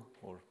local,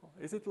 or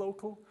is it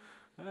local?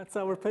 That's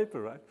our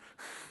paper, right?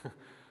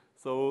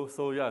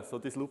 So yeah, so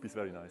this loop is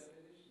very nice.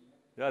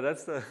 Yeah,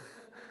 that's the,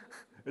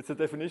 it's a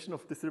definition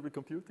of distributed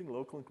computing,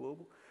 local and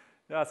global.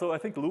 Yeah, so I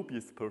think loopy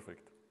is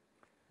perfect.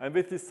 And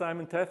with these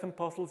Simon-Tethem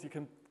puzzles, you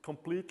can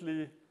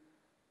completely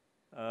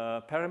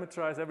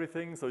parameterize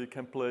everything, so you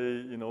can play,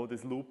 you know,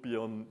 this loopy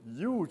on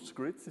huge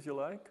grids if you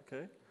like,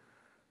 okay?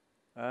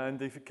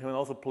 And if you can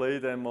also play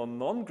them on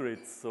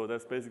non-grids, so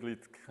that's basically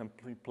it can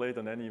be played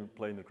on any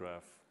planar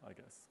graph, I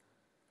guess.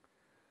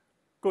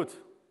 Good,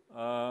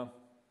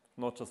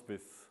 not just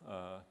with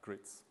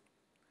grids.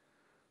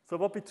 So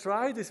what we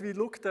tried is we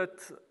looked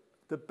at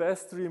the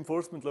best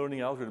reinforcement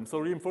learning algorithm. So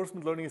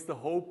reinforcement learning is the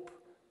hope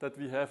that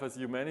we have as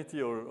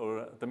humanity,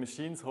 or the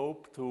machine's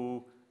hope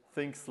to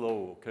think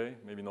slow, okay?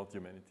 Maybe not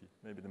humanity,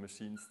 maybe the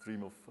machine's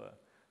dream of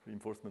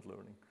reinforcement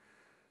learning.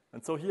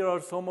 And so here are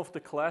some of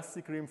the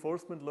classic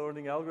reinforcement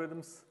learning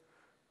algorithms.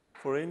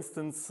 For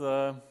instance,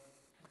 so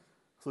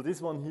this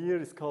one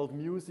here is called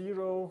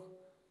mu0,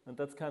 and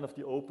that's kind of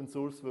the open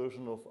source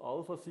version of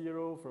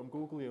AlphaZero from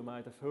Google. You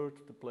might have heard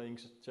the playing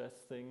chess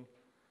thing.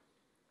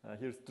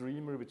 Here's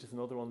Dreamer, which is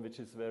another one which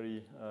is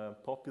very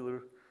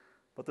popular.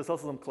 But there's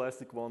also some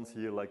classic ones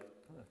here like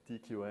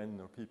TQN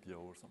or PPO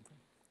or something.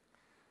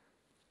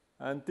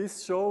 And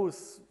this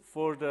shows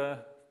for the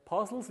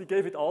puzzles, we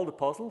gave it all the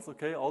puzzles,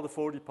 okay, all the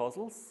 40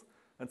 puzzles,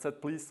 and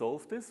said, please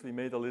solve this. We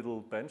made a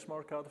little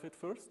benchmark out of it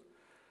first.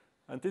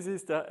 And this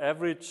is the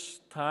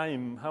average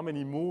time, how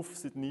many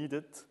moves it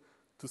needed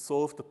to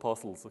solve the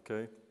puzzles,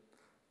 okay?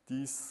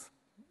 These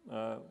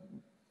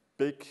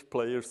big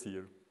players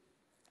here.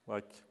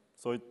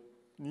 So it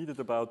needed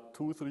about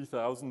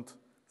 2,000–3,000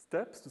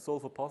 steps to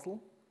solve a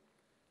puzzle.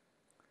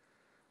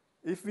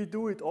 If we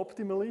do it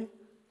optimally,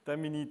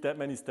 then we need that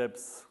many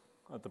steps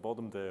at the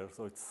bottom there.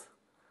 So it's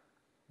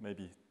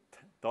maybe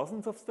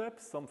dozens of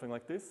steps, something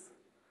like this.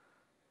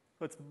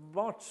 So it's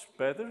much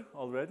better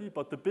already,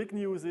 but the big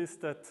news is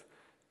that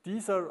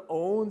these are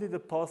only the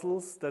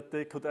puzzles that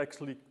they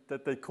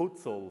could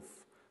solve.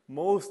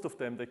 Most of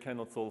them they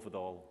cannot solve at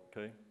all,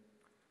 okay?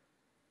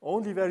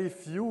 Only very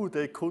few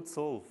they could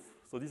solve.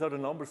 So these are the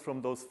numbers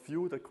from those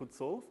few that could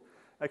solve.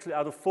 Actually,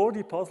 out of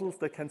 40 puzzles,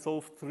 they can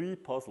solve 3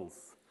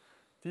 puzzles.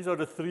 These are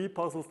the 3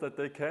 puzzles that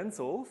they can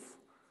solve.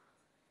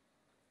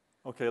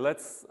 Okay,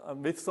 let's,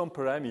 with some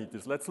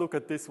parameters, let's look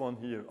at this one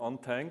here,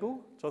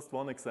 untangle, just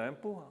one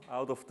example,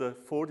 out of the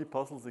 40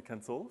 puzzles it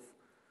can solve,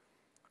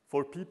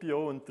 for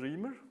PPO and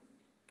Dreamer.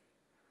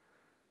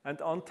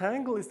 And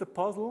untangle is the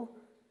puzzle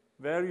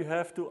where you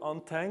have to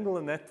untangle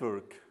a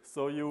network.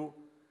 So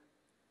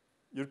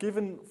you're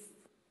given,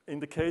 in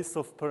the case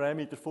of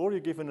parameter 4, you're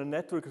given a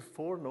network of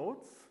 4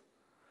 nodes,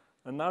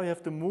 and now you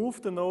have to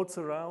move the nodes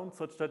around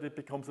such that it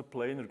becomes a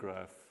planar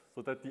graph,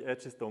 so that the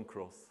edges don't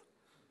cross.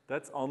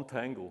 That's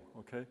untangle,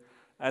 okay?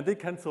 And it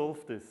can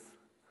solve this,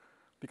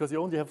 because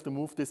you only have to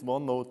move this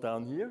one node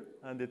down here,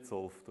 and it's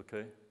solved,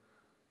 okay?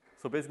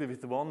 So basically,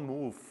 with one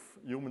move,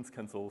 humans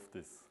can solve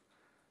this.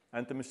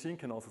 And the machine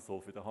can also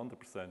solve it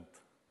 100%.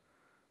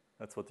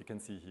 That's what you can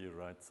see here,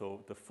 right?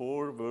 So the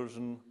 4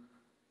 version,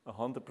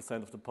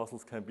 100% of the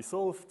puzzles can be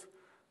solved,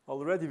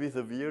 already with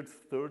a weird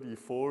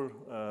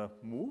 34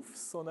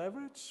 moves on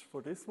average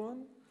for this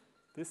one.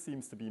 This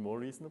seems to be more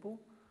reasonable.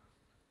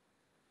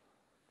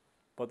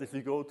 But if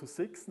you go to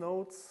 6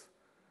 nodes,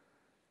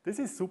 this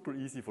is super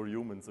easy for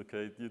humans,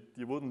 okay?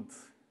 It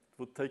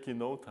would take you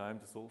no time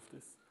to solve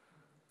this.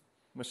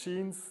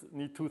 Machines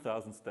need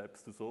 2,000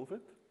 steps to solve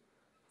it.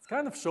 It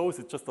kind of shows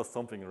it just does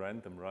something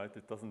random, right?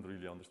 It doesn't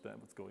really understand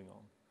what's going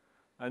on.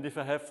 And if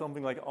I have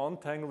something like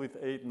untangle with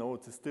 8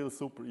 nodes, it's still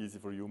super easy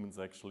for humans,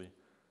 actually.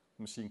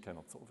 The machine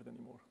cannot solve it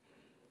anymore.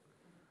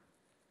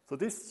 So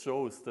this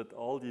shows that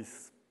all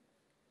these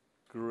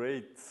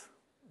great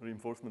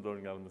reinforcement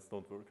learning algorithms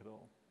don't work at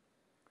all.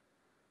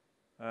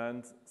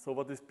 And so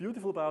what is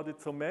beautiful about it,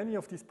 so many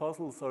of these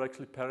puzzles are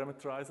actually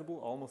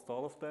parameterizable, almost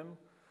all of them.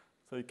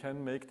 So you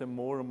can make them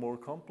more and more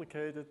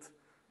complicated.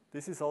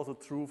 This is also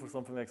true for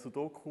something like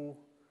Sudoku,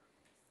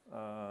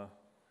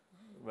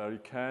 where you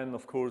can,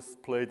 of course,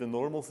 play the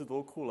normal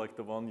Sudoku, like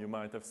the one you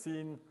might have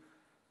seen,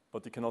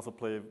 but you can also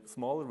play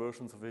smaller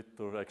versions of it,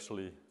 or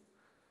actually,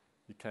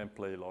 you can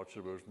play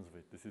larger versions of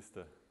it. This is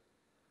the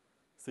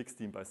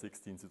 16 by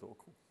 16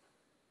 Sudoku.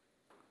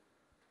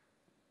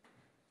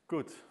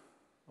 Good.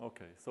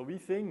 Okay, so we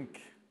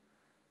think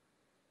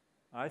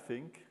I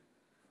think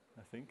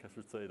I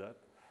should say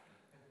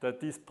that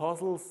these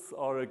puzzles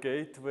are a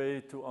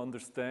gateway to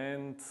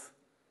understand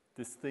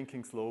this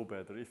thinking slow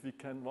better. If we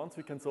can, once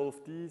we can solve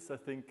these, I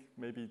think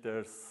maybe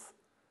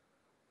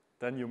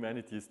then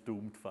humanity is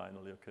doomed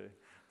finally, okay?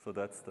 So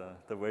that's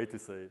the way to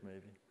say it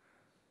maybe.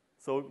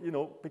 So, you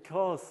know,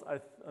 because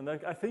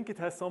I think it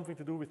has something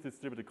to do with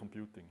distributed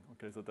computing,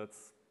 okay? So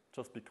that's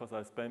just because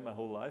I spent my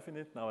whole life in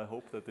it. Now I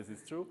hope that this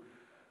is true.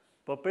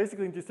 But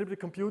basically in distributed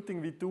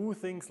computing, we do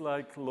things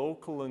like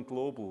local and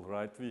global,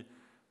 right?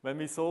 When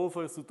we solve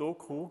a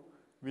Sudoku,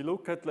 we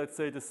look at, let's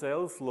say, the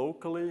cells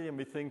locally, and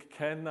we think,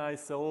 can I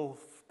solve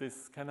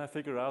this? Can I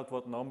figure out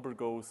what number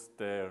goes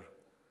there?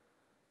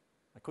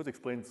 I could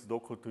explain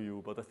Sudoku to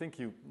you, but I think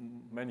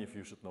many of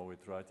you should know it,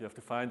 right? You have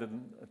to find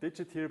a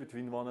digit here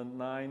between 1 and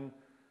 9,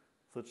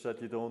 such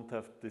that you don't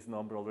have this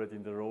number already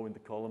in the row, in the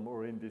column,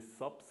 or in this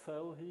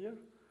subcell here.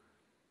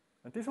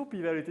 And this would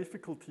be very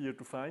difficult here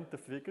to find the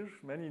figure.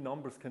 Many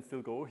numbers can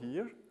still go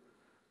here.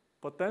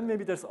 But then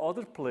maybe there's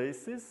other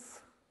places,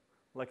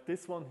 like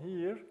this one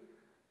here,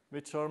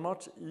 which are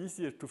much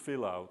easier to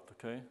fill out,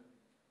 okay?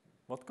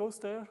 What goes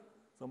there?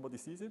 Somebody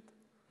sees it?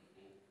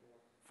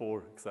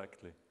 4,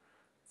 exactly.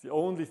 It's the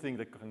only thing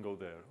that can go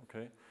there,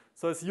 okay?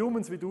 So as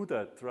humans, we do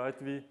that, right?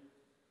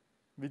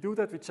 We do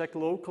that, we check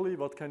locally,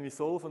 what can we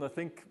solve? And I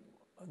think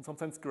in some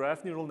sense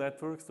graph neural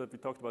networks that we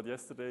talked about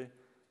yesterday,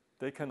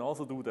 they can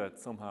also do that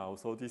somehow.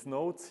 So these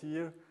nodes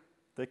here,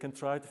 they can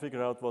try to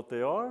figure out what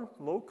they are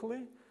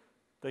locally.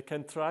 They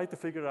can try to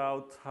figure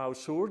out how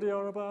sure they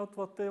are about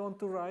what they want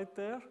to write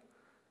there.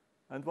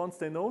 And once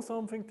they know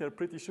something, they're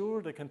pretty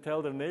sure, they can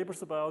tell their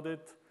neighbors about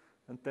it,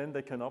 and then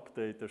they can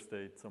update their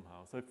state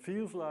somehow. So it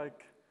feels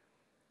like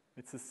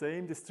it's the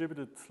same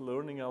distributed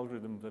learning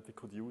algorithm that we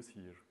could use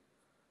here.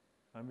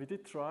 And we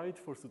did try it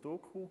for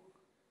Sudoku.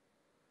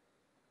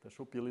 There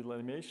should be a little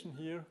animation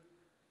here.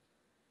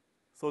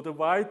 So the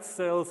white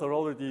cells are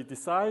already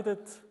decided,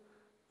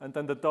 and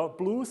then the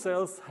blue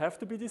cells have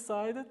to be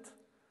decided.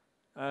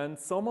 And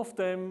some of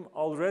them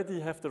already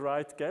have the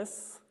right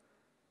guess.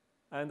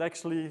 And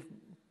actually,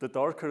 the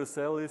darker a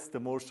cell is, the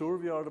more sure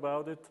we are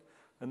about it.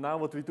 And now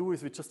what we do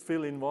is we just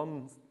fill in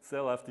one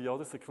cell after the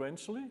other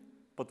sequentially,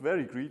 but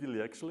very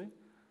greedily actually,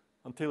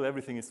 until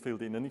everything is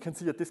filled in. And you can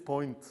see at this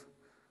point,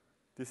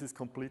 this is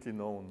completely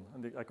known.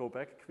 And I go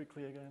back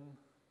quickly again.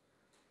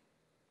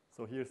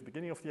 So here's the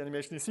beginning of the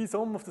animation. You see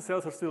some of the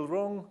cells are still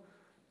wrong.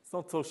 It's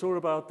not so sure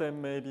about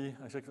them maybe.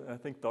 I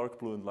think dark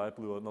blue and light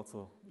blue are not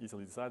so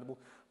easily decidable.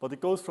 But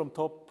it goes from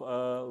top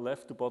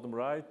left to bottom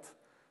right.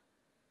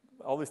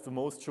 Always the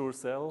most sure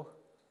cell.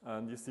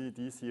 And you see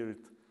these here,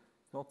 it's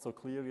not so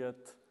clear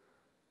yet.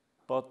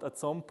 But at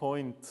some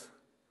point,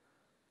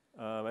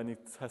 when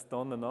it has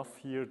done enough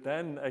here,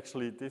 then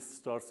actually this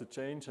starts to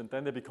change, and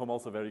then they become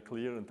also very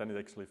clear, and then it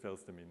actually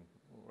fills them in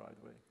right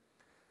away.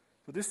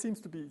 So this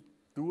seems to be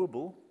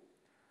doable,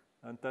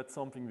 and that's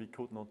something we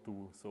could not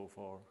do so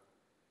far.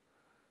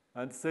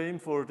 And same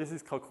for, this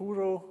is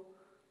Kakuro.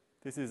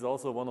 This is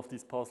also one of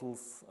these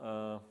puzzles.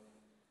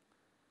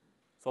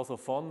 It's also a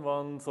fun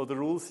one. So the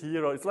rules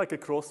here are, it's like a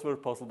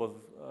crossword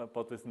puzzle,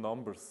 but with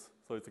numbers.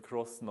 So it's a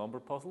cross number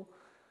puzzle.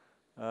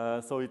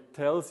 So it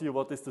tells you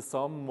what is the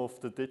sum of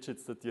the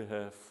digits that you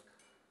have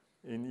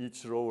in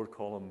each row or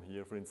column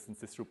here. For instance,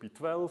 this should be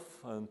 12,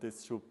 and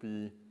this should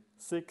be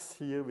 6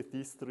 here with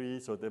these 3.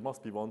 So there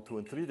must be 1, 2,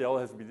 and 3. They all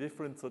have to be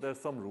different, so there's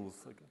some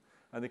rules.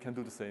 And they can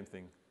do the same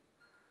thing.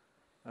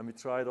 And we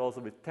tried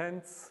also with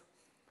tens.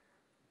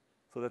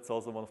 So that's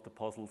also one of the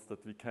puzzles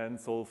that we can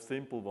solve,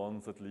 simple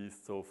ones at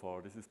least so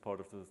far. This is part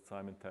of the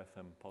Simon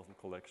Tatham puzzle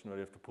collection, where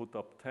you have to put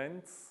up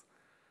tens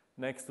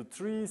next to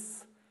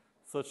trees,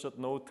 such that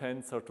no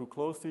tens are too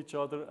close to each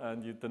other,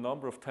 and the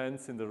number of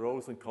tens in the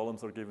rows and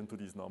columns are given to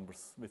these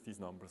numbers, with these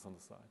numbers on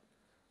the side.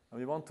 And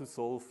we want to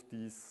solve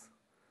these,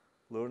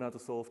 learn how to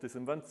solve this,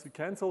 and once we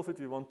can solve it,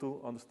 we want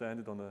to understand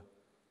it on a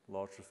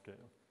larger scale.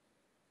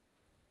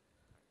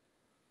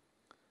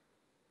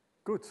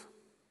 Good.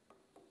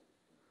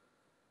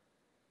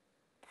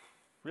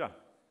 Yeah,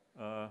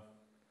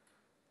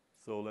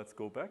 so let's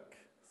go back.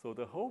 So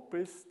the hope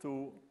is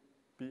to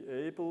be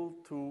able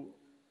to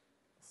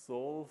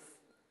solve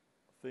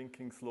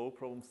thinking slow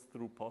problems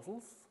through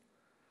puzzles.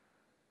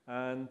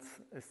 And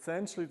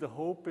essentially the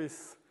hope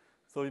is,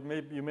 so you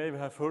may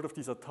have heard of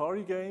these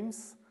Atari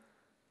games.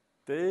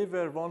 They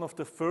were one of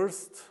the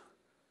first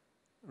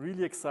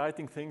really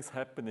exciting things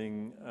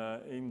happening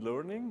in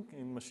learning,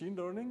 in machine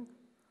learning.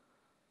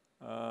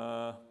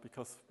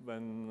 Because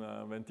when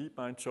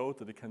DeepMind showed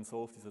that it can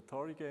solve these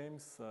Atari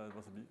games, it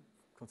was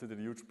considered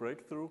a huge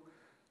breakthrough.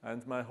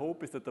 And my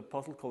hope is that the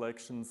puzzle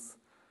collections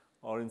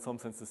are in some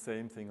sense the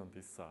same thing on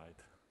this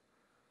side.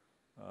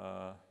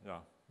 Yeah,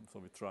 so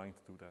we're trying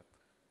to do that.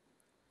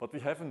 But we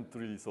haven't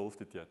really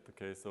solved it yet,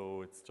 okay?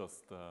 So it's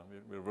just,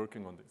 we're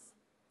working on this.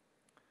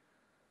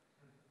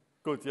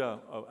 Good, yeah.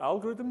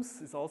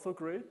 Algorithms is also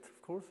great,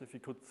 of course, if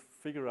you could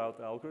figure out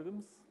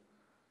algorithms.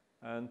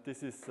 And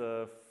this is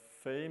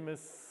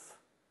famous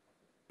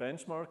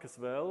benchmark as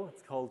well.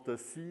 It's called the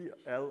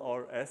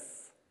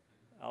CLRS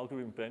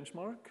algorithm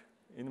benchmark.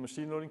 in the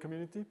machine learning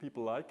community.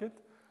 People like it.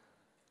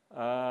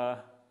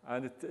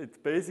 And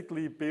it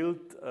basically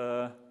built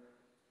a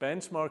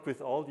benchmark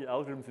with all the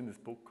algorithms in this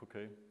book,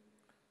 okay?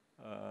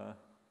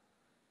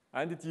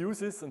 And it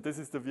uses, and this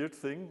is the weird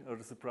thing, or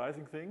the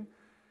surprising thing,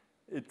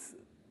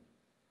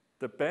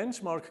 the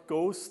benchmark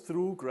goes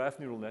through graph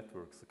neural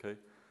networks, okay?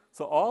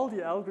 So all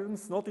the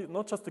algorithms,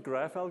 not just the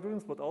graph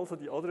algorithms, but also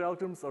the other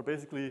algorithms are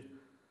basically,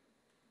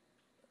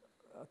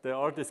 they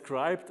are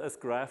described as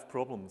graph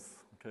problems,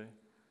 okay?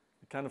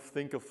 You kind of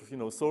think of,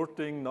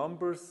 sorting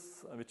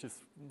numbers, which is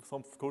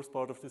of course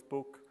part of this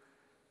book,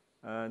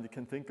 and you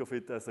can think of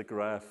it as a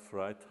graph,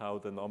 right? How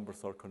the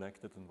numbers are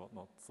connected and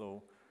whatnot.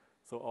 So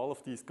all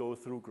of these go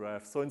through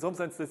graphs. So in some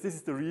sense, this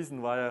is the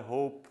reason why I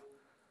hope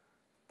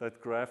that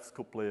graphs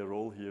could play a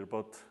role here,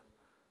 but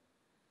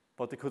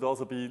it could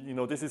also be,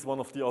 this is one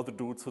of the other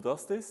dudes who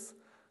does this,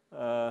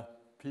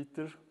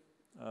 Peter.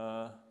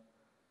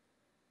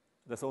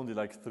 There's only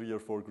like 3 or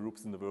 4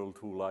 groups in the world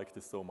who like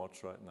this so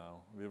much right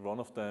now. We're one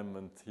of them,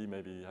 and he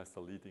maybe has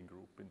the leading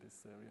group in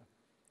this area.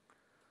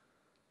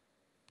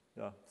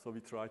 Yeah, so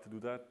we try to do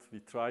that. We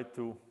try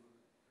to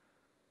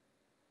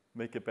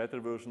make a better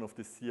version of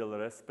this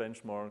CLRS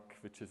benchmark,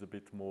 which is a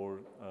bit more,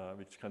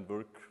 which can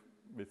work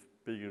with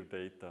bigger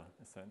data,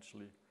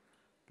 essentially.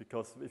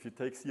 Because if you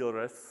take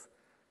CLRS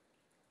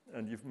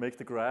and you make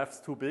the graphs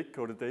too big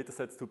or the data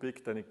sets too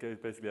big, then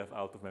it basically have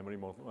out-of-memory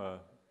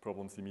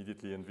problems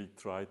immediately, and we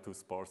try to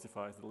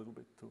sparsify it a little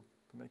bit to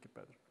make it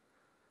better.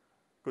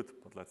 Good,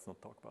 but let's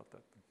not talk about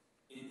that.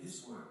 In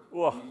this work,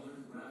 Whoa. we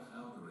learn graph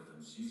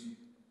algorithms using...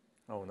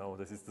 Oh no,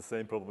 this is the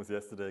same problem as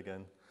yesterday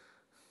again.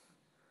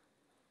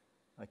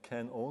 I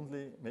can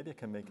only, maybe I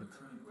can make it.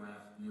 Recurrent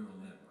graph neural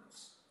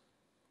networks.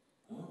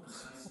 More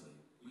precisely,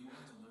 we want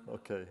to learn...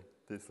 Okay,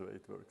 this way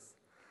it works.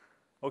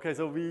 Okay,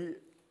 so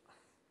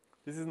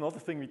this is another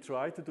thing we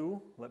try to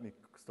do. Let me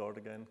start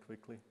again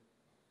quickly.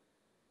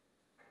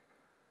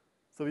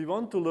 So we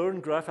want to learn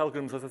graph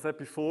algorithms. As I said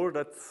before,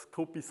 that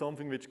could be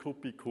something which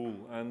could be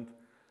cool. And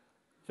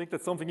I think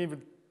that's something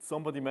even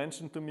somebody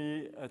mentioned to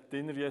me at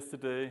dinner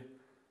yesterday,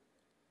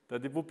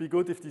 that it would be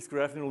good if these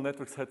graph neural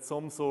networks had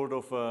some sort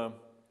of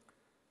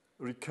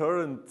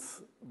recurrent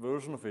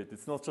version of it.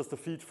 It's not just a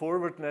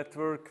feed-forward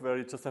network where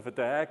you just have a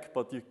DAG,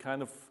 but you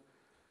kind of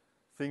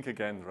think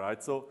again,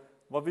 right? So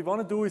what we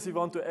want to do is we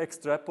want to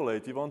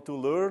extrapolate. We want to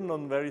learn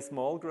on very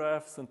small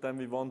graphs, and then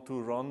we want to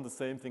run the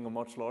same thing on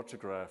much larger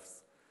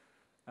graphs.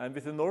 And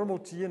with a normal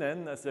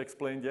GNN, as I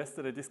explained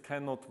yesterday, this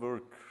cannot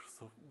work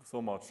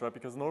so much, right?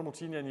 Because normal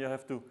GNN, you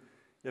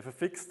have a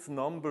fixed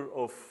number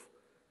of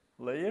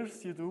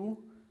layers you do,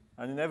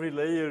 and in every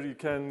layer you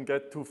can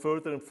get to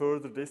further and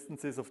further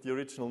distances of the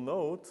original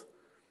node,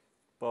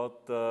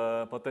 but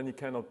then you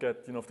cannot get,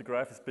 if the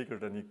graph is bigger,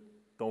 then you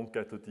don't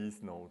get to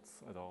these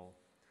nodes at all.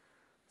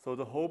 So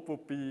the hope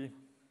would be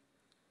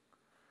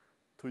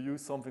to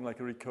use something like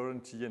a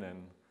recurrent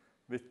GNN,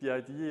 with the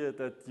idea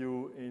that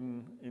you,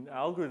 in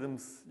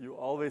algorithms, you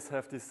always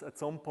have this, at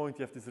some point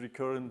you have this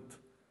recurrent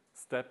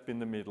step in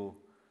the middle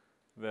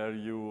where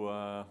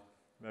you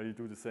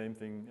do the same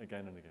thing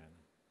again and again.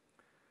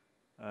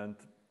 And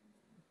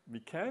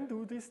we can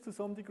do this to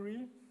some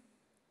degree.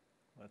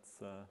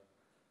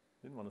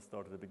 Didn't want to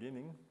start at the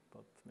beginning,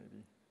 but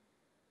maybe.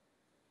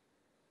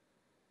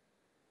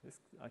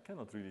 I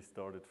cannot really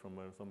start it from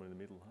somewhere in the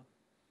middle, huh?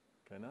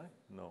 Can I?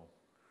 No.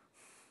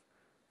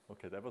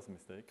 Okay, that was a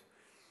mistake.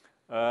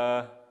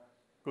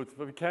 Good,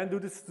 but we can do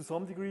this to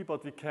some degree,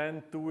 but we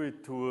can't do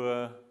it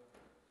to,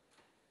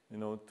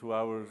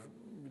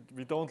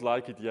 we don't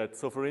like it yet.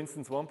 So for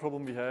instance, one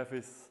problem we have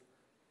is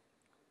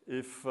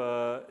if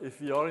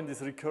we are in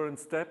this recurrent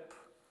step,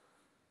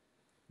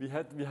 we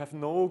have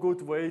no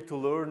good way to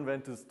learn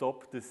when to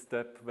stop this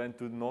step, when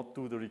to not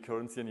do the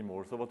recurrency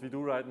anymore. So what we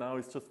do right now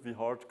is just we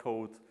hard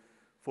code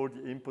for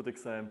the input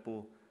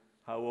example,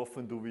 how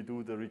often do we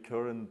do the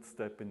recurrent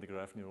step in the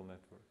graph neural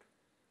network.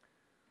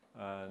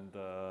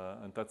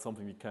 And that's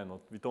something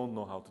we don't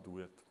know how to do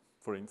it,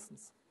 for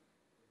instance.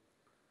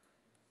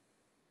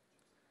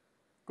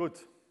 Good.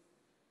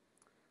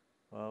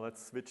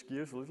 Let's switch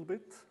gears a little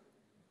bit.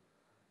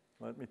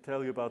 Let me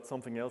tell you about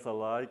something else I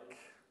like,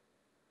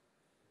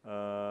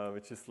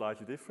 which is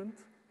slightly different.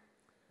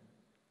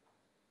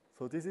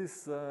 So this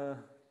is,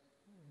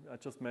 I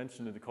just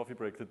mentioned in the coffee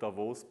break, the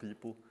Davos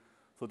people.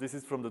 So this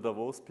is from the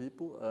Davos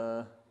people.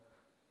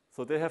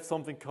 So they have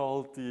something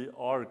called the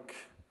ARC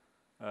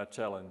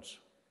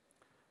challenge.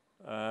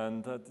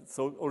 And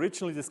so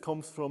originally this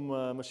comes from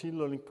a machine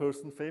learning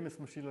person, famous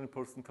machine learning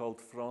person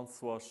called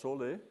François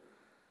Chollet.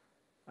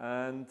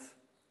 And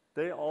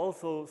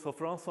so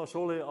François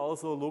Chollet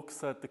also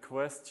looks at the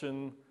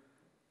question,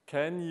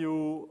 can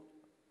you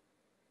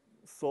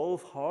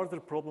solve harder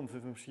problems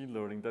with machine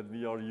learning that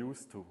we are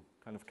used to?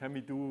 Can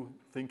we do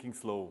thinking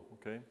slow,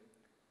 okay?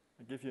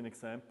 I'll give you an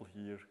example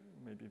here.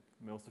 Maybe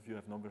most of you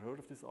have never heard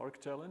of this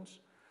ARC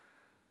challenge.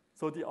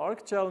 So the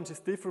ARC challenge is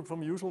different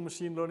from usual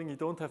machine learning. You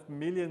don't have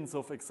millions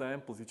of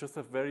examples. You just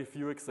have very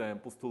few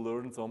examples to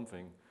learn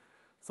something.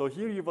 So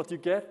here, what you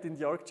get in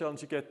the ARC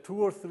challenge, you get 2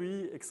 or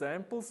 3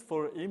 examples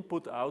for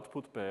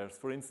input-output pairs.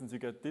 For instance, you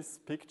get this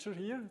picture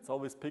here. It's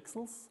always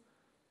pixels,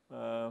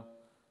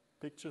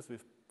 pictures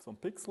with some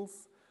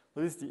pixels.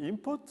 So this is the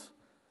input,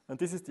 and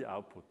this is the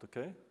output,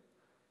 okay?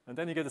 And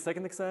then you get a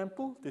second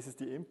example. This is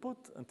the input,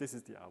 and this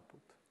is the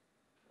output.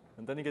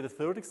 And then you get a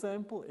third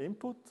example,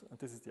 input, and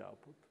this is the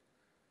output.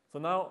 So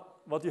now,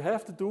 what you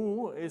have to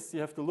do is you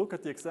have to look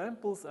at the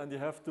examples, and you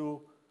have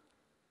to,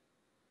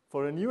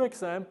 for a new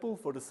example,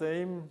 for the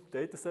same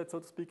data set, so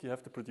to speak, you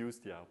have to produce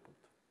the output.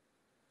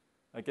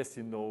 I guess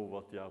you know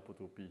what the output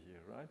will be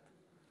here, right?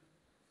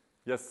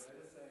 Yes? Let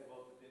us say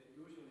what the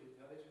usual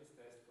intelligence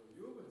test for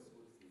humans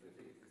would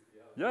be.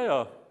 Yeah,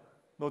 yeah.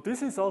 No,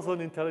 this is also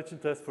an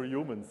intelligence test for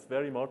humans,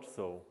 very much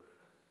so.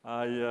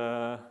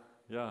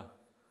 Yeah.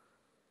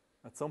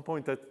 At some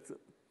point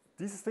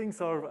these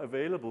things are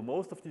available.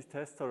 Most of these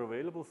tests are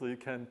available, so you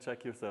can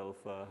check yourself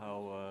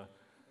how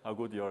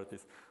good you are at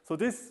this. So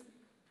this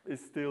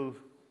is still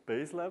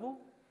base level.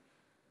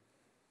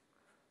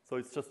 So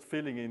it's just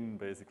filling in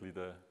basically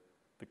the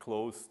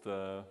closed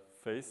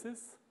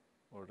faces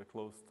or the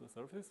closed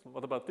surfaces.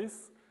 What about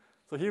this?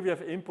 So here we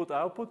have input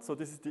output. So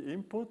this is the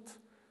input.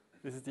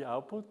 This is the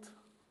output.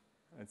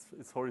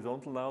 It's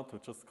horizontal now to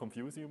just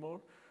confuse you more.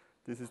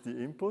 This is the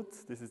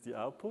input. This is the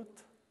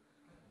output.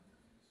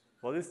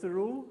 What is the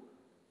rule?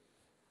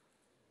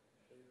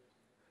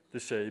 The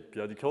shape,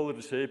 yeah, the color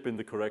the shape in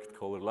the correct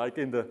color, like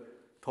in the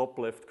top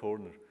left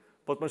corner.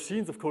 But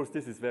machines, of course,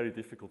 this is very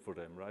difficult for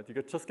them, right?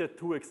 You just get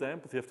 2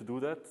 examples, you have to do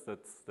that.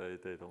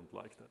 They don't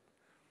like that.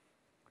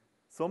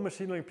 Some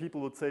machine learning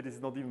people would say this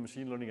is not even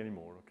machine learning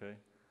anymore, okay?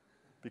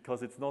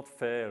 Because it's not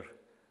fair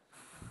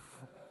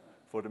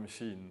for the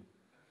machine.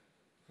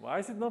 Why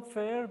is it not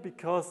fair?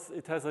 Because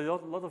it has a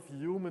lot of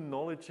human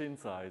knowledge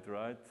inside,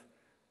 right?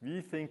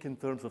 We think in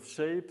terms of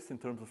shapes, in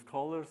terms of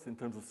colors, in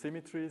terms of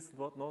symmetries and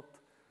whatnot,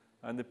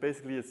 and it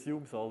basically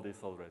assumes all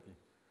this already.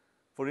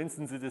 For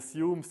instance, it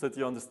assumes that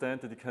you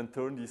understand that you can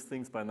turn these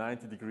things by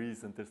 90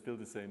 degrees and they're still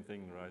the same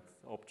thing, right?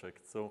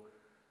 Objects. So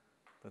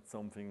that's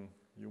something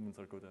humans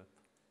are good at.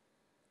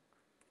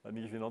 Let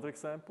me give you another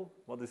example.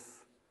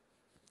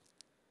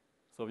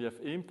 So we have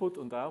input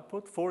and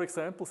output. 4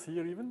 examples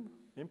here even.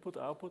 Input,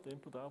 output,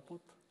 input,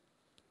 output.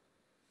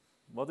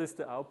 What is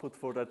the output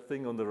for that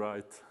thing on the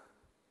right?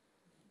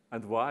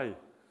 And why?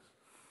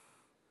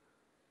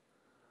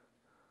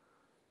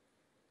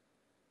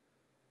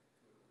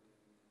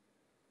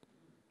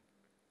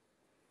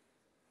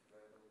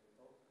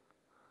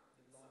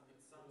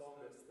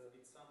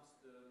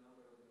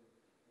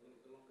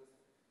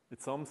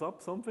 It sums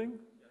up something?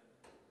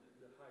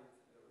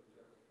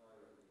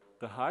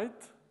 The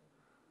height?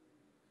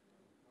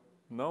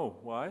 No,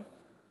 why?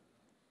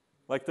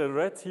 Like the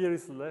red here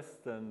is less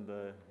than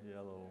the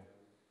yellow.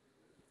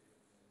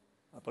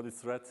 But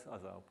it's red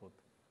as output.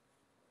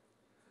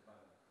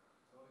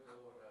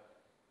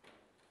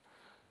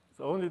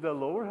 It's only the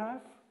lower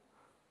half?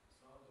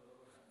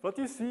 But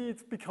you see,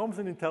 it becomes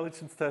an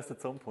intelligence test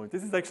at some point.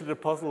 This is actually the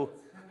puzzle.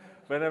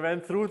 When I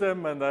went through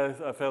them and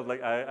I felt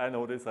like I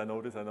know this, I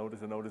know this, I know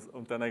this, I know this,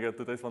 and then I get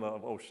to this one,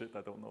 oh shit,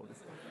 I don't know this.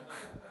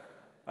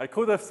 I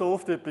could have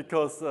solved it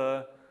because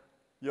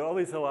you're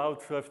always allowed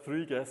to have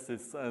 3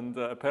 guesses, and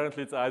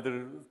apparently it's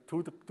either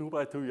 2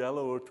 by 2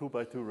 yellow or 2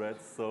 by 2 red.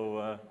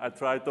 So I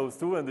tried those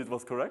 2 and it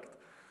was correct.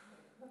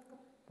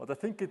 But I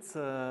think it's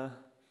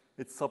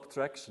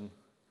subtraction.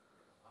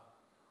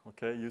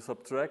 Okay, you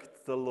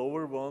subtract the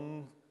lower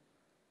one,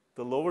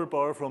 the lower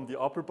bar from the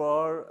upper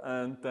bar,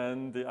 and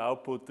then the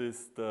output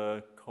is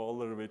the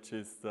color which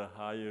is the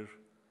higher,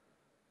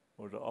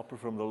 or the upper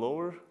from the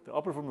lower. The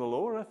upper from the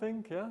lower, I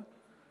think, yeah?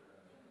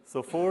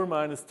 So 4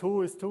 minus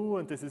 2 is 2,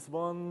 and this is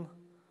 1.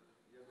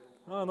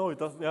 Oh, no, it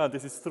doesn't. Yeah,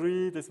 this is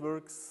 3, this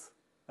works.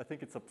 I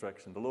think it's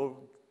subtraction. The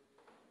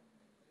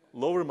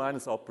lower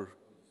minus upper,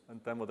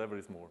 and then whatever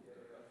is more.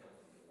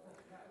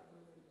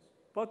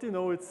 But, you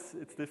know, it's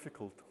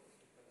difficult.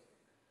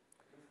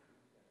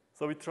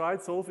 So we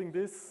tried solving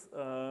this.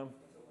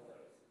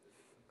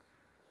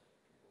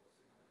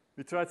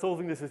 We tried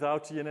solving this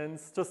without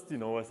GNNs, just, you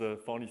know, as a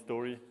funny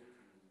story.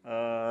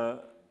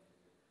 So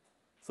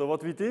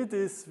what we did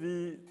is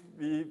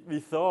we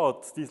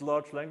thought these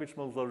large language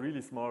models are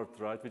really smart,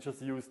 right? We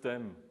just use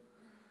them.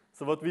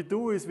 So what we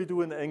do is we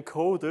do an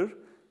encoder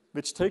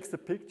which takes the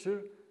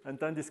picture and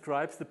then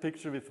describes the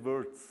picture with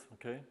words,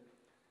 okay?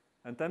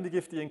 And then we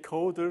give the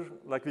encoder,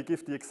 like we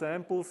give the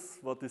examples,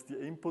 what is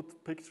the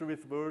input picture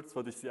with words,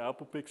 what is the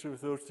output picture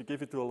with words, to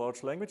give it to a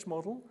large language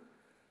model.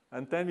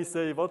 And then we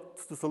say,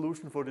 what's the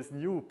solution for this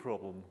new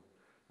problem?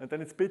 And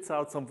then it spits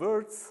out some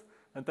words,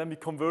 and then we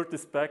convert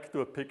this back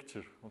to a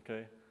picture,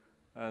 okay?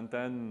 And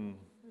then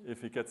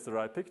if it gets the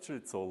right picture,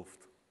 it's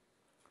solved.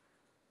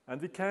 And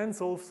we can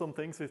solve some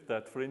things with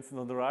that. For instance,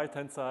 on the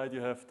right-hand side,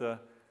 you have the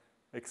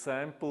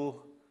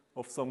example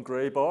of some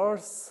gray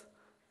bars.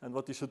 And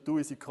what you should do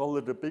is you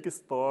color the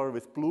biggest bar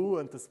with blue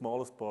and the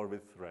smallest bar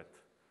with red.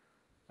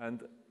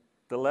 And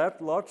the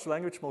large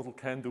language model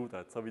can do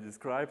that. So we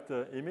describe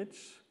the image,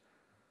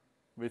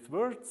 with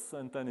words,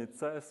 and then it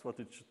says what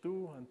it should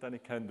do, and then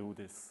it can do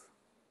this.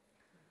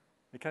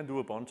 It can do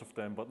a bunch of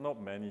them, but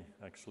not many,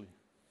 actually.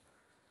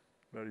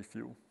 Very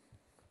few.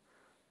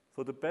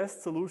 So the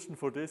best solution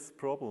for this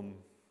problem,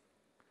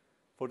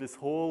 for this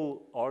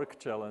whole ARC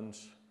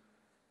challenge,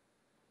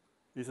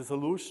 is a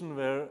solution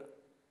where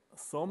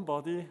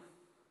somebody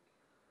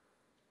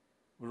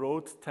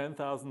wrote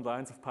 10,000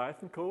 lines of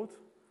Python code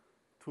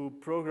to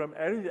program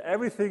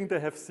everything they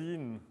have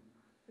seen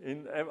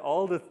in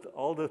all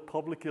the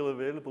publicly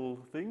available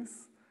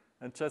things,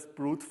 and just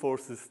brute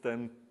forces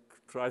then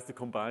tries to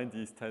combine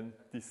these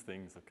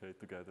things, okay,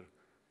 together.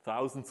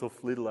 Thousands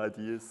of little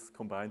ideas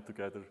combined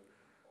together,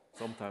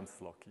 sometimes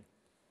lucky.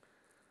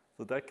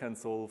 So that can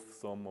solve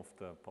some of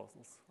the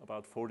puzzles,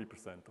 about 40%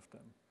 of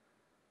them.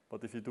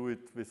 But if you do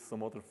it with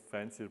some other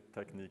fancier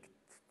technique,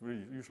 it's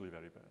usually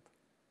very bad.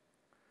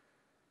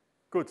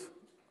 Good.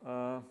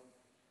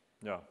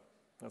 Yeah,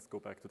 let's go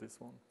back to this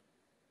one.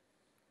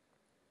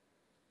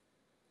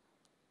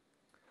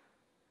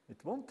 It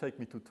won't take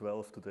me to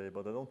 12 today,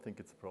 but I don't think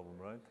it's a problem,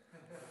 right?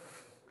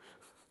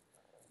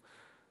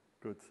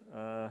 Good.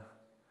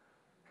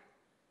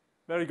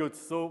 Very good.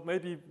 So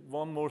maybe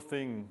one more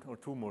thing or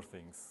two more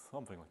things,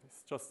 something like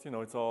this. Just,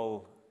 it's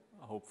all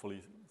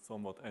hopefully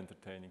somewhat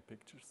entertaining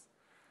pictures.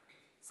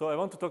 So I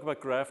want to talk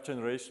about graph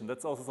generation.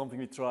 That's also something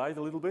we tried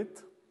a little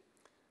bit.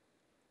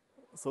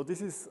 So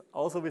this is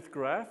also with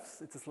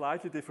graphs. It's a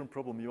slightly different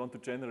problem. You want to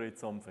generate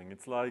something.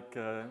 It's like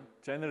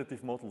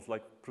generative models,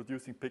 like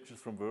producing pictures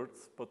from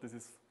words, but this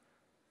is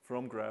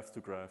from graphs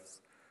to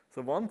graphs.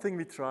 So one thing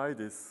we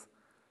tried is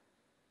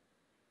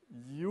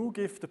you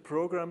give the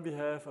program we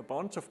have a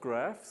bunch of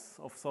graphs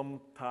of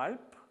some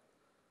type,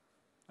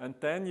 and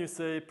then you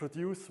say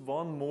produce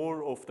one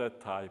more of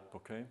that type,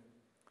 okay?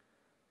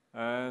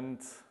 And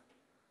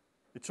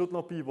it should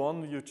not be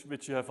one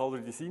which you have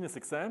already seen as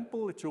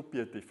example, it should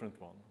be a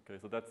different one, okay?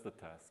 So that's the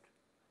task.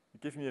 You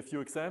give me a few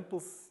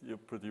examples, you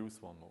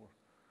produce one more.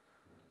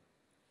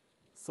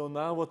 So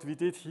now what we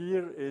did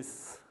here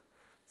is,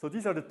 so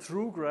these are the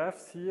true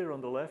graphs here on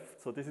the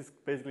left. So this is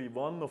basically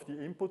one of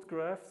the input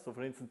graphs. So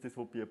for instance, this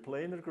would be a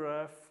planar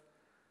graph,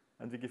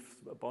 and we give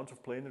a bunch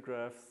of planar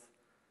graphs.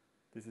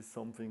 This is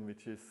something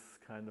which is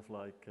kind of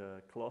like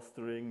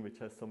clustering, which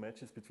has some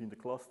edges between the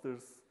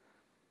clusters.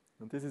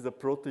 And this is a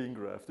protein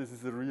graph. This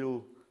is a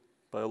real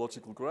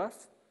biological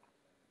graph.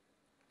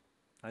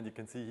 And you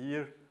can see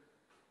here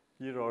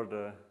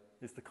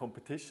is the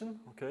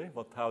competition, okay,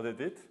 how they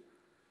did.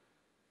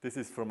 This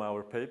is from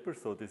our paper,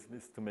 so this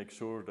is to make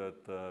sure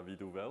that we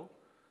do well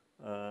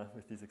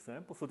with these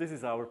examples. So this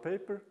is our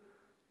paper.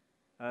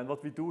 And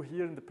what we do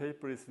here in the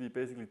paper is we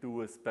basically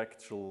do a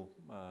spectral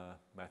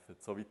method.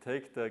 So we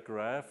take the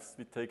graphs,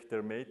 we take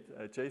their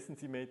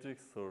adjacency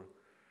matrix,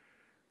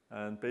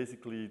 and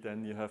basically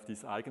then you have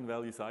these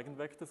eigenvalues,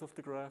 eigenvectors of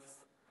the graphs.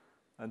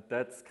 And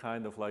that's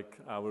kind of like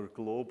our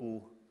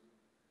global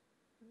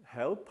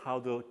help, how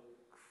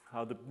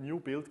the new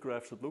build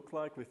graph should look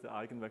like with the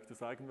eigenvectors,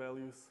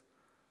 eigenvalues.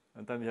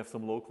 And then we have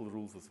some local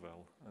rules as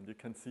well. And you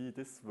can see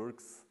this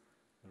works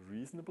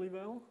reasonably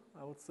well,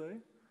 I would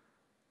say.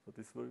 So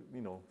this,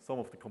 some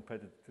of the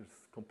competitors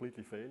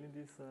completely fail in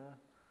these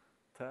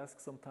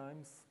tasks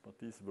sometimes, but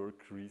these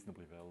work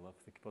reasonably well, I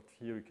think. But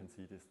here you can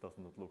see this does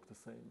not look the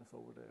same as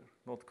over there,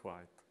 not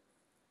quite.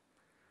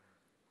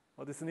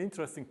 But it's an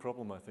interesting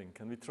problem, I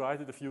think, and we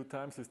tried it a few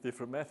times with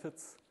different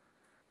methods.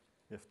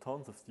 We have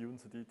tons of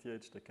students at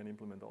ETH that can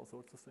implement all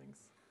sorts of things.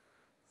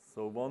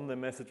 So one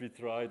method we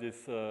tried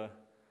is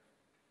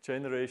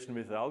generation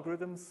with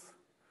algorithms.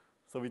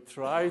 So we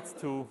tried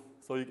to,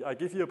 I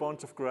give you a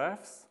bunch of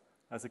graphs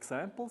as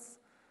examples,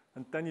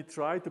 and then you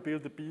try to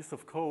build a piece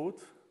of code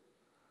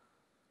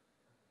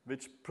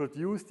which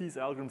produce these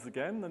algorithms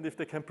again, and if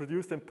they can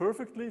produce them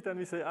perfectly, then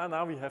we say,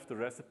 now we have the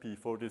recipe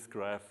for this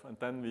graph, and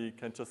then we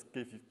can just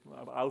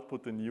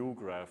output a new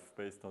graph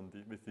based on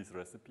with these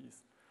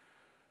recipes.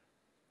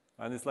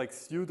 And it's like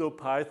pseudo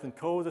Python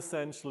code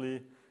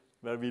essentially,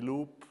 where we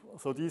loop,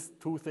 so these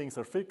two things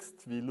are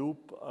fixed, we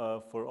loop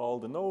for all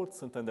the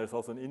nodes, and then there's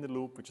also an inner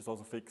loop which is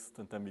also fixed,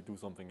 and then we do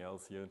something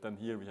else here, and then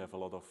here we have a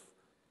lot of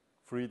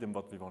freedom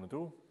what we want to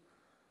do.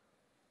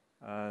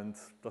 And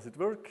does it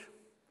work?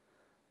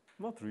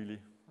 Not really.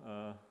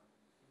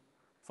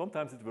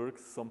 Sometimes it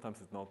works,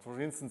 sometimes it's not. For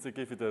instance, I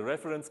give it a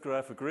reference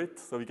graph, a grid,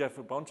 so we give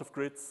a bunch of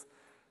grids,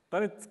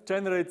 then it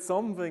generates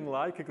something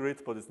like a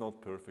grid, but it's not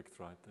perfect,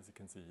 right, as you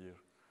can see here.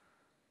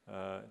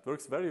 It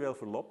works very well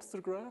for lobster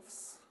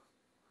graphs.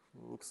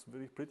 It looks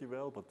pretty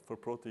well, but for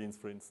proteins,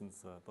 for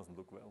instance, doesn't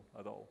look well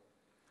at all.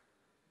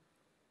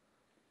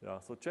 Yeah,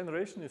 so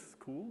generation is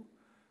cool.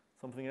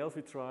 Something else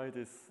we tried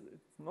is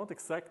it's not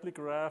exactly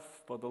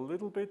graph, but a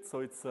little bit. So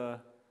it's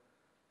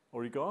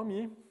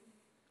origami.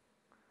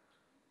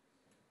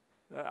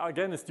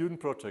 Again, a student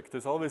project.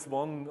 There's always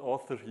one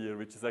author here,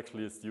 which is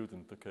actually a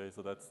student. Okay,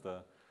 so that's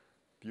the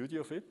beauty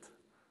of it.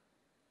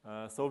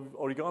 So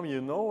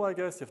origami, I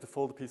guess you have to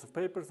fold a piece of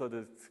paper so that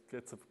it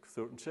gets a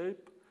certain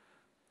shape.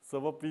 So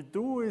what we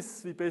do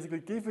is we basically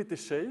give it a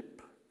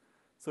shape.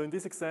 So in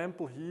this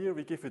example here,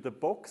 we give it a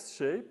box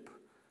shape,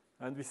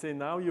 And we say,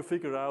 now you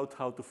figure out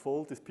how to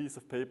fold this piece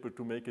of paper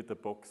to make it a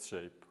box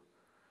shape.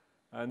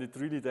 And it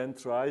really then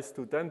tries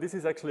to, then this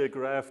is actually a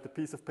graph. The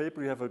piece of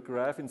paper, you have a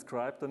graph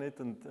inscribed on it,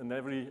 and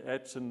every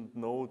edge and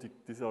node,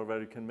 these are where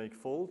you can make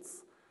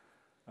folds.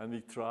 And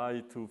we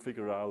try to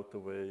figure out a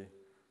way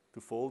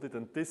to fold it.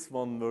 And this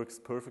one works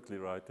perfectly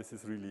right. This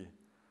is really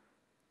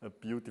a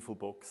beautiful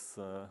box.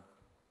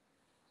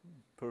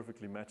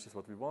 Perfectly matches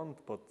what we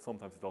want, but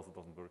sometimes it also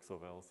doesn't work so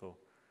well. So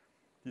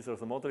these are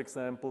some other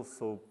examples.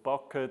 So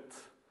bucket.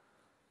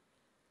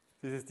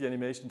 This is the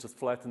animation just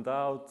flattened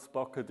out.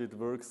 Bucket, it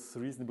works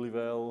reasonably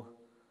well.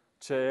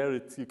 Chair,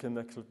 you can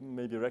actually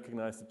maybe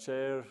recognize the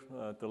chair,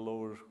 the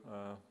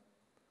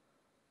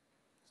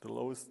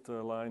lowest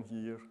line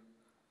here.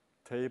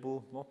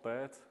 Table, not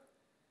bad.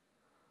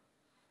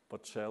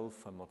 But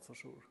shelf, I'm not so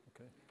sure.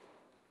 Okay.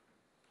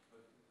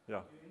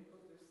 Yeah. Do you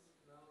input this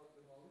now,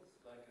 the models,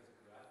 like as a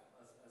graph,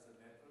 as a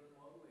network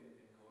model in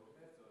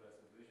coordinates, or as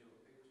a visual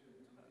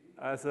picture in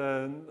 2D? As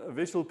a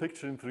visual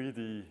picture in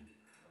 3D.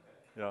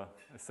 Yeah,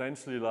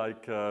 essentially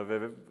like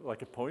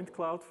a point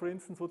cloud, for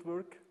instance, would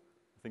work.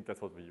 I think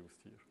that's what we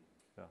used here.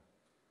 Yeah,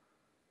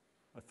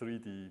 a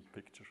 3D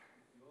picture.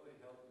 You already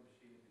help the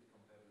machine if it's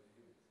compared with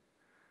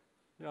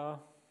humans.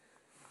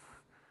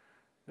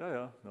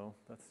 Yeah, no,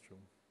 that's true.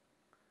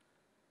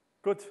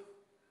 Good.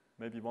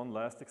 Maybe one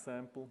last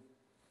example.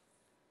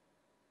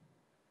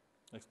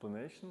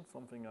 Explanation,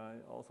 something I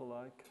also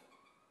like.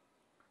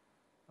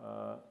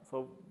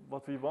 So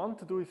what we want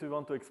to do is we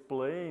want to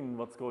explain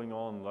what's going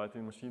on, right,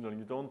 in machine learning.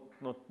 You don't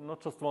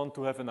not just want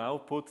to have an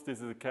output,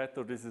 this is a cat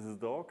or this is a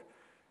dog.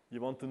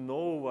 You want to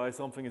know why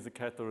something is a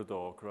cat or a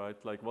dog, right?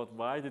 Like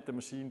why did the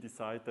machine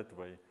decide that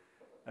way?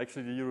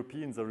 Actually, the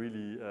Europeans are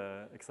really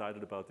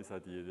excited about this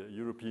idea. The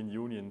European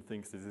Union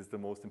thinks this is the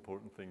most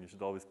important thing. You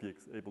should always be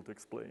able to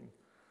explain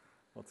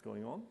what's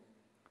going on.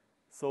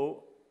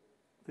 So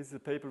this is a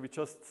paper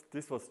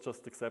this was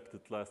just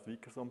accepted last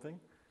week or something.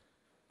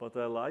 But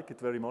I like it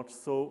very much.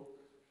 So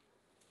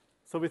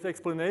with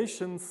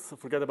explanations,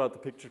 forget about the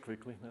picture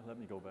quickly. Let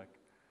me go back.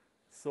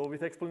 So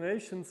with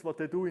explanations, what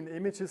they do in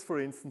images, for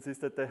instance, is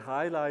that they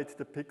highlight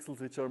the pixels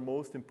which are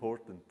most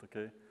important,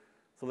 okay?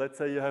 So let's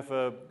say you have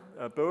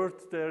a bird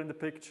there in the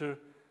picture,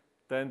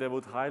 then they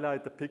would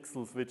highlight the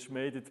pixels which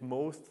made it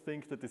most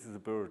think that this is a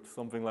bird.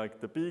 Something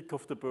like the beak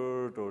of the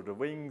bird or the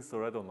wings,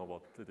 or I don't know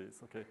what it is,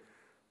 okay?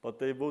 But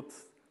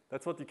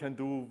that's what you can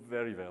do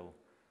very well.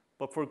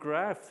 But for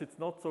graphs, it's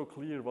not so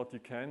clear what you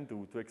can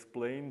do to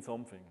explain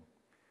something.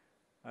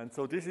 And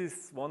so this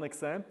is one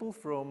example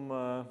from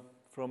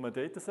a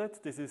data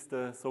set. This is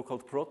the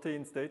so-called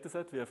proteins data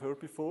set we have heard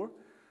before.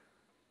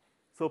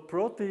 So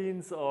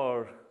proteins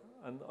are,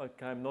 and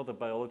I'm not a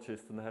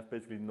biologist and I have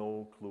basically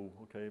no clue,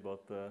 okay,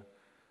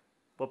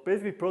 but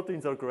basically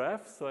proteins are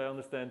graphs, so I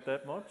understand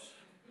that much.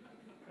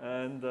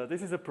 And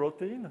this is a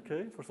protein,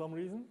 okay, for some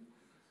reason.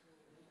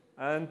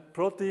 And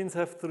proteins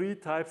have three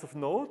types of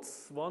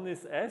nodes. One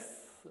is S,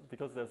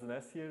 because there's an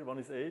S here. One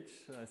is H,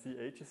 I see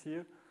H's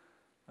here.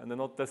 And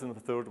then there's a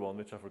third one,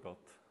 which I forgot.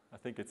 I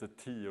think it's a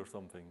T or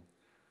something.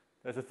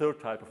 There's a third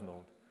type of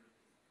node.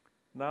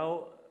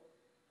 Now,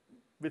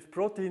 with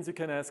proteins, you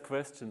can ask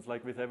questions,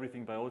 like with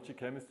everything biology,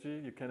 chemistry.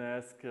 You can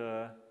ask,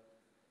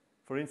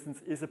 for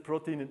instance, is a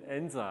protein an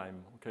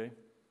enzyme, okay?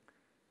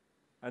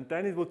 And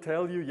then it will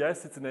tell you,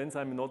 yes, it's an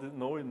enzyme, no,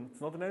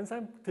 it's not an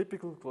enzyme.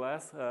 Typical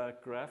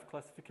graph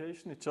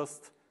classification, it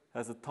just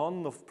has a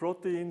ton of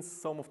proteins.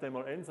 Some of them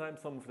are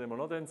enzymes, some of them are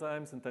not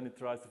enzymes, and then it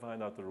tries to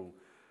find out the rule.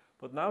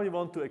 But now we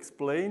want to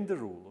explain the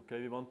rule,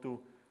 okay? We want to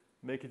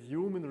make it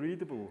human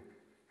readable.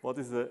 What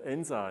is an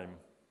enzyme?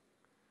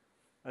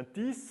 And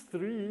these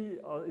three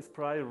is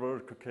prior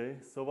work, okay?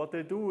 So what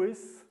they do is,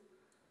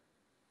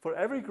 for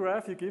every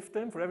graph you give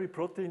them, for every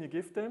protein you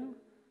give them,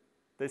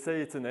 they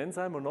say it's an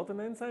enzyme or not an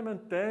enzyme, and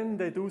then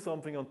they do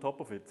something on top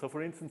of it. So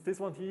for instance,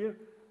 this one here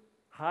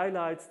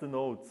highlights the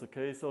nodes,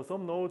 okay? So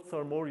some nodes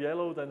are more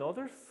yellow than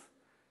others.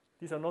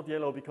 These are not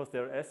yellow because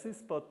they're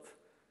S's, but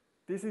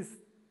this is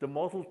the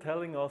model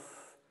telling us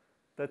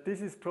that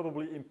this is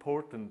probably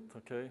important,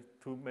 okay,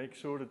 to make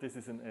sure that this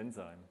is an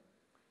enzyme.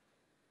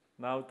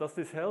 Now, does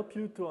this help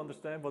you to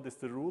understand what is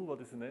the rule,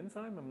 what is an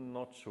enzyme? I'm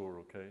not sure,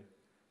 okay?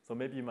 So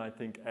maybe you might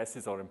think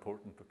S's are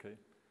important, okay?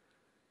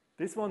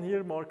 This one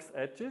here marks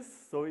edges,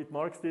 so it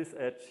marks this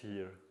edge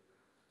here.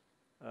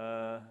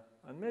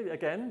 And maybe,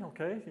 again,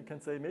 okay, you can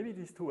say maybe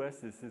these two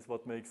S's is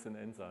what makes an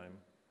enzyme.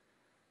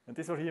 And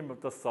this one here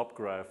does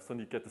subgraphs,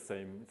 and you get the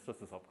same, it's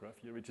just a subgraph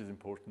here, which is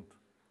important.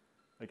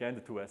 Again,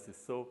 the two S's.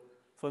 So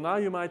now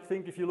you might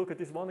think, if you look at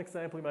this one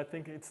example, you might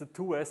think it's the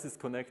two S's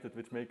connected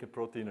which make a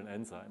protein an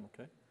enzyme,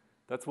 okay?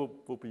 That's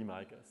what would be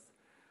my guess.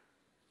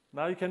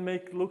 Now you can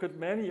look at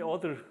many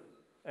other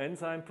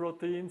enzyme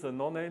proteins and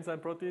non-enzyme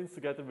proteins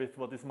together with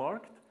what is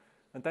marked,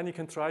 and then you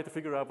can try to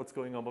figure out what's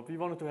going on. But we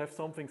wanted to have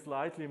something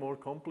slightly more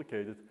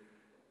complicated.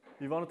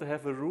 We wanted to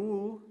have a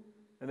rule,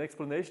 an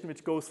explanation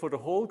which goes for the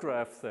whole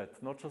graph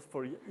set, not just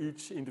for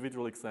each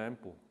individual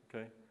example,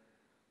 okay?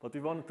 But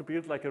we wanted to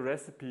build like a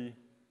recipe,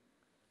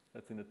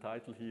 that's in the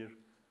title here,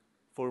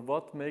 for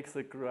what makes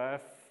a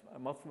graph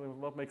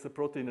what makes a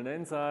protein an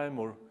enzyme,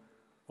 or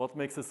what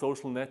makes a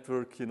social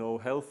network, you know,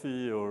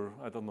 healthy, or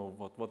I don't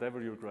know,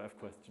 whatever your graph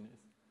question is.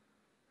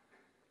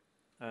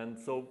 And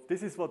so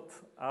this is what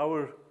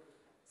our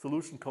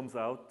solution comes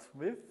out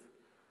with.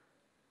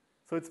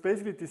 So it's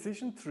basically a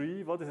decision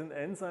tree, what is an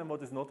enzyme,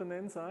 what is not an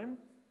enzyme,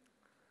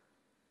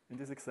 in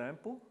this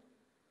example.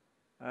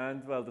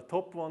 And well, the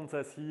top one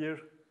says here,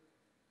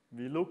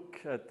 we look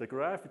at the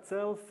graph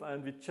itself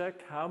and we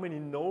check how many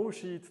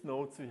no-sheet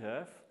nodes we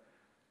have.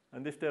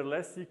 And if they're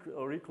less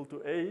or equal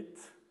to 8,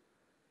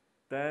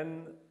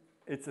 then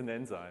it's an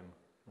enzyme,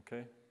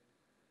 okay?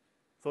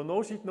 So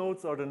no-sheet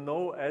nodes are the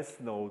no S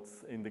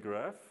nodes in the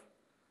graph.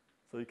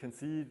 So you can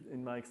see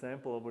in my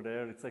example over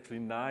there, it's actually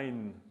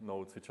 9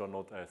 nodes which are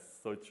not S.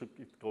 So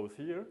it goes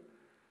here.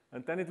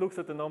 And then it looks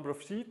at the number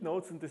of sheet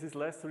nodes, and this is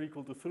less or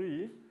equal to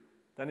 3,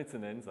 then it's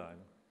an enzyme.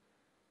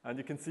 And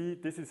you can see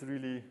this is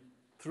really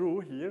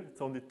true here.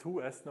 It's only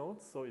 2 S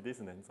nodes, so it is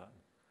an enzyme.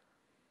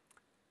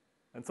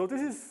 And so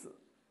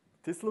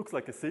this looks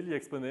like a silly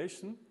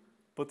explanation,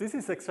 but this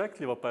is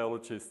exactly what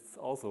biologists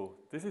also,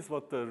 this is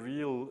what the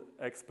real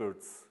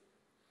experts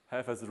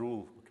have as a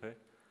rule, okay?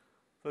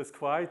 So it's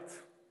quite,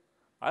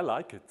 I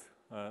like it.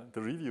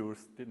 The reviewers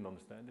didn't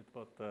understand it,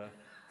 but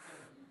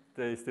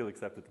they still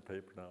accepted the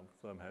paper now,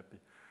 so I'm happy.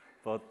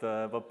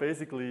 But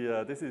basically,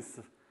 I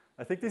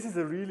think this is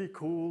a really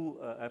cool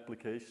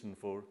application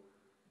for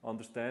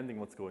understanding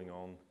what's going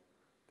on.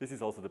 This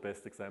is also the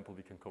best example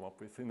we can come up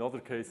with. In other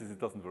cases, it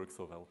doesn't work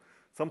so well.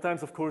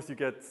 Sometimes, of course, you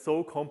get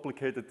so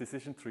complicated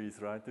decision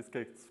trees, right? This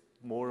gets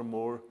more and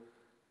more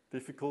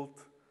difficult.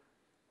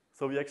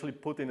 So we actually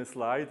put in a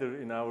slider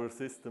in our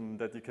system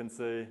that you can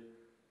say,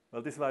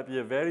 well, this might be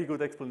a very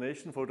good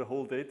explanation for the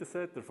whole data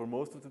set or for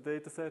most of the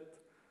data set,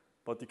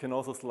 but you can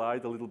also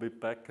slide a little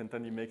bit back and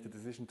then you make the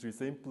decision tree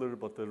simpler,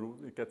 but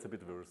it gets a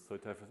bit worse. So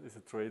it's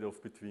a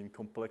trade-off between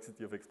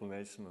complexity of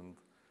explanation and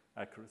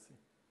accuracy.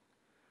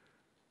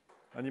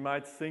 And you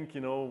might think, you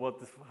know,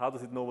 how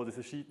does it know what is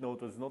a sheet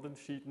node, what is not a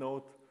sheet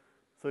node?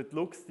 So it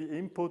looks the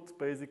input,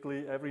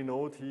 basically, every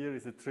node here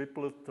is a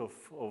triplet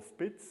of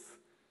bits.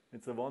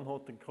 It's a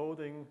one-hot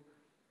encoding.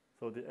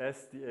 So the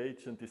S, the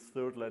H, and this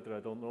third letter,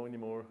 I don't know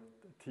anymore,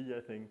 T, I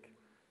think,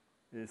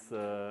 is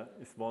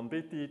 1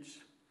 bit each.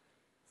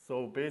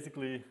 So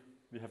basically,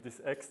 we have this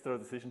extra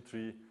decision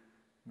tree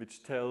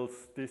which tells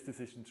this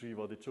decision tree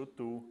what it should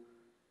do,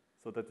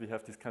 so that we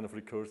have this kind of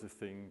recursive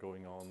thing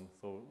going on.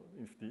 So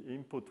if the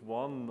input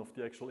 1 of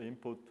the actual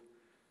input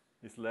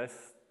is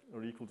less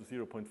or equal to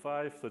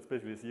 0.5, so it's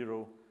basically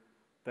 0,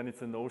 then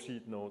it's a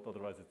no-sheet node,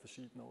 otherwise it's a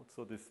sheet node.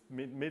 So this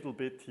middle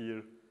bit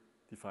here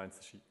defines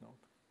the sheet node.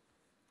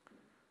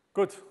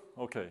 Good,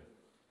 okay.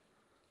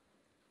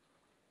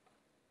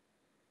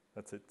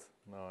 That's it.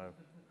 Now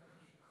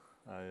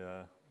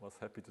I was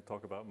happy to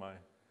talk about my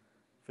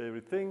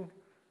favorite thing.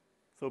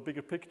 So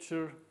bigger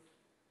picture.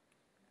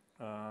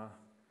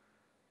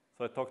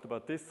 So I talked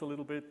about this a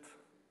little bit,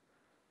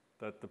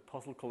 that the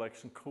puzzle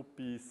collection could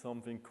be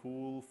something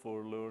cool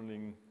for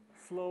learning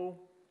slow,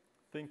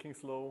 thinking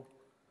slow.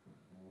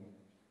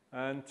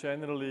 And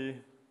generally,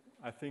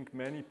 I think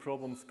many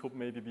problems could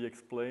maybe be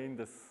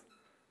explained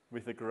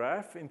with a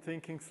graph in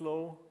thinking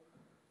slow.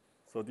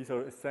 So these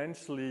are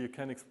essentially, you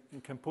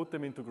can put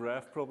them into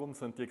graph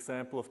problems, and the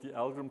example of the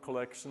algorithm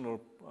collection or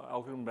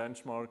algorithm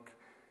benchmark,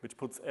 which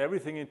puts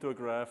everything into a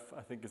graph,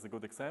 I think is a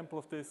good example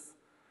of this.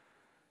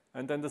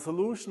 And then the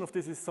solution of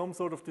this is some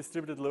sort of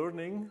distributed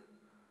learning,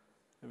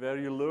 where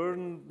you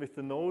learn with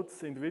the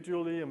nodes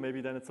individually, and maybe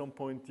then at some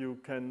point you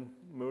can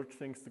merge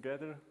things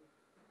together.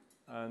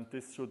 And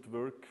this should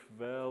work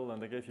well,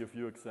 and I gave you a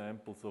few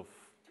examples of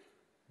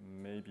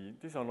maybe,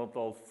 these are not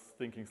all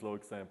thinking slow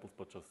examples,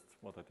 but just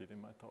what I did in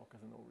my talk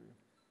as an overview.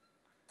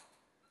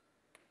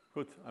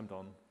 Good, I'm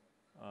done.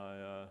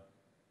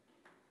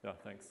 Yeah,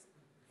 thanks.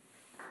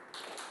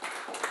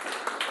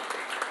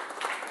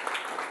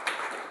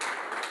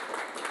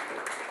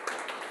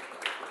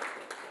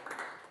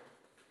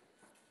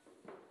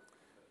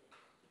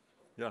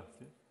 Yeah,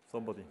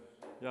 somebody.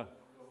 Yeah.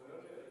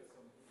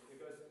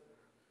 Because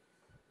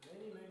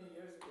many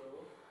years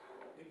ago,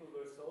 people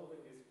were solving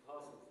these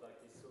puzzles, like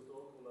these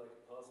Sudoku-like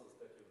puzzles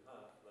that you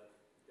have, like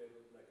they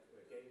look like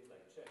games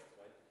like chess,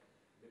 right?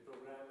 They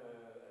program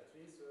a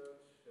tree search.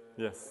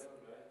 Yes.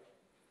 Whatever, right?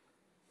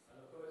 And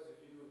of course,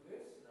 if you do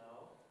this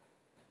now,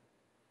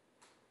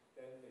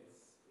 then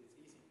it's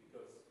easy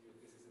because this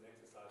is an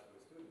exercise for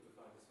a student to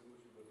find a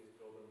solution for this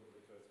problem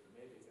because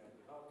maybe it's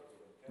Andrew Harper, we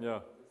don't care.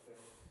 Yeah.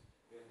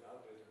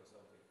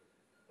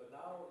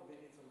 Now we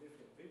need some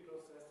different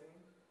pre-processing,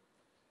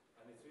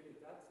 and it's really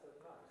that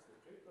matters, the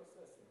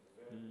pre-processing,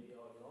 where we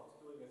are not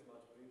doing as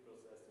much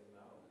pre-processing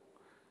now.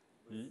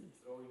 We're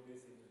throwing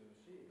this into the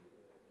machine,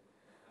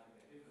 and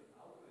a different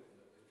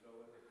algorithm that we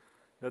throw at it.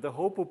 Yeah, the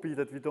hope would be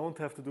that we don't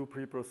have to do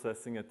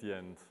pre-processing at the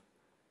end,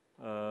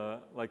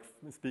 like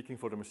speaking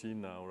for the machine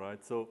now,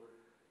 right? So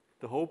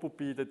the hope would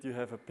be that you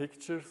have a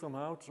picture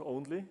somehow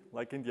only,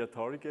 like in the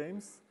Atari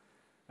games,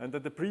 and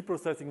that the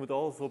pre-processing would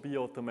also be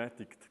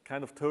automatic, to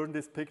kind of turn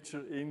this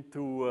picture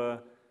into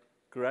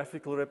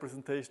graphical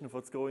representation of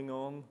what's going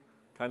on,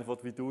 kind of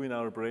what we do in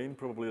our brain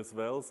probably as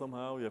well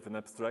somehow. You have an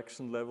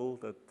abstraction level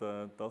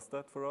that does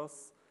that for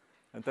us.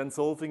 And then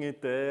solving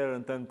it there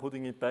and then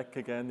putting it back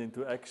again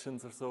into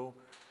actions or so.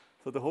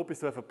 So the hope is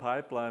to have a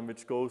pipeline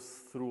which goes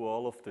through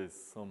all of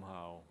this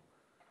somehow.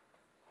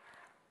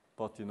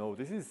 But you know,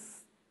 this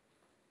is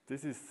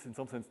in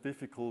some sense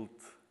difficult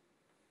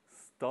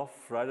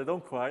stuff, right? I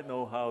don't quite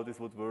know how this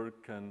would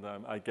work, and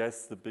I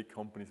guess the big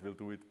companies will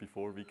do it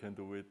before we can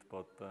do it,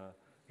 but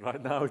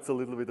right now it's a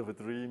little bit of a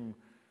dream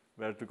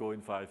where to go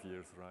in 5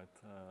 years, right?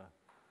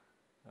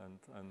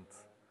 And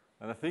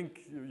I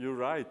think you're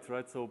right?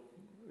 So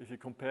if you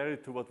compare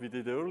it to what we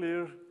did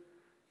earlier,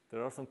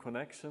 there are some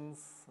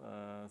connections.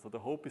 So the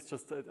hope is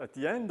just, at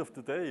the end of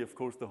the day, of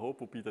course, the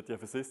hope would be that you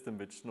have a system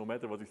which, no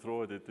matter what you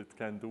throw at it, it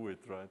can do it,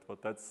 right?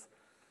 But that's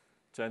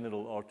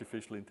general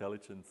artificial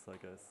intelligence, I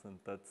guess, and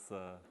that's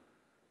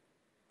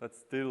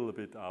still a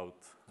bit out,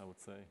 I would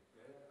say.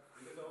 Yeah,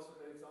 because also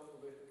the example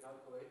with the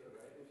calculator,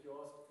 right? If you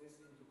ask this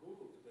into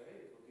Google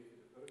today, it will give you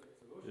the perfect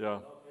solution.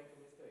 Yeah. Not make a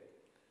mistake.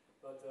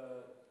 But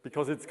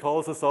because it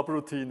calls a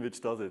subroutine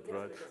which does it, yes,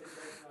 right? because it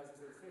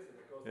recognizes its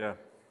system. It goes, Yeah.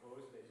 of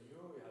course, they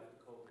knew you have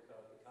to call the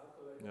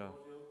calculator Yeah.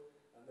 module,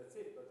 and that's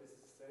it. But this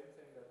is the same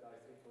thing that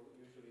I think will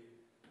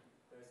usually,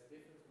 there's a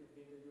difference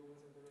between the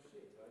humans and the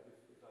machines, right?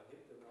 If I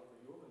hit another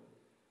human,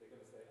 they're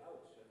going to say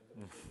ouch, and the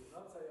machine will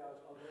not say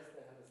ouch unless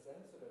they have a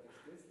sensor that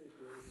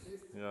explicitly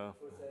insists Yeah.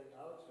 for saying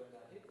ouch when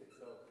I hit it.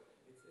 So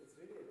it's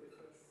really a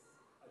difference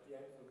at the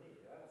end for me,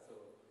 yeah? So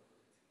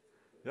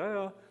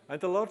Yeah. And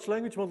the large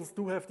language models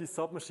do have these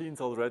submachines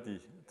already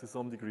to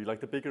some degree, like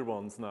the bigger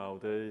ones now.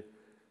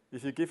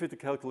 If you give it a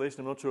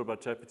calculation, I'm not sure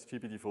about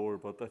GPT-4,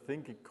 but I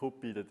think it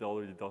could be that it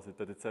already does it,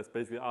 that it says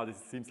basically,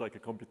 this seems like a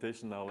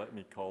computation now, let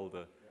me call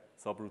the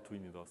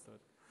subroutine who does that.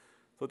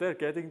 So they're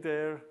getting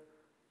there.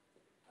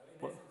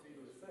 in essence, we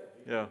do the same.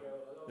 We Yeah. go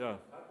along Yeah.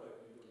 with the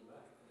calculator, we do the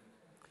math.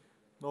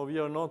 No, we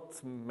are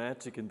not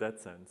magic in that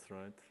sense,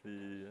 right?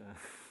 We,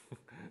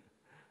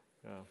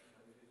 yeah.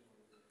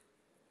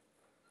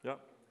 Yeah.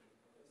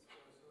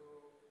 So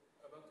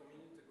about a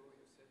minute ago,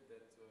 you said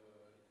that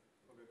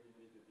probably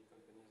the big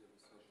companies have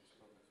solved this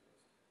problem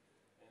first.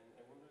 And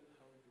I wondered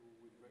how you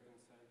would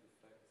reconcile the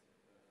fact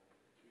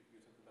you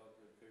talk about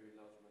the very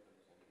large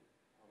models and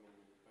how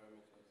many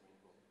parameters are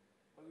involved.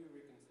 How do you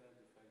reconcile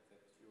the fact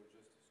that you're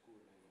just a school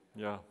and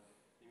Yeah.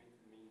 means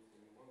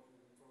you want to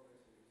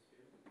progress in this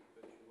field,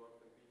 but you are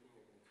competing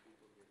against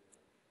people with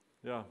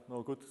Yeah,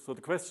 no, good. So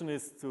the question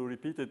is, to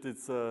repeat it,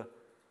 it's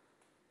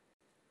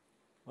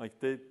like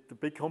the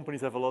big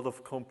companies have a lot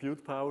of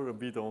compute power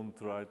and we don't,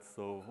 right?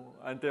 So,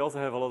 and they also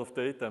have a lot of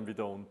data and we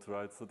don't,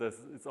 right? So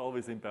it's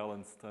always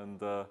imbalanced, and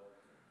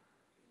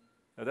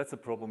that's a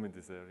problem in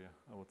this area,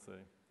 I would say.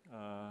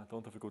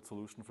 Don't have a good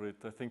solution for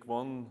it. I think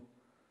one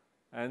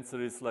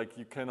answer is like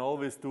you can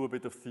always do a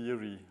bit of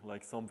theory,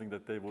 like something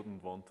that they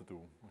wouldn't want to do.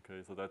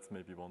 Okay, so that's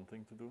maybe one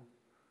thing to do.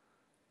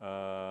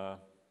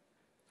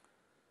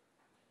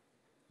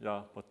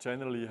 Yeah, but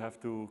generally you have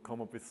to come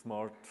up with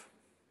smart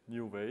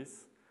new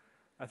ways.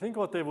 I think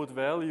what they would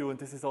value, and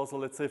this is also,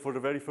 let's say, for the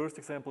very first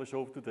example I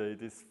showed today,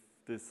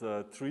 this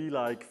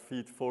tree-like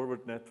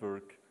feed-forward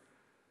network.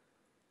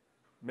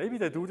 Maybe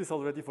they do this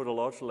already for the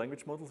large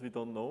language models, we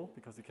don't know,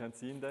 because you can't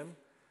see in them.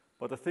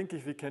 But I think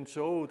if we can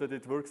show that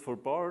it works for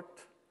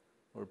BART,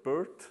 or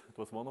BERT, it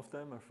was one of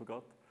them, I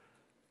forgot,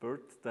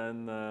 BERT,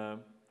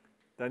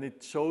 then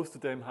it shows to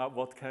them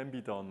what can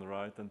be done,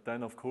 right? And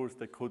then, of course,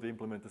 they could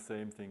implement the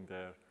same thing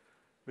there,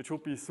 which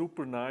would be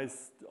super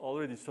nice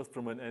already just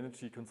from an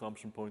energy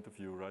consumption point of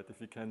view, right?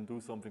 If you can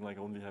do something like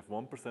only have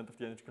 1% of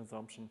the energy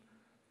consumption,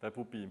 that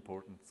would be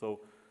important.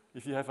 So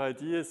if you have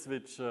ideas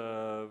which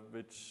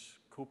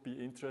could be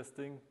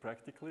interesting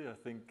practically, I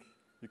think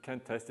you can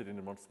test it in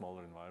a much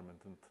smaller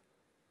environment and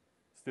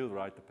still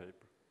write the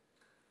paper.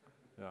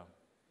 Yeah.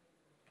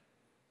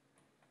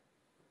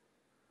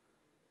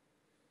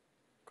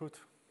 Good.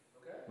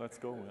 Okay. Let's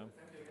go. Yeah.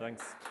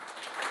 Thanks.